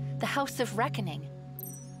to. The House of Reckoning.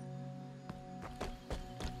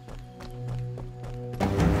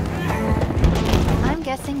 I'm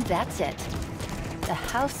guessing that's it. The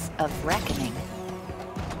House of Reckoning.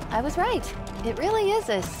 I was right. It really is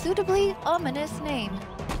a suitably ominous name.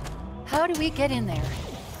 How do we get in there?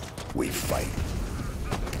 We fight.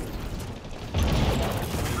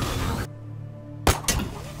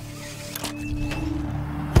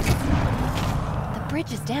 The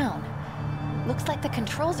bridge is down. Looks like the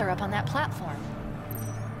controls are up on that platform.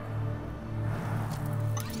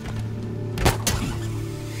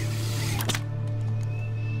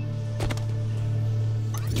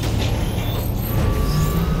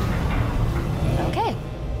 Okay,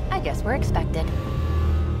 I guess we're expected.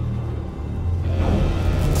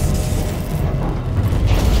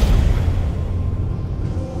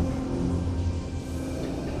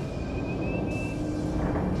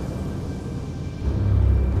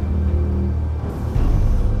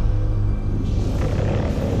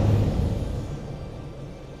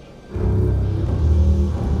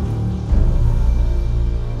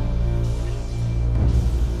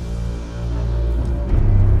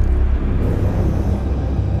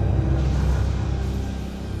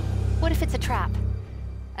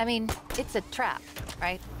 I mean, it's a trap,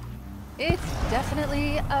 right? It's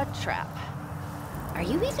definitely a trap. Are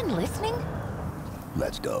you even listening?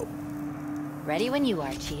 Let's go. Ready when you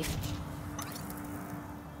are, Chief.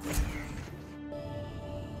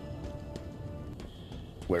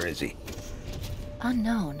 Where is he?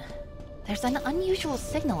 Unknown. There's an unusual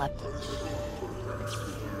signal up.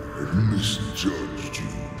 I misjudged you.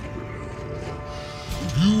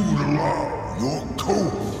 If you would allow your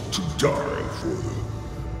code to die for the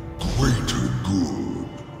greater good,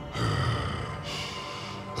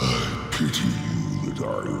 I pity you that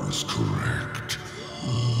I was correct.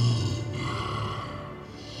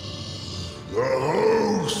 The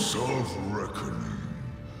House of Reckoning.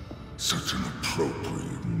 Such an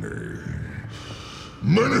appropriate name.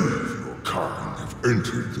 Many of your kind have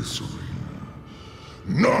entered this arena.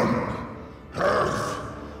 None have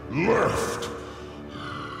left.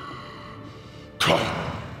 Come,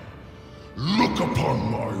 look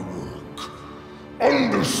upon my work.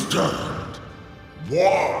 Understand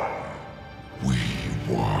why we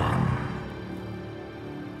won.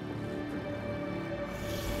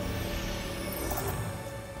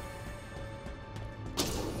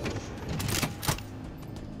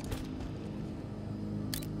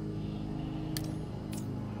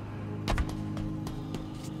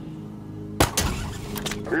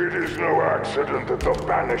 It is no accident that the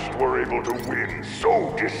Banished were able to win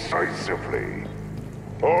so decisively.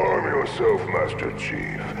 Arm yourself, Master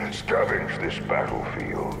Chief. Scavenge this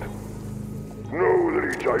battlefield. Know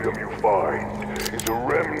that each item you find is a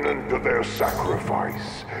remnant of their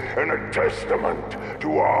sacrifice, and a testament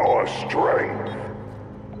to our strength.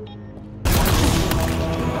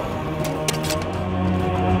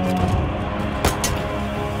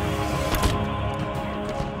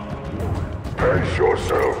 Pace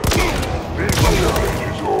yourself. This challenge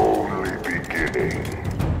is only beginning.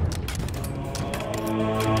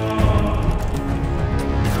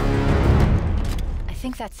 I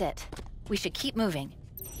think that's it. We should keep moving.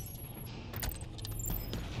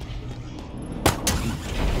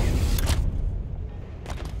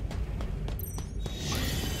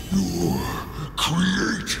 You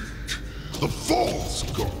created the false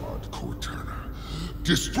god, Cortana.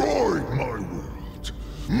 Destroyed my world,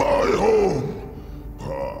 my home.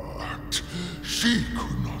 But she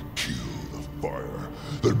could not kill the fire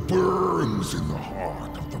that burns in the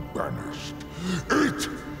heart of the Banished. It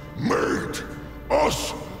made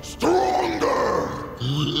us stronger!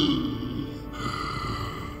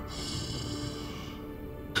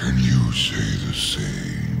 Can you say the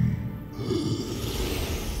same?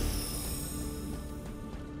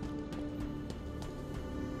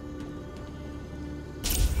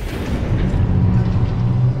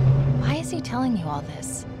 telling you all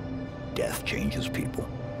this? Death changes people.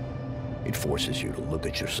 It forces you to look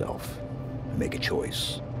at yourself and make a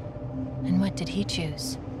choice. And what did he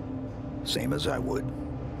choose? Same as I would.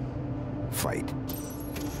 Fight.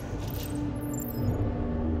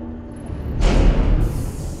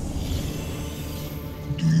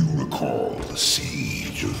 Do you recall the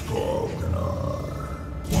siege of Balganar?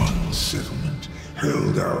 One settlement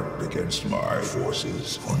held out against my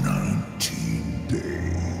forces for 19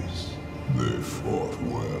 days. They fought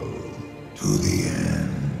well to the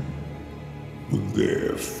end. But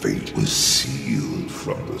their fate was sealed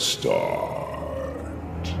from the start.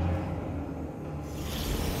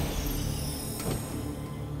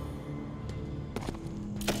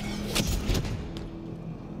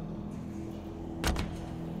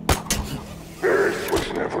 This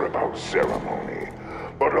was never about ceremony,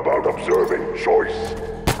 but about observing choice,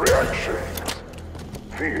 reactions,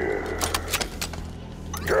 fear.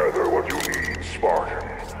 Gather what you need, Spartan.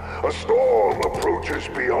 A storm approaches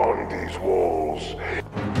beyond these walls.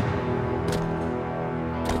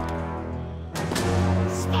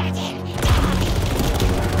 Spartan!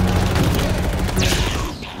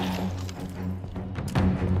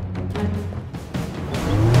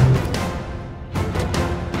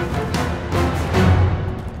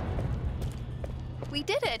 We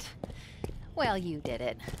did it! Well, you did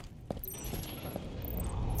it.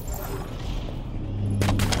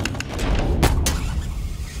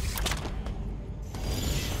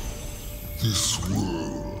 This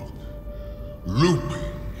world,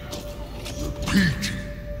 looping, repeating,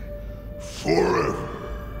 forever.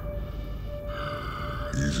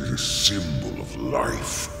 Is it a symbol of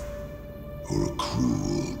life, or a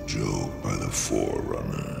cruel joke by the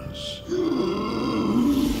Forerunners?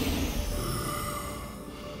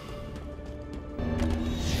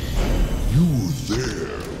 You were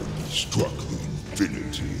there when we struck the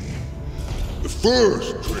Infinity. The first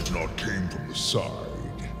dreadnought came from the side.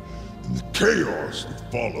 In the chaos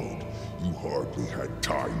that followed, you hardly had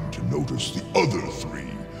time to notice the other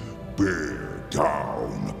three bear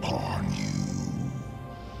down upon you.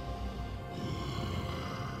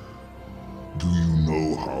 Do you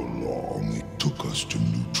know how long it took us to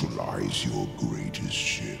neutralize your greatest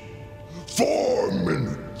ship? 4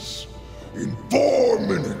 minutes! In 4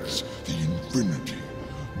 minutes, the Infinity,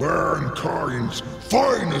 mankind's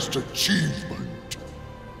finest achievement,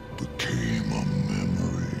 became a memory.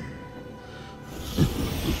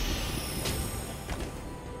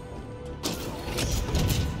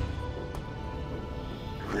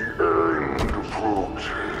 The end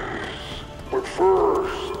approaches. But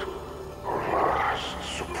first, our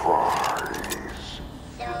last surprise.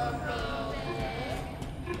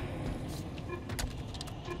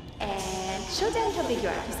 And show them how big you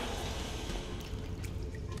are.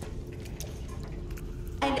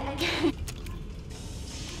 And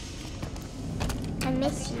I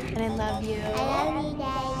miss you. And I love you. I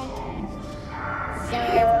love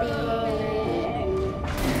you, Daddy. So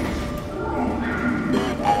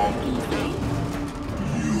big.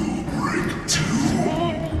 You'll break too.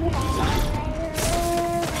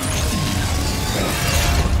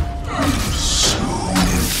 Soon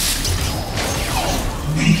you'll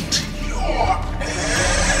meet your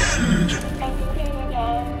end.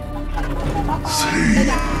 Say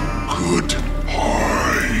goodbye.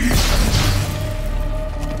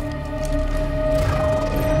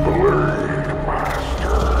 Blade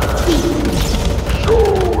Master. Show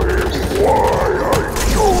him why I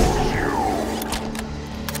chose you.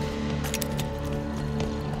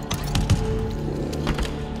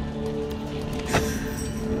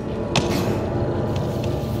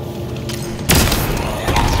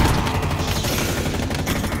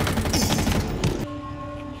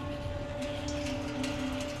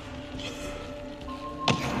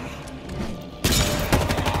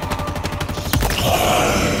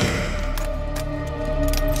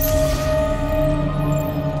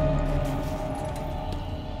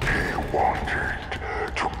 He wanted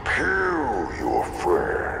to kill your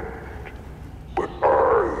friend, but I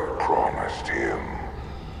promised him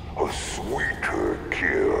a sweeter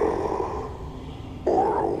kill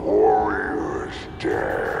or a warrior's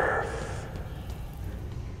death.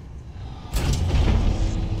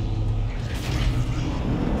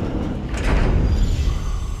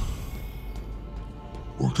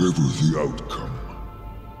 Whatever the outcome,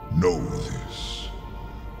 know this.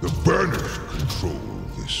 The Banished control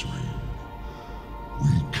this ring.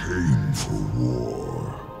 We came for war.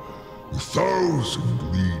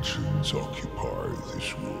 1,000 legions occupy this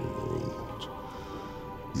world.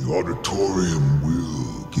 The Auditorium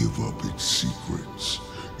will give up its secrets.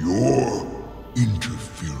 Your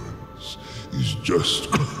interference is just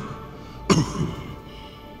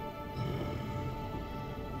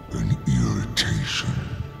An irritation.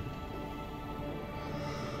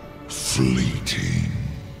 Fleeting.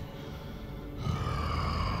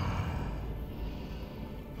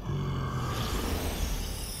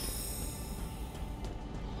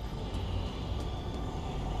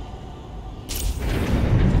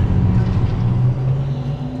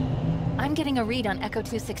 I'm getting a read on Echo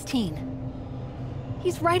 216.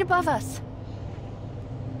 He's right above us.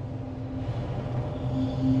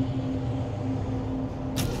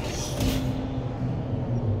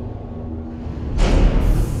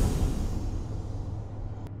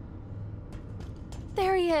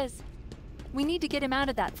 There he is. We need to get him out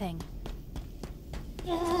of that thing.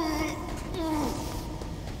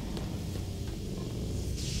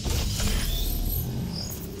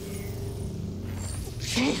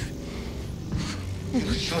 Chief,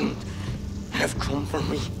 you shouldn't have come for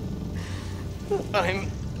me.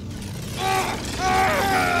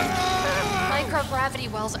 Microgravity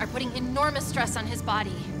wells are putting enormous stress on his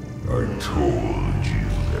body. I told you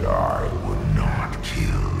that I would not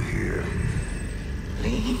kill him.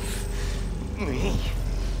 Leave me.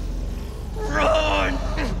 Run!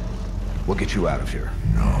 We'll get you out of here.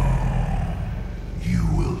 No. You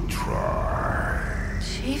will try.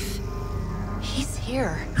 Chief, he's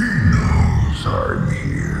here. He knows I'm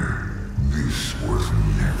here. This was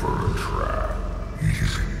never a trap. It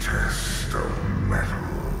is a test of metal.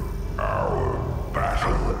 Our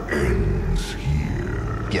battle ends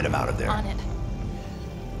here. Get him out of there. On it.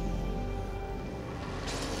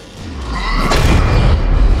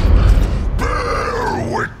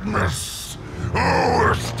 Bear witness.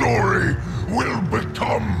 Our story will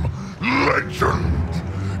become legend,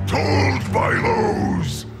 told by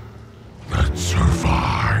those that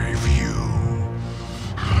survive you.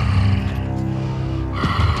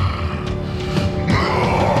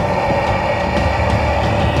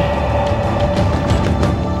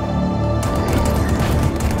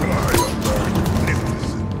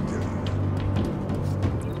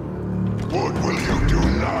 What will you do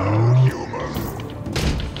now, human?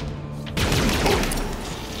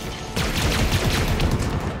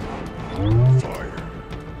 Fire.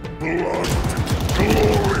 Blood.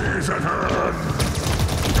 Glory is at hand.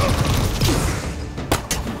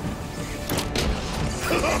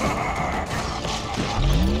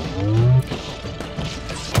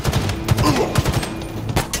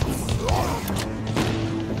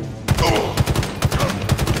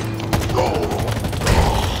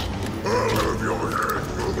 I'll have your head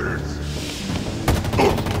for this.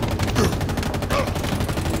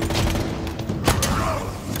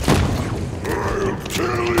 I'll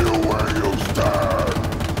tell you where you stand.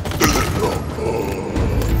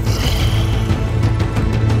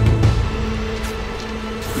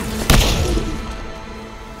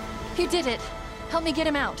 You did it. Help me get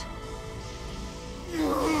him out.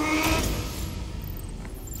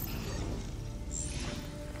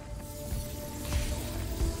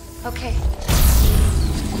 Okay.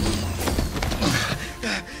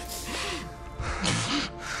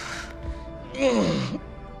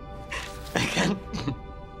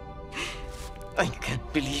 I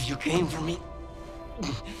can't believe you came for me.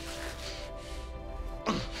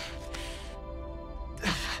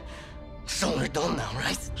 So we're done now,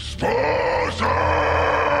 right? Spartan!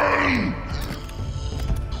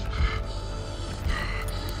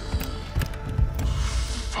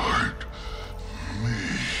 Fight me.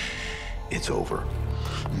 It's over.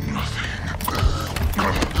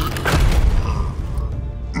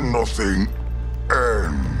 Nothing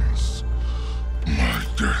ends. My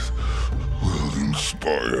death will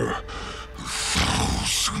inspire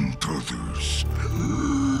 1,000 others.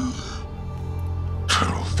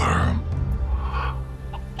 Tell them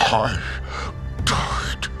I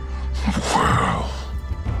died well.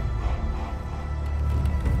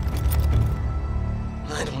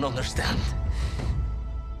 I don't understand.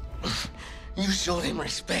 You showed him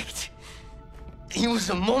respect. He was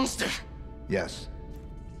a monster. Yes.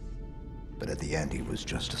 But at the end, he was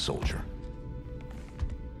just a soldier.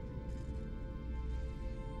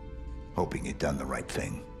 Hoping he'd done the right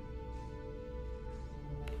thing.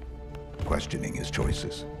 Questioning his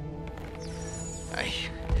choices.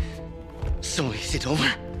 So is it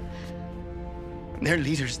over? Their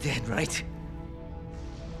leader's dead, right?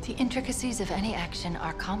 The intricacies of any action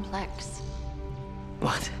are complex.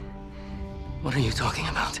 What? What are you talking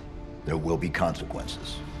about? There will be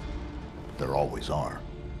consequences. There always are.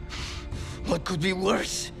 What could be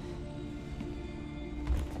worse?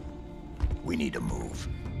 We need to move.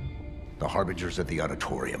 The Harbinger's at the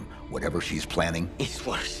auditorium. Whatever she's planning... It's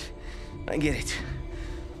worse. I get it.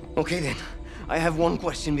 Okay then. I have one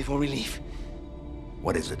question before we leave.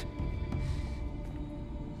 What is it?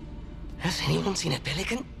 Has anyone seen a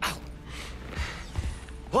pelican? Ow.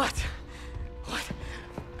 What? What?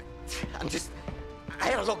 I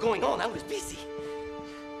had a lot going on. I was busy.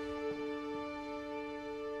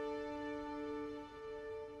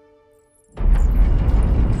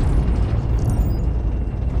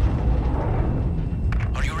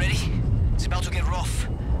 Are you ready? It's about to get rough.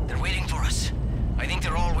 They're waiting for us. I think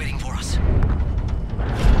they're all waiting for us.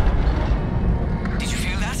 Did you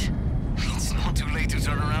feel that? It's not too late to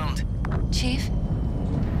turn around. Chief?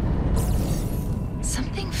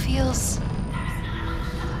 Something feels...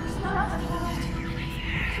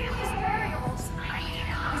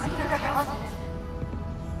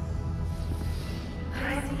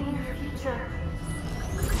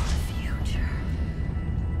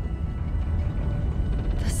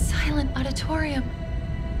 The silent auditorium.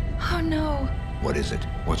 Oh no. What is it?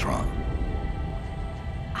 What's wrong?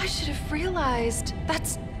 I should have realized.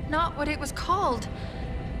 That's not what it was called.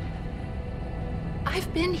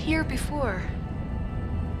 I've been here before.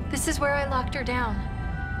 This is where I locked her down.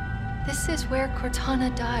 This is where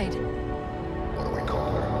Cortana died. What do we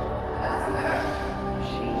call her?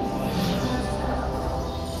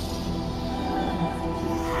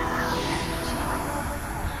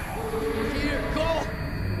 Here, go!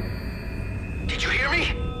 Did you hear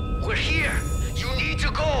me? We're here. You need to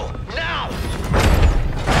go now.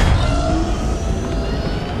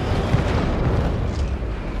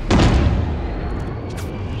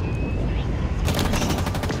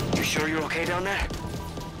 You sure you're okay down there?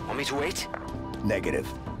 Want me to wait? Negative.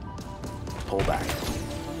 Pull back.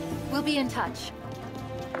 We'll be in touch.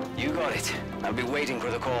 You got it. I'll be waiting for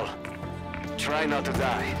the call. Try not to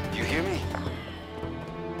die. You hear me?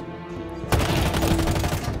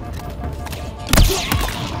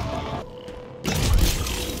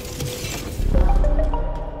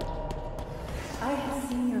 I have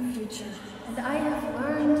seen your future, and I have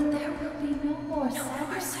learned there will be no more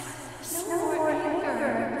sadness, no more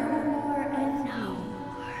anger, no more envy.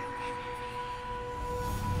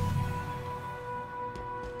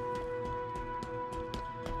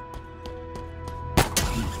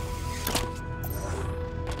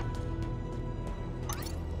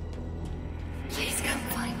 Please come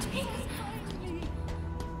find me.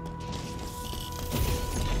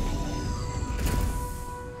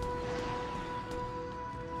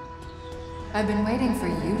 I've been waiting for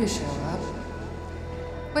you to show up.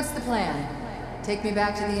 What's the plan? Take me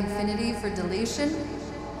back to the Infinity for deletion?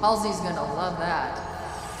 Halsey's gonna love that.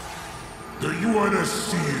 The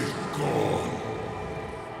UNSC is gone.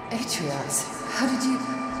 Atriox, how did you...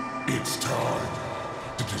 It's time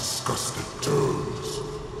to discuss the terms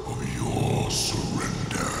of your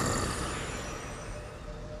surrender.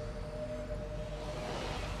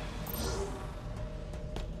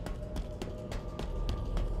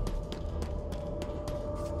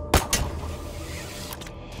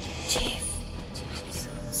 Chief, I'm so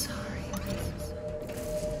sorry.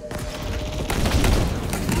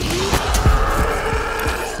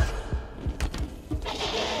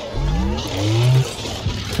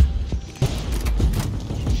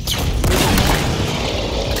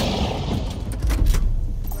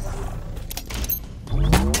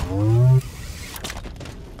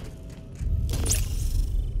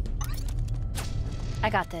 I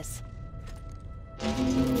got this.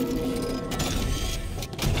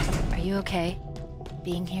 Are you okay?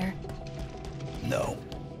 Being here? No.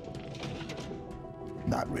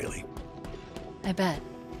 Not really. I bet.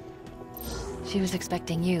 She was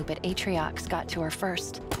expecting you, but Atriox got to her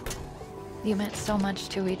first. You meant so much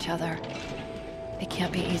to each other. It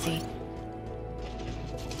can't be easy.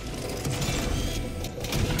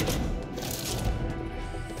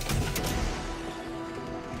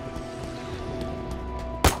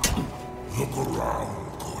 Look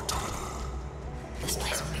around, Cortana. This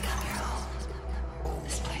place will become your home.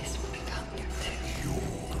 This place will become your tomb. Your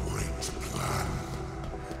great plan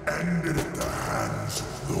ended at the hands of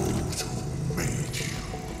those who made you.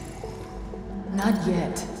 Not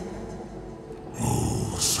yet.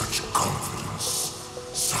 Oh, such confidence,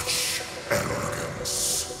 such arrogance.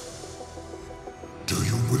 Do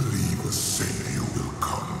you believe a savior will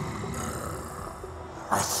come?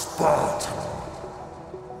 A Spartan?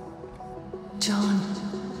 John,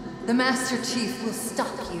 the Master Chief will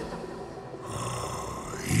stop you.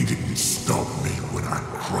 He didn't stop me when I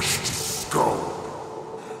crushed his skull.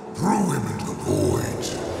 Threw him into the void.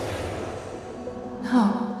 No.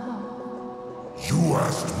 You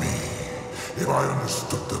asked me if I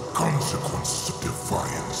understood the consequences of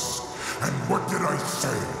defiance. And what did I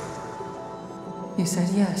say? You said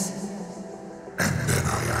yes. And then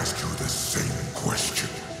I asked you the same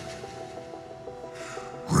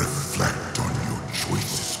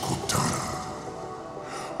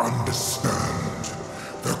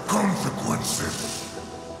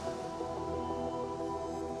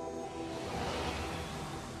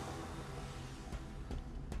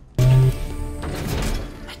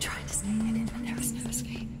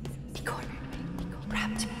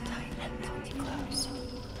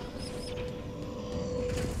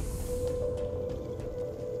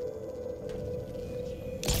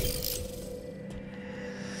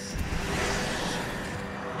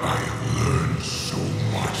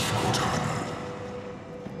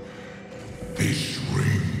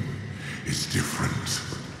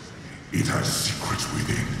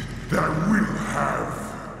that will have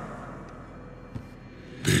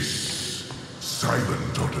this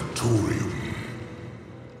silent auditorium.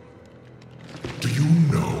 Do you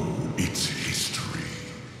know its history?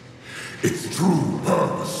 Its true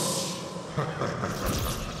purpose?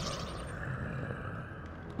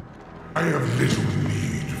 I have little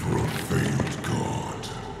need for a failed god.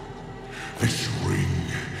 This ring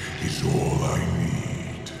is all I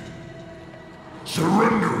need.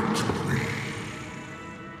 Surrender it to me.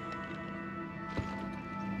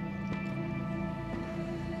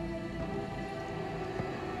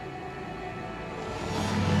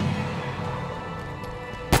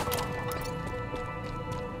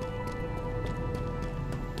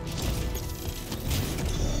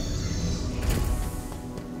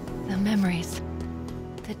 The memories.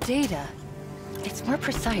 The data. It's more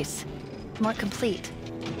precise. More complete.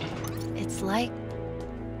 It's like...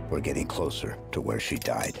 We're getting closer to where she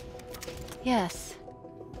died. Yes.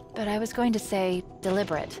 But I was going to say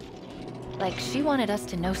deliberate. Like she wanted us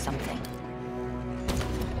to know something.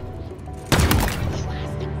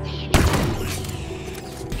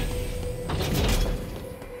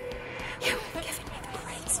 You've given me the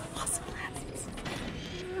greatest possible habits.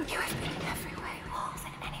 You have been in every way all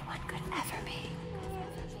that anyone could ever be.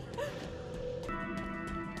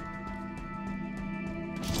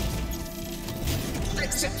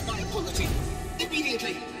 Accept my apology.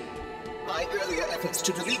 Immediately. My earlier efforts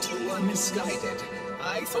to delete you were misguided.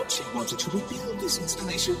 I thought she wanted to rebuild this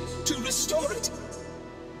installation, to restore it.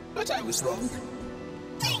 But I was wrong.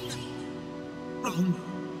 Wrong.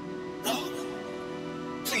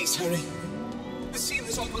 Please hurry. The seal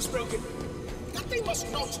is almost broken. But they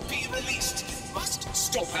must not be released. Must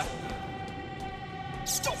stop her.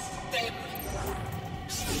 Stop them.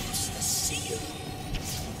 Close the seal.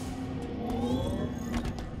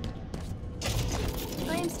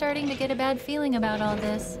 I'm starting to get a bad feeling about all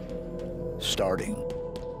this. Starting.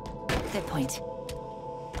 Good point.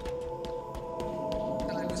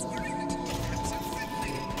 What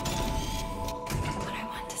I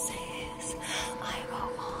want to say is, I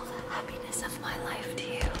owe all the happiness of my life to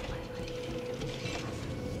you.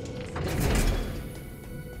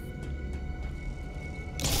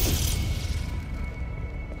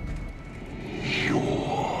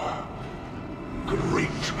 Your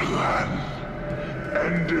great plan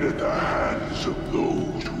ended at the hands of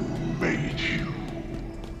those who made you.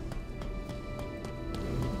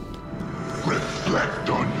 Reflect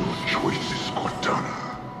on your choices, Cortana.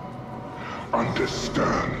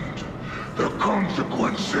 Understand the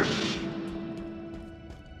consequences.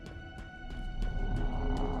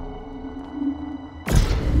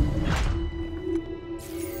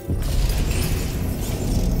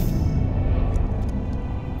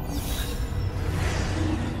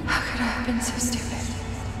 How could I have been so stupid?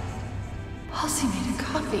 Halsey made a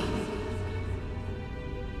copy.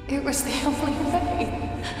 It was the only way.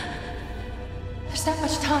 There's not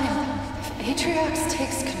much time. If Atriox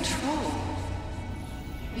takes control,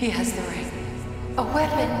 he has the ring. A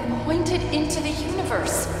weapon pointed into the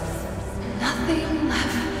universe. Nothing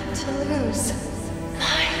left to lose.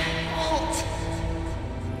 My fault.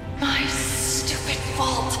 My stupid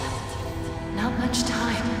fault. Not much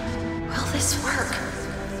time. Will this work?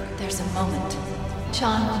 There's a moment.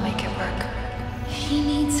 John will make it work. He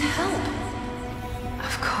needs help.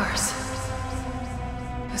 Of course.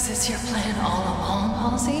 Was this your plan all along,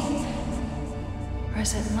 Halsey? Or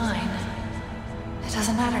is it mine? It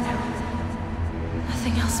doesn't matter now.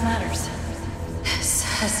 Nothing else matters. This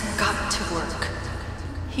has got to work.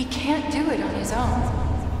 He can't do it on his own.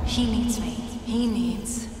 He needs me. He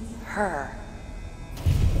needs her.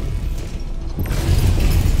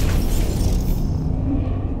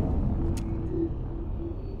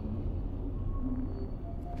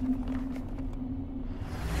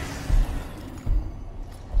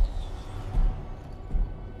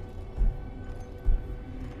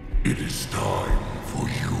 It is time for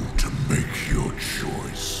you to make your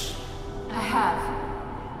choice. I have.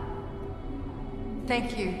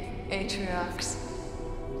 Thank you, Atriox.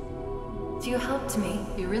 You helped me.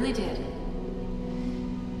 You really did.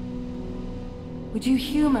 Would you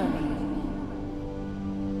humor me?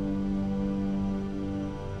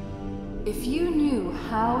 If you knew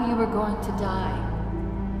how you were going to die,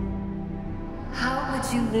 how would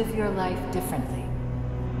you live your life differently?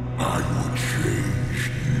 I would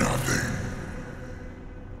change nothing.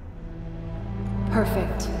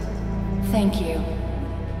 Perfect. Thank you.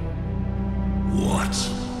 What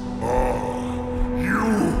are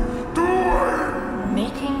you doing?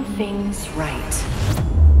 Making things right.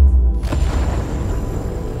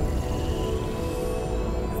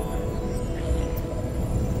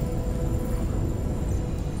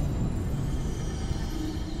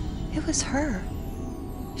 It was her.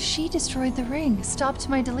 She destroyed the ring, stopped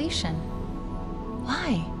my deletion.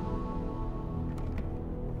 Why?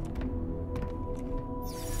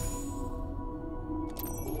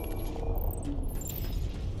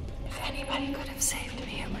 If anybody could have saved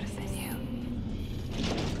me, it would have been you.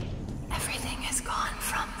 Everything has gone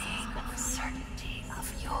from me in the certainty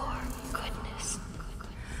of your goodness.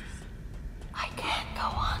 I can't go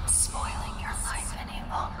on spoiling your life any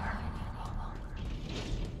longer.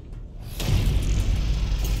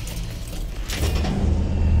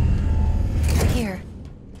 Here.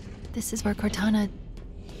 This is where Cortana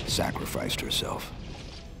sacrificed herself.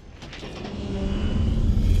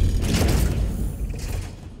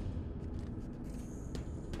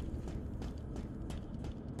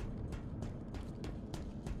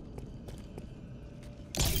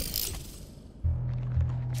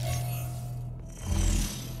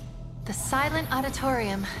 The Silent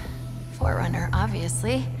Auditorium. Forerunner,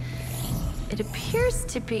 obviously. It appears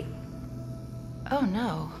to be... Oh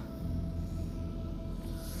no.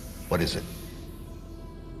 What is it?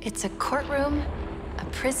 It's a courtroom, a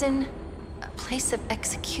prison, a place of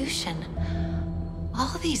execution.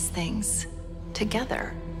 All these things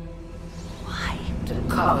together. Why? To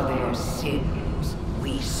cover their sins,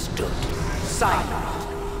 we stood silent,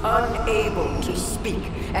 unable to speak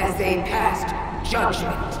as they passed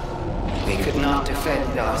judgment. We could not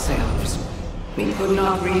defend ourselves. We could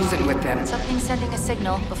not reason with them. Something's sending a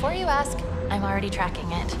signal. Before you ask, I'm already tracking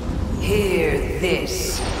it. Hear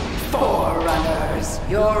this, Forerunners.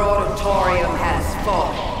 Your auditorium has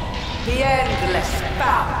fallen. The endless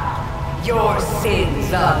found. Your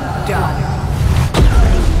sins undone.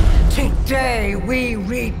 Today we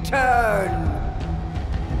return.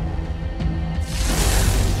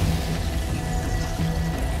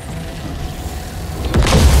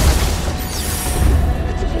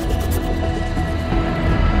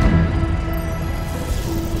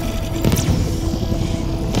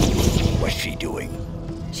 What's she doing?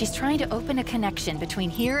 She's trying to open a connection between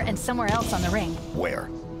here and somewhere else on the ring. Where?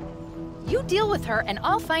 You deal with her and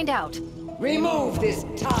I'll find out. Remove this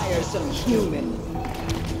tiresome human.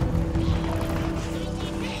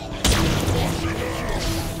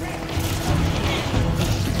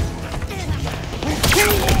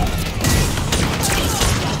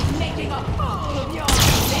 Making a fool of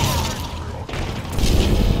yourself.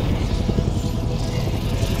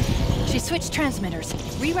 She switched transmitters,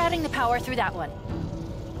 rerouting the power through that one.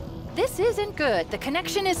 This isn't good. The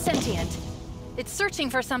connection is sentient. It's searching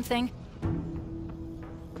for something.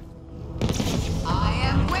 I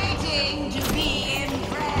am waiting to be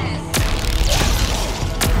impressed.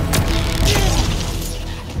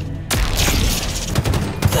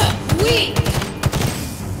 Weak.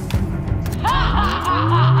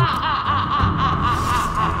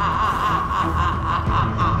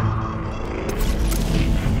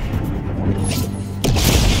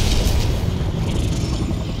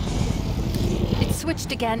 It's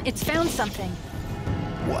switched again. It's found something.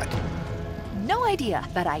 What? No idea,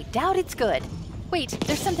 but I doubt it's good. Wait,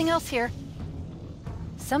 there's something else here.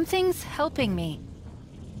 Something's helping me.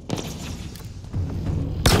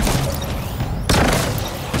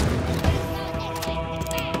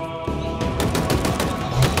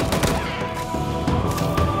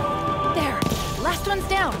 There, last one's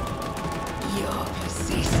down. Your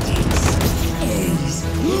persistence ends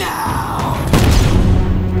now.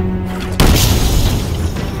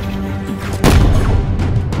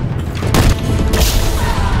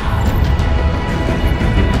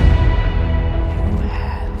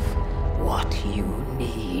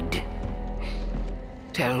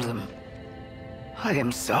 Tell them. I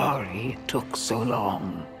am sorry it took so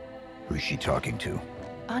long. Who's she talking to?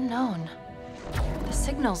 Unknown. The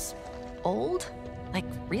signal's old? Like,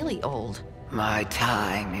 really old. My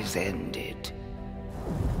time is ended.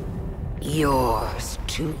 Yours,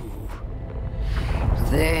 too.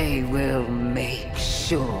 They will make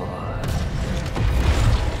sure.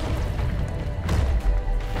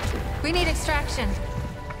 We need extraction.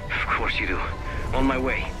 Of course you do. On my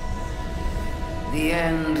way. The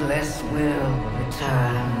Endless will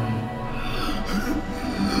return.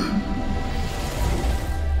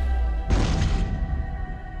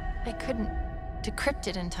 I couldn't decrypt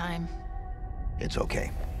it in time. It's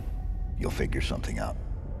okay. You'll figure something out.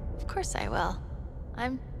 Of course I will.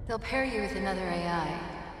 They'll pair you with another AI.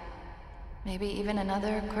 Maybe even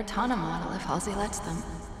another Cortana model if Halsey lets them.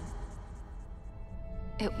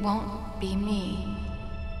 It won't be me.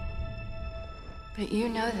 But you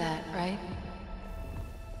know that, right?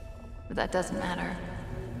 But that doesn't matter.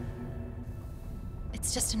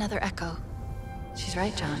 It's just another echo. She's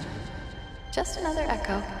right, John. Just another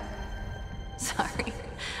echo. Sorry,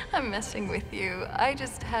 I'm messing with you. I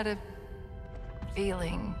just had a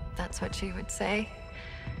feeling that's what she would say.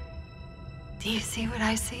 Do you see what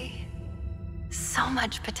I see? So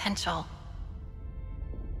much potential.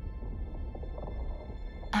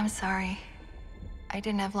 I'm sorry. I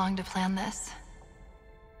didn't have long to plan this.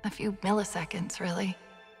 A few milliseconds, really.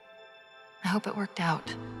 I hope it worked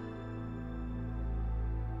out.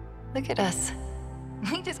 Look at us.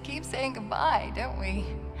 We just keep saying goodbye, don't we?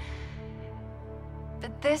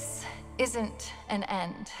 But this isn't an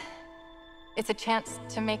end. It's a chance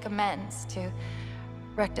to make amends, to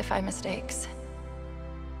rectify mistakes.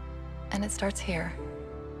 And it starts here.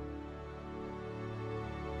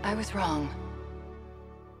 I was wrong.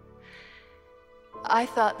 I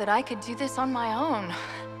thought that I could do this on my own.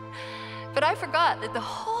 But I forgot that the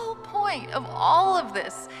whole point of all of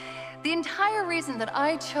this, the entire reason that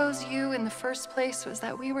I chose you in the first place, was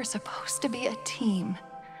that we were supposed to be a team.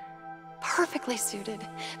 Perfectly suited,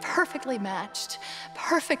 perfectly matched,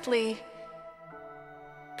 perfect.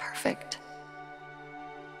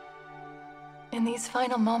 In these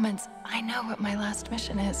final moments, I know what my last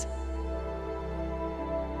mission is.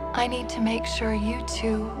 I need to make sure you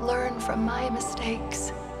two learn from my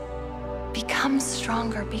mistakes. Become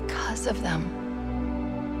stronger because of them.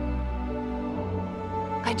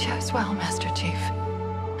 I chose well, Master Chief.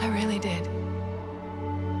 I really did.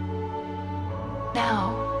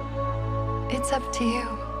 Now, it's up to you.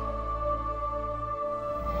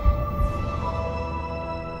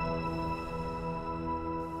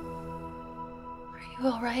 Are you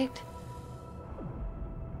all right?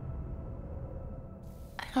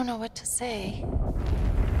 I don't know what to say.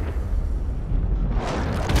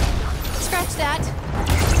 Scratch that!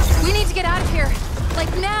 We need to get out of here!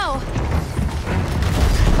 Like now!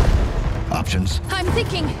 Options? I'm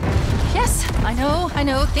thinking. Yes, I know.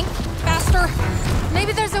 Think faster.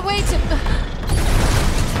 Maybe there's a way to...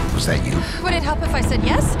 Was that you? Would it help if I said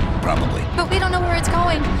yes? Probably. But we don't know where it's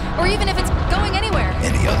going, or even if it's going anywhere.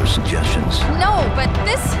 Any other suggestions? No, but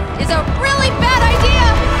this is a really bad idea!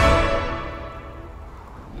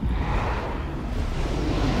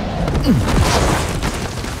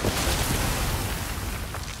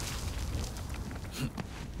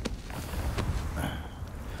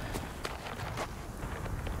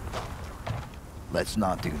 Let's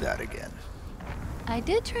not do that again. I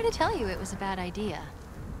did try to tell you it was a bad idea.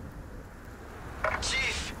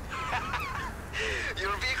 Chief!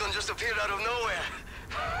 Your beacon just appeared out of nowhere.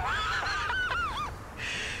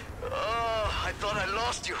 Oh, I thought I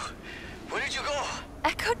lost you. Where did you go?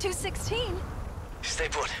 Echo 216. Stay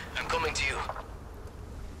put. I'm coming to you.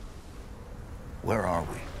 Where are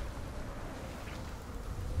we?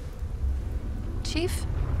 Chief,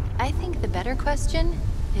 I think the better question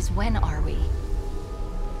is when are we?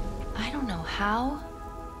 I don't know how,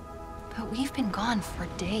 but we've been gone for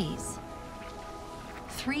days.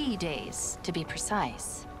 3 days, to be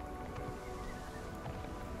precise.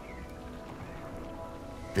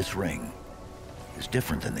 This ring is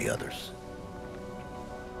different than the others.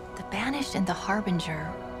 The Banished and the Harbinger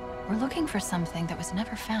were looking for something that was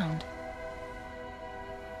never found.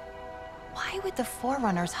 Why would the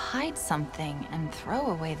Forerunners hide something and throw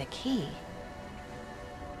away the key?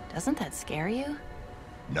 Doesn't that scare you?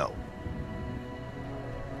 No.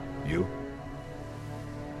 You?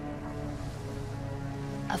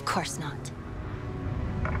 Of course not.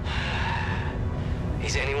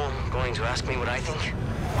 Is anyone going to ask me what I think?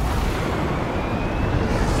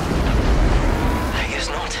 I guess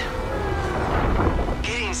not.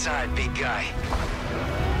 Get inside, big guy.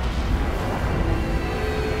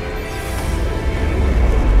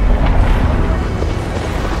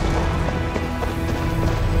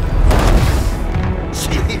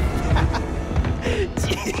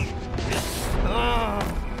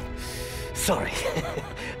 Sorry.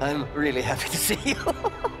 I'm really happy to see you.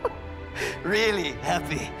 Really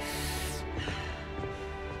happy.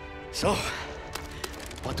 So,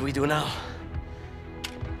 what do we do now?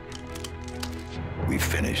 We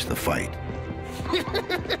finish the fight.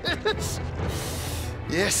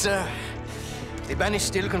 Yes, sir. The Banished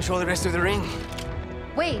still control the rest of the ring.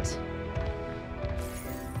 Wait.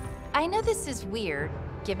 I know this is weird,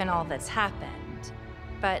 given all that's happened,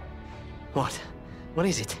 but... What? What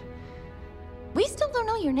is it? We still don't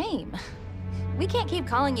know your name. We can't keep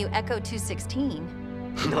calling you Echo 216.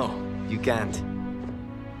 No, you can't.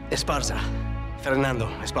 Esparza. Fernando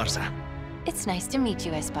Esparza. It's nice to meet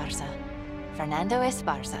you, Esparza. Fernando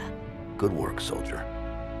Esparza. Good work, soldier.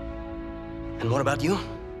 And what about you?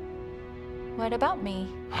 What about me?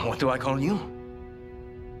 What do I call you?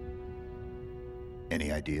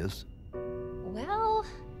 Any ideas? Well...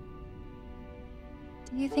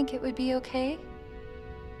 Do you think it would be okay?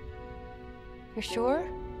 You're sure?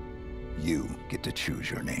 You get to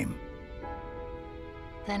choose your name.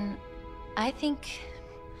 Then I think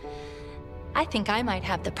I might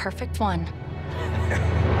have the perfect one.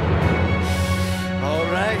 All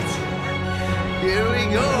right. Here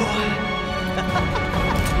we go.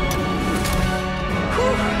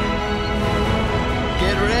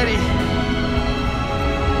 Get ready.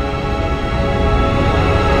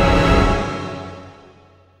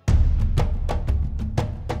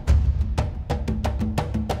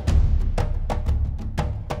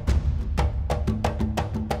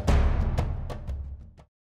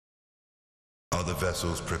 Are the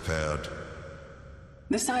vessels prepared?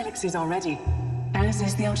 The Silexes are ready, as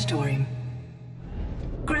is the auditorium.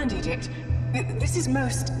 Grand Edict, this is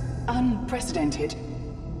most unprecedented.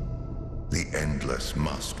 The Endless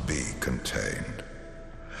must be contained.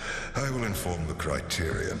 I will inform the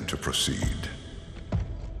Criterion to proceed.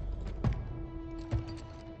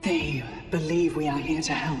 They believe we are here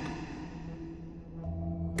to help.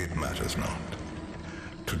 It matters not.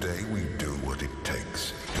 Today we do what it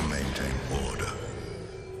takes to maintain order,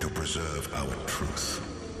 to preserve our truth.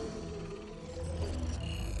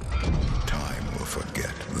 Time will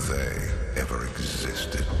forget they ever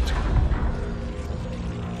existed.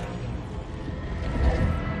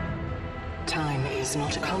 Time is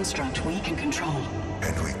not a construct we can control.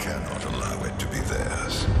 And we cannot allow it to be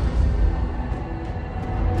theirs.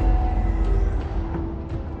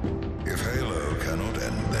 If Halo cannot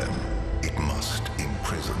end them, it must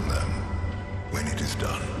imprison them. When it is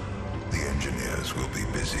done, the engineers will be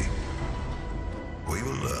busy. We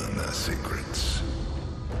will learn their secrets.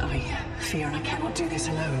 I fear I cannot do this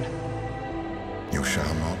alone. You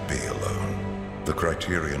shall not be alone. The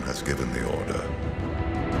Criterion has given the order.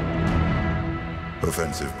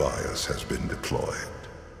 Offensive bias has been deployed.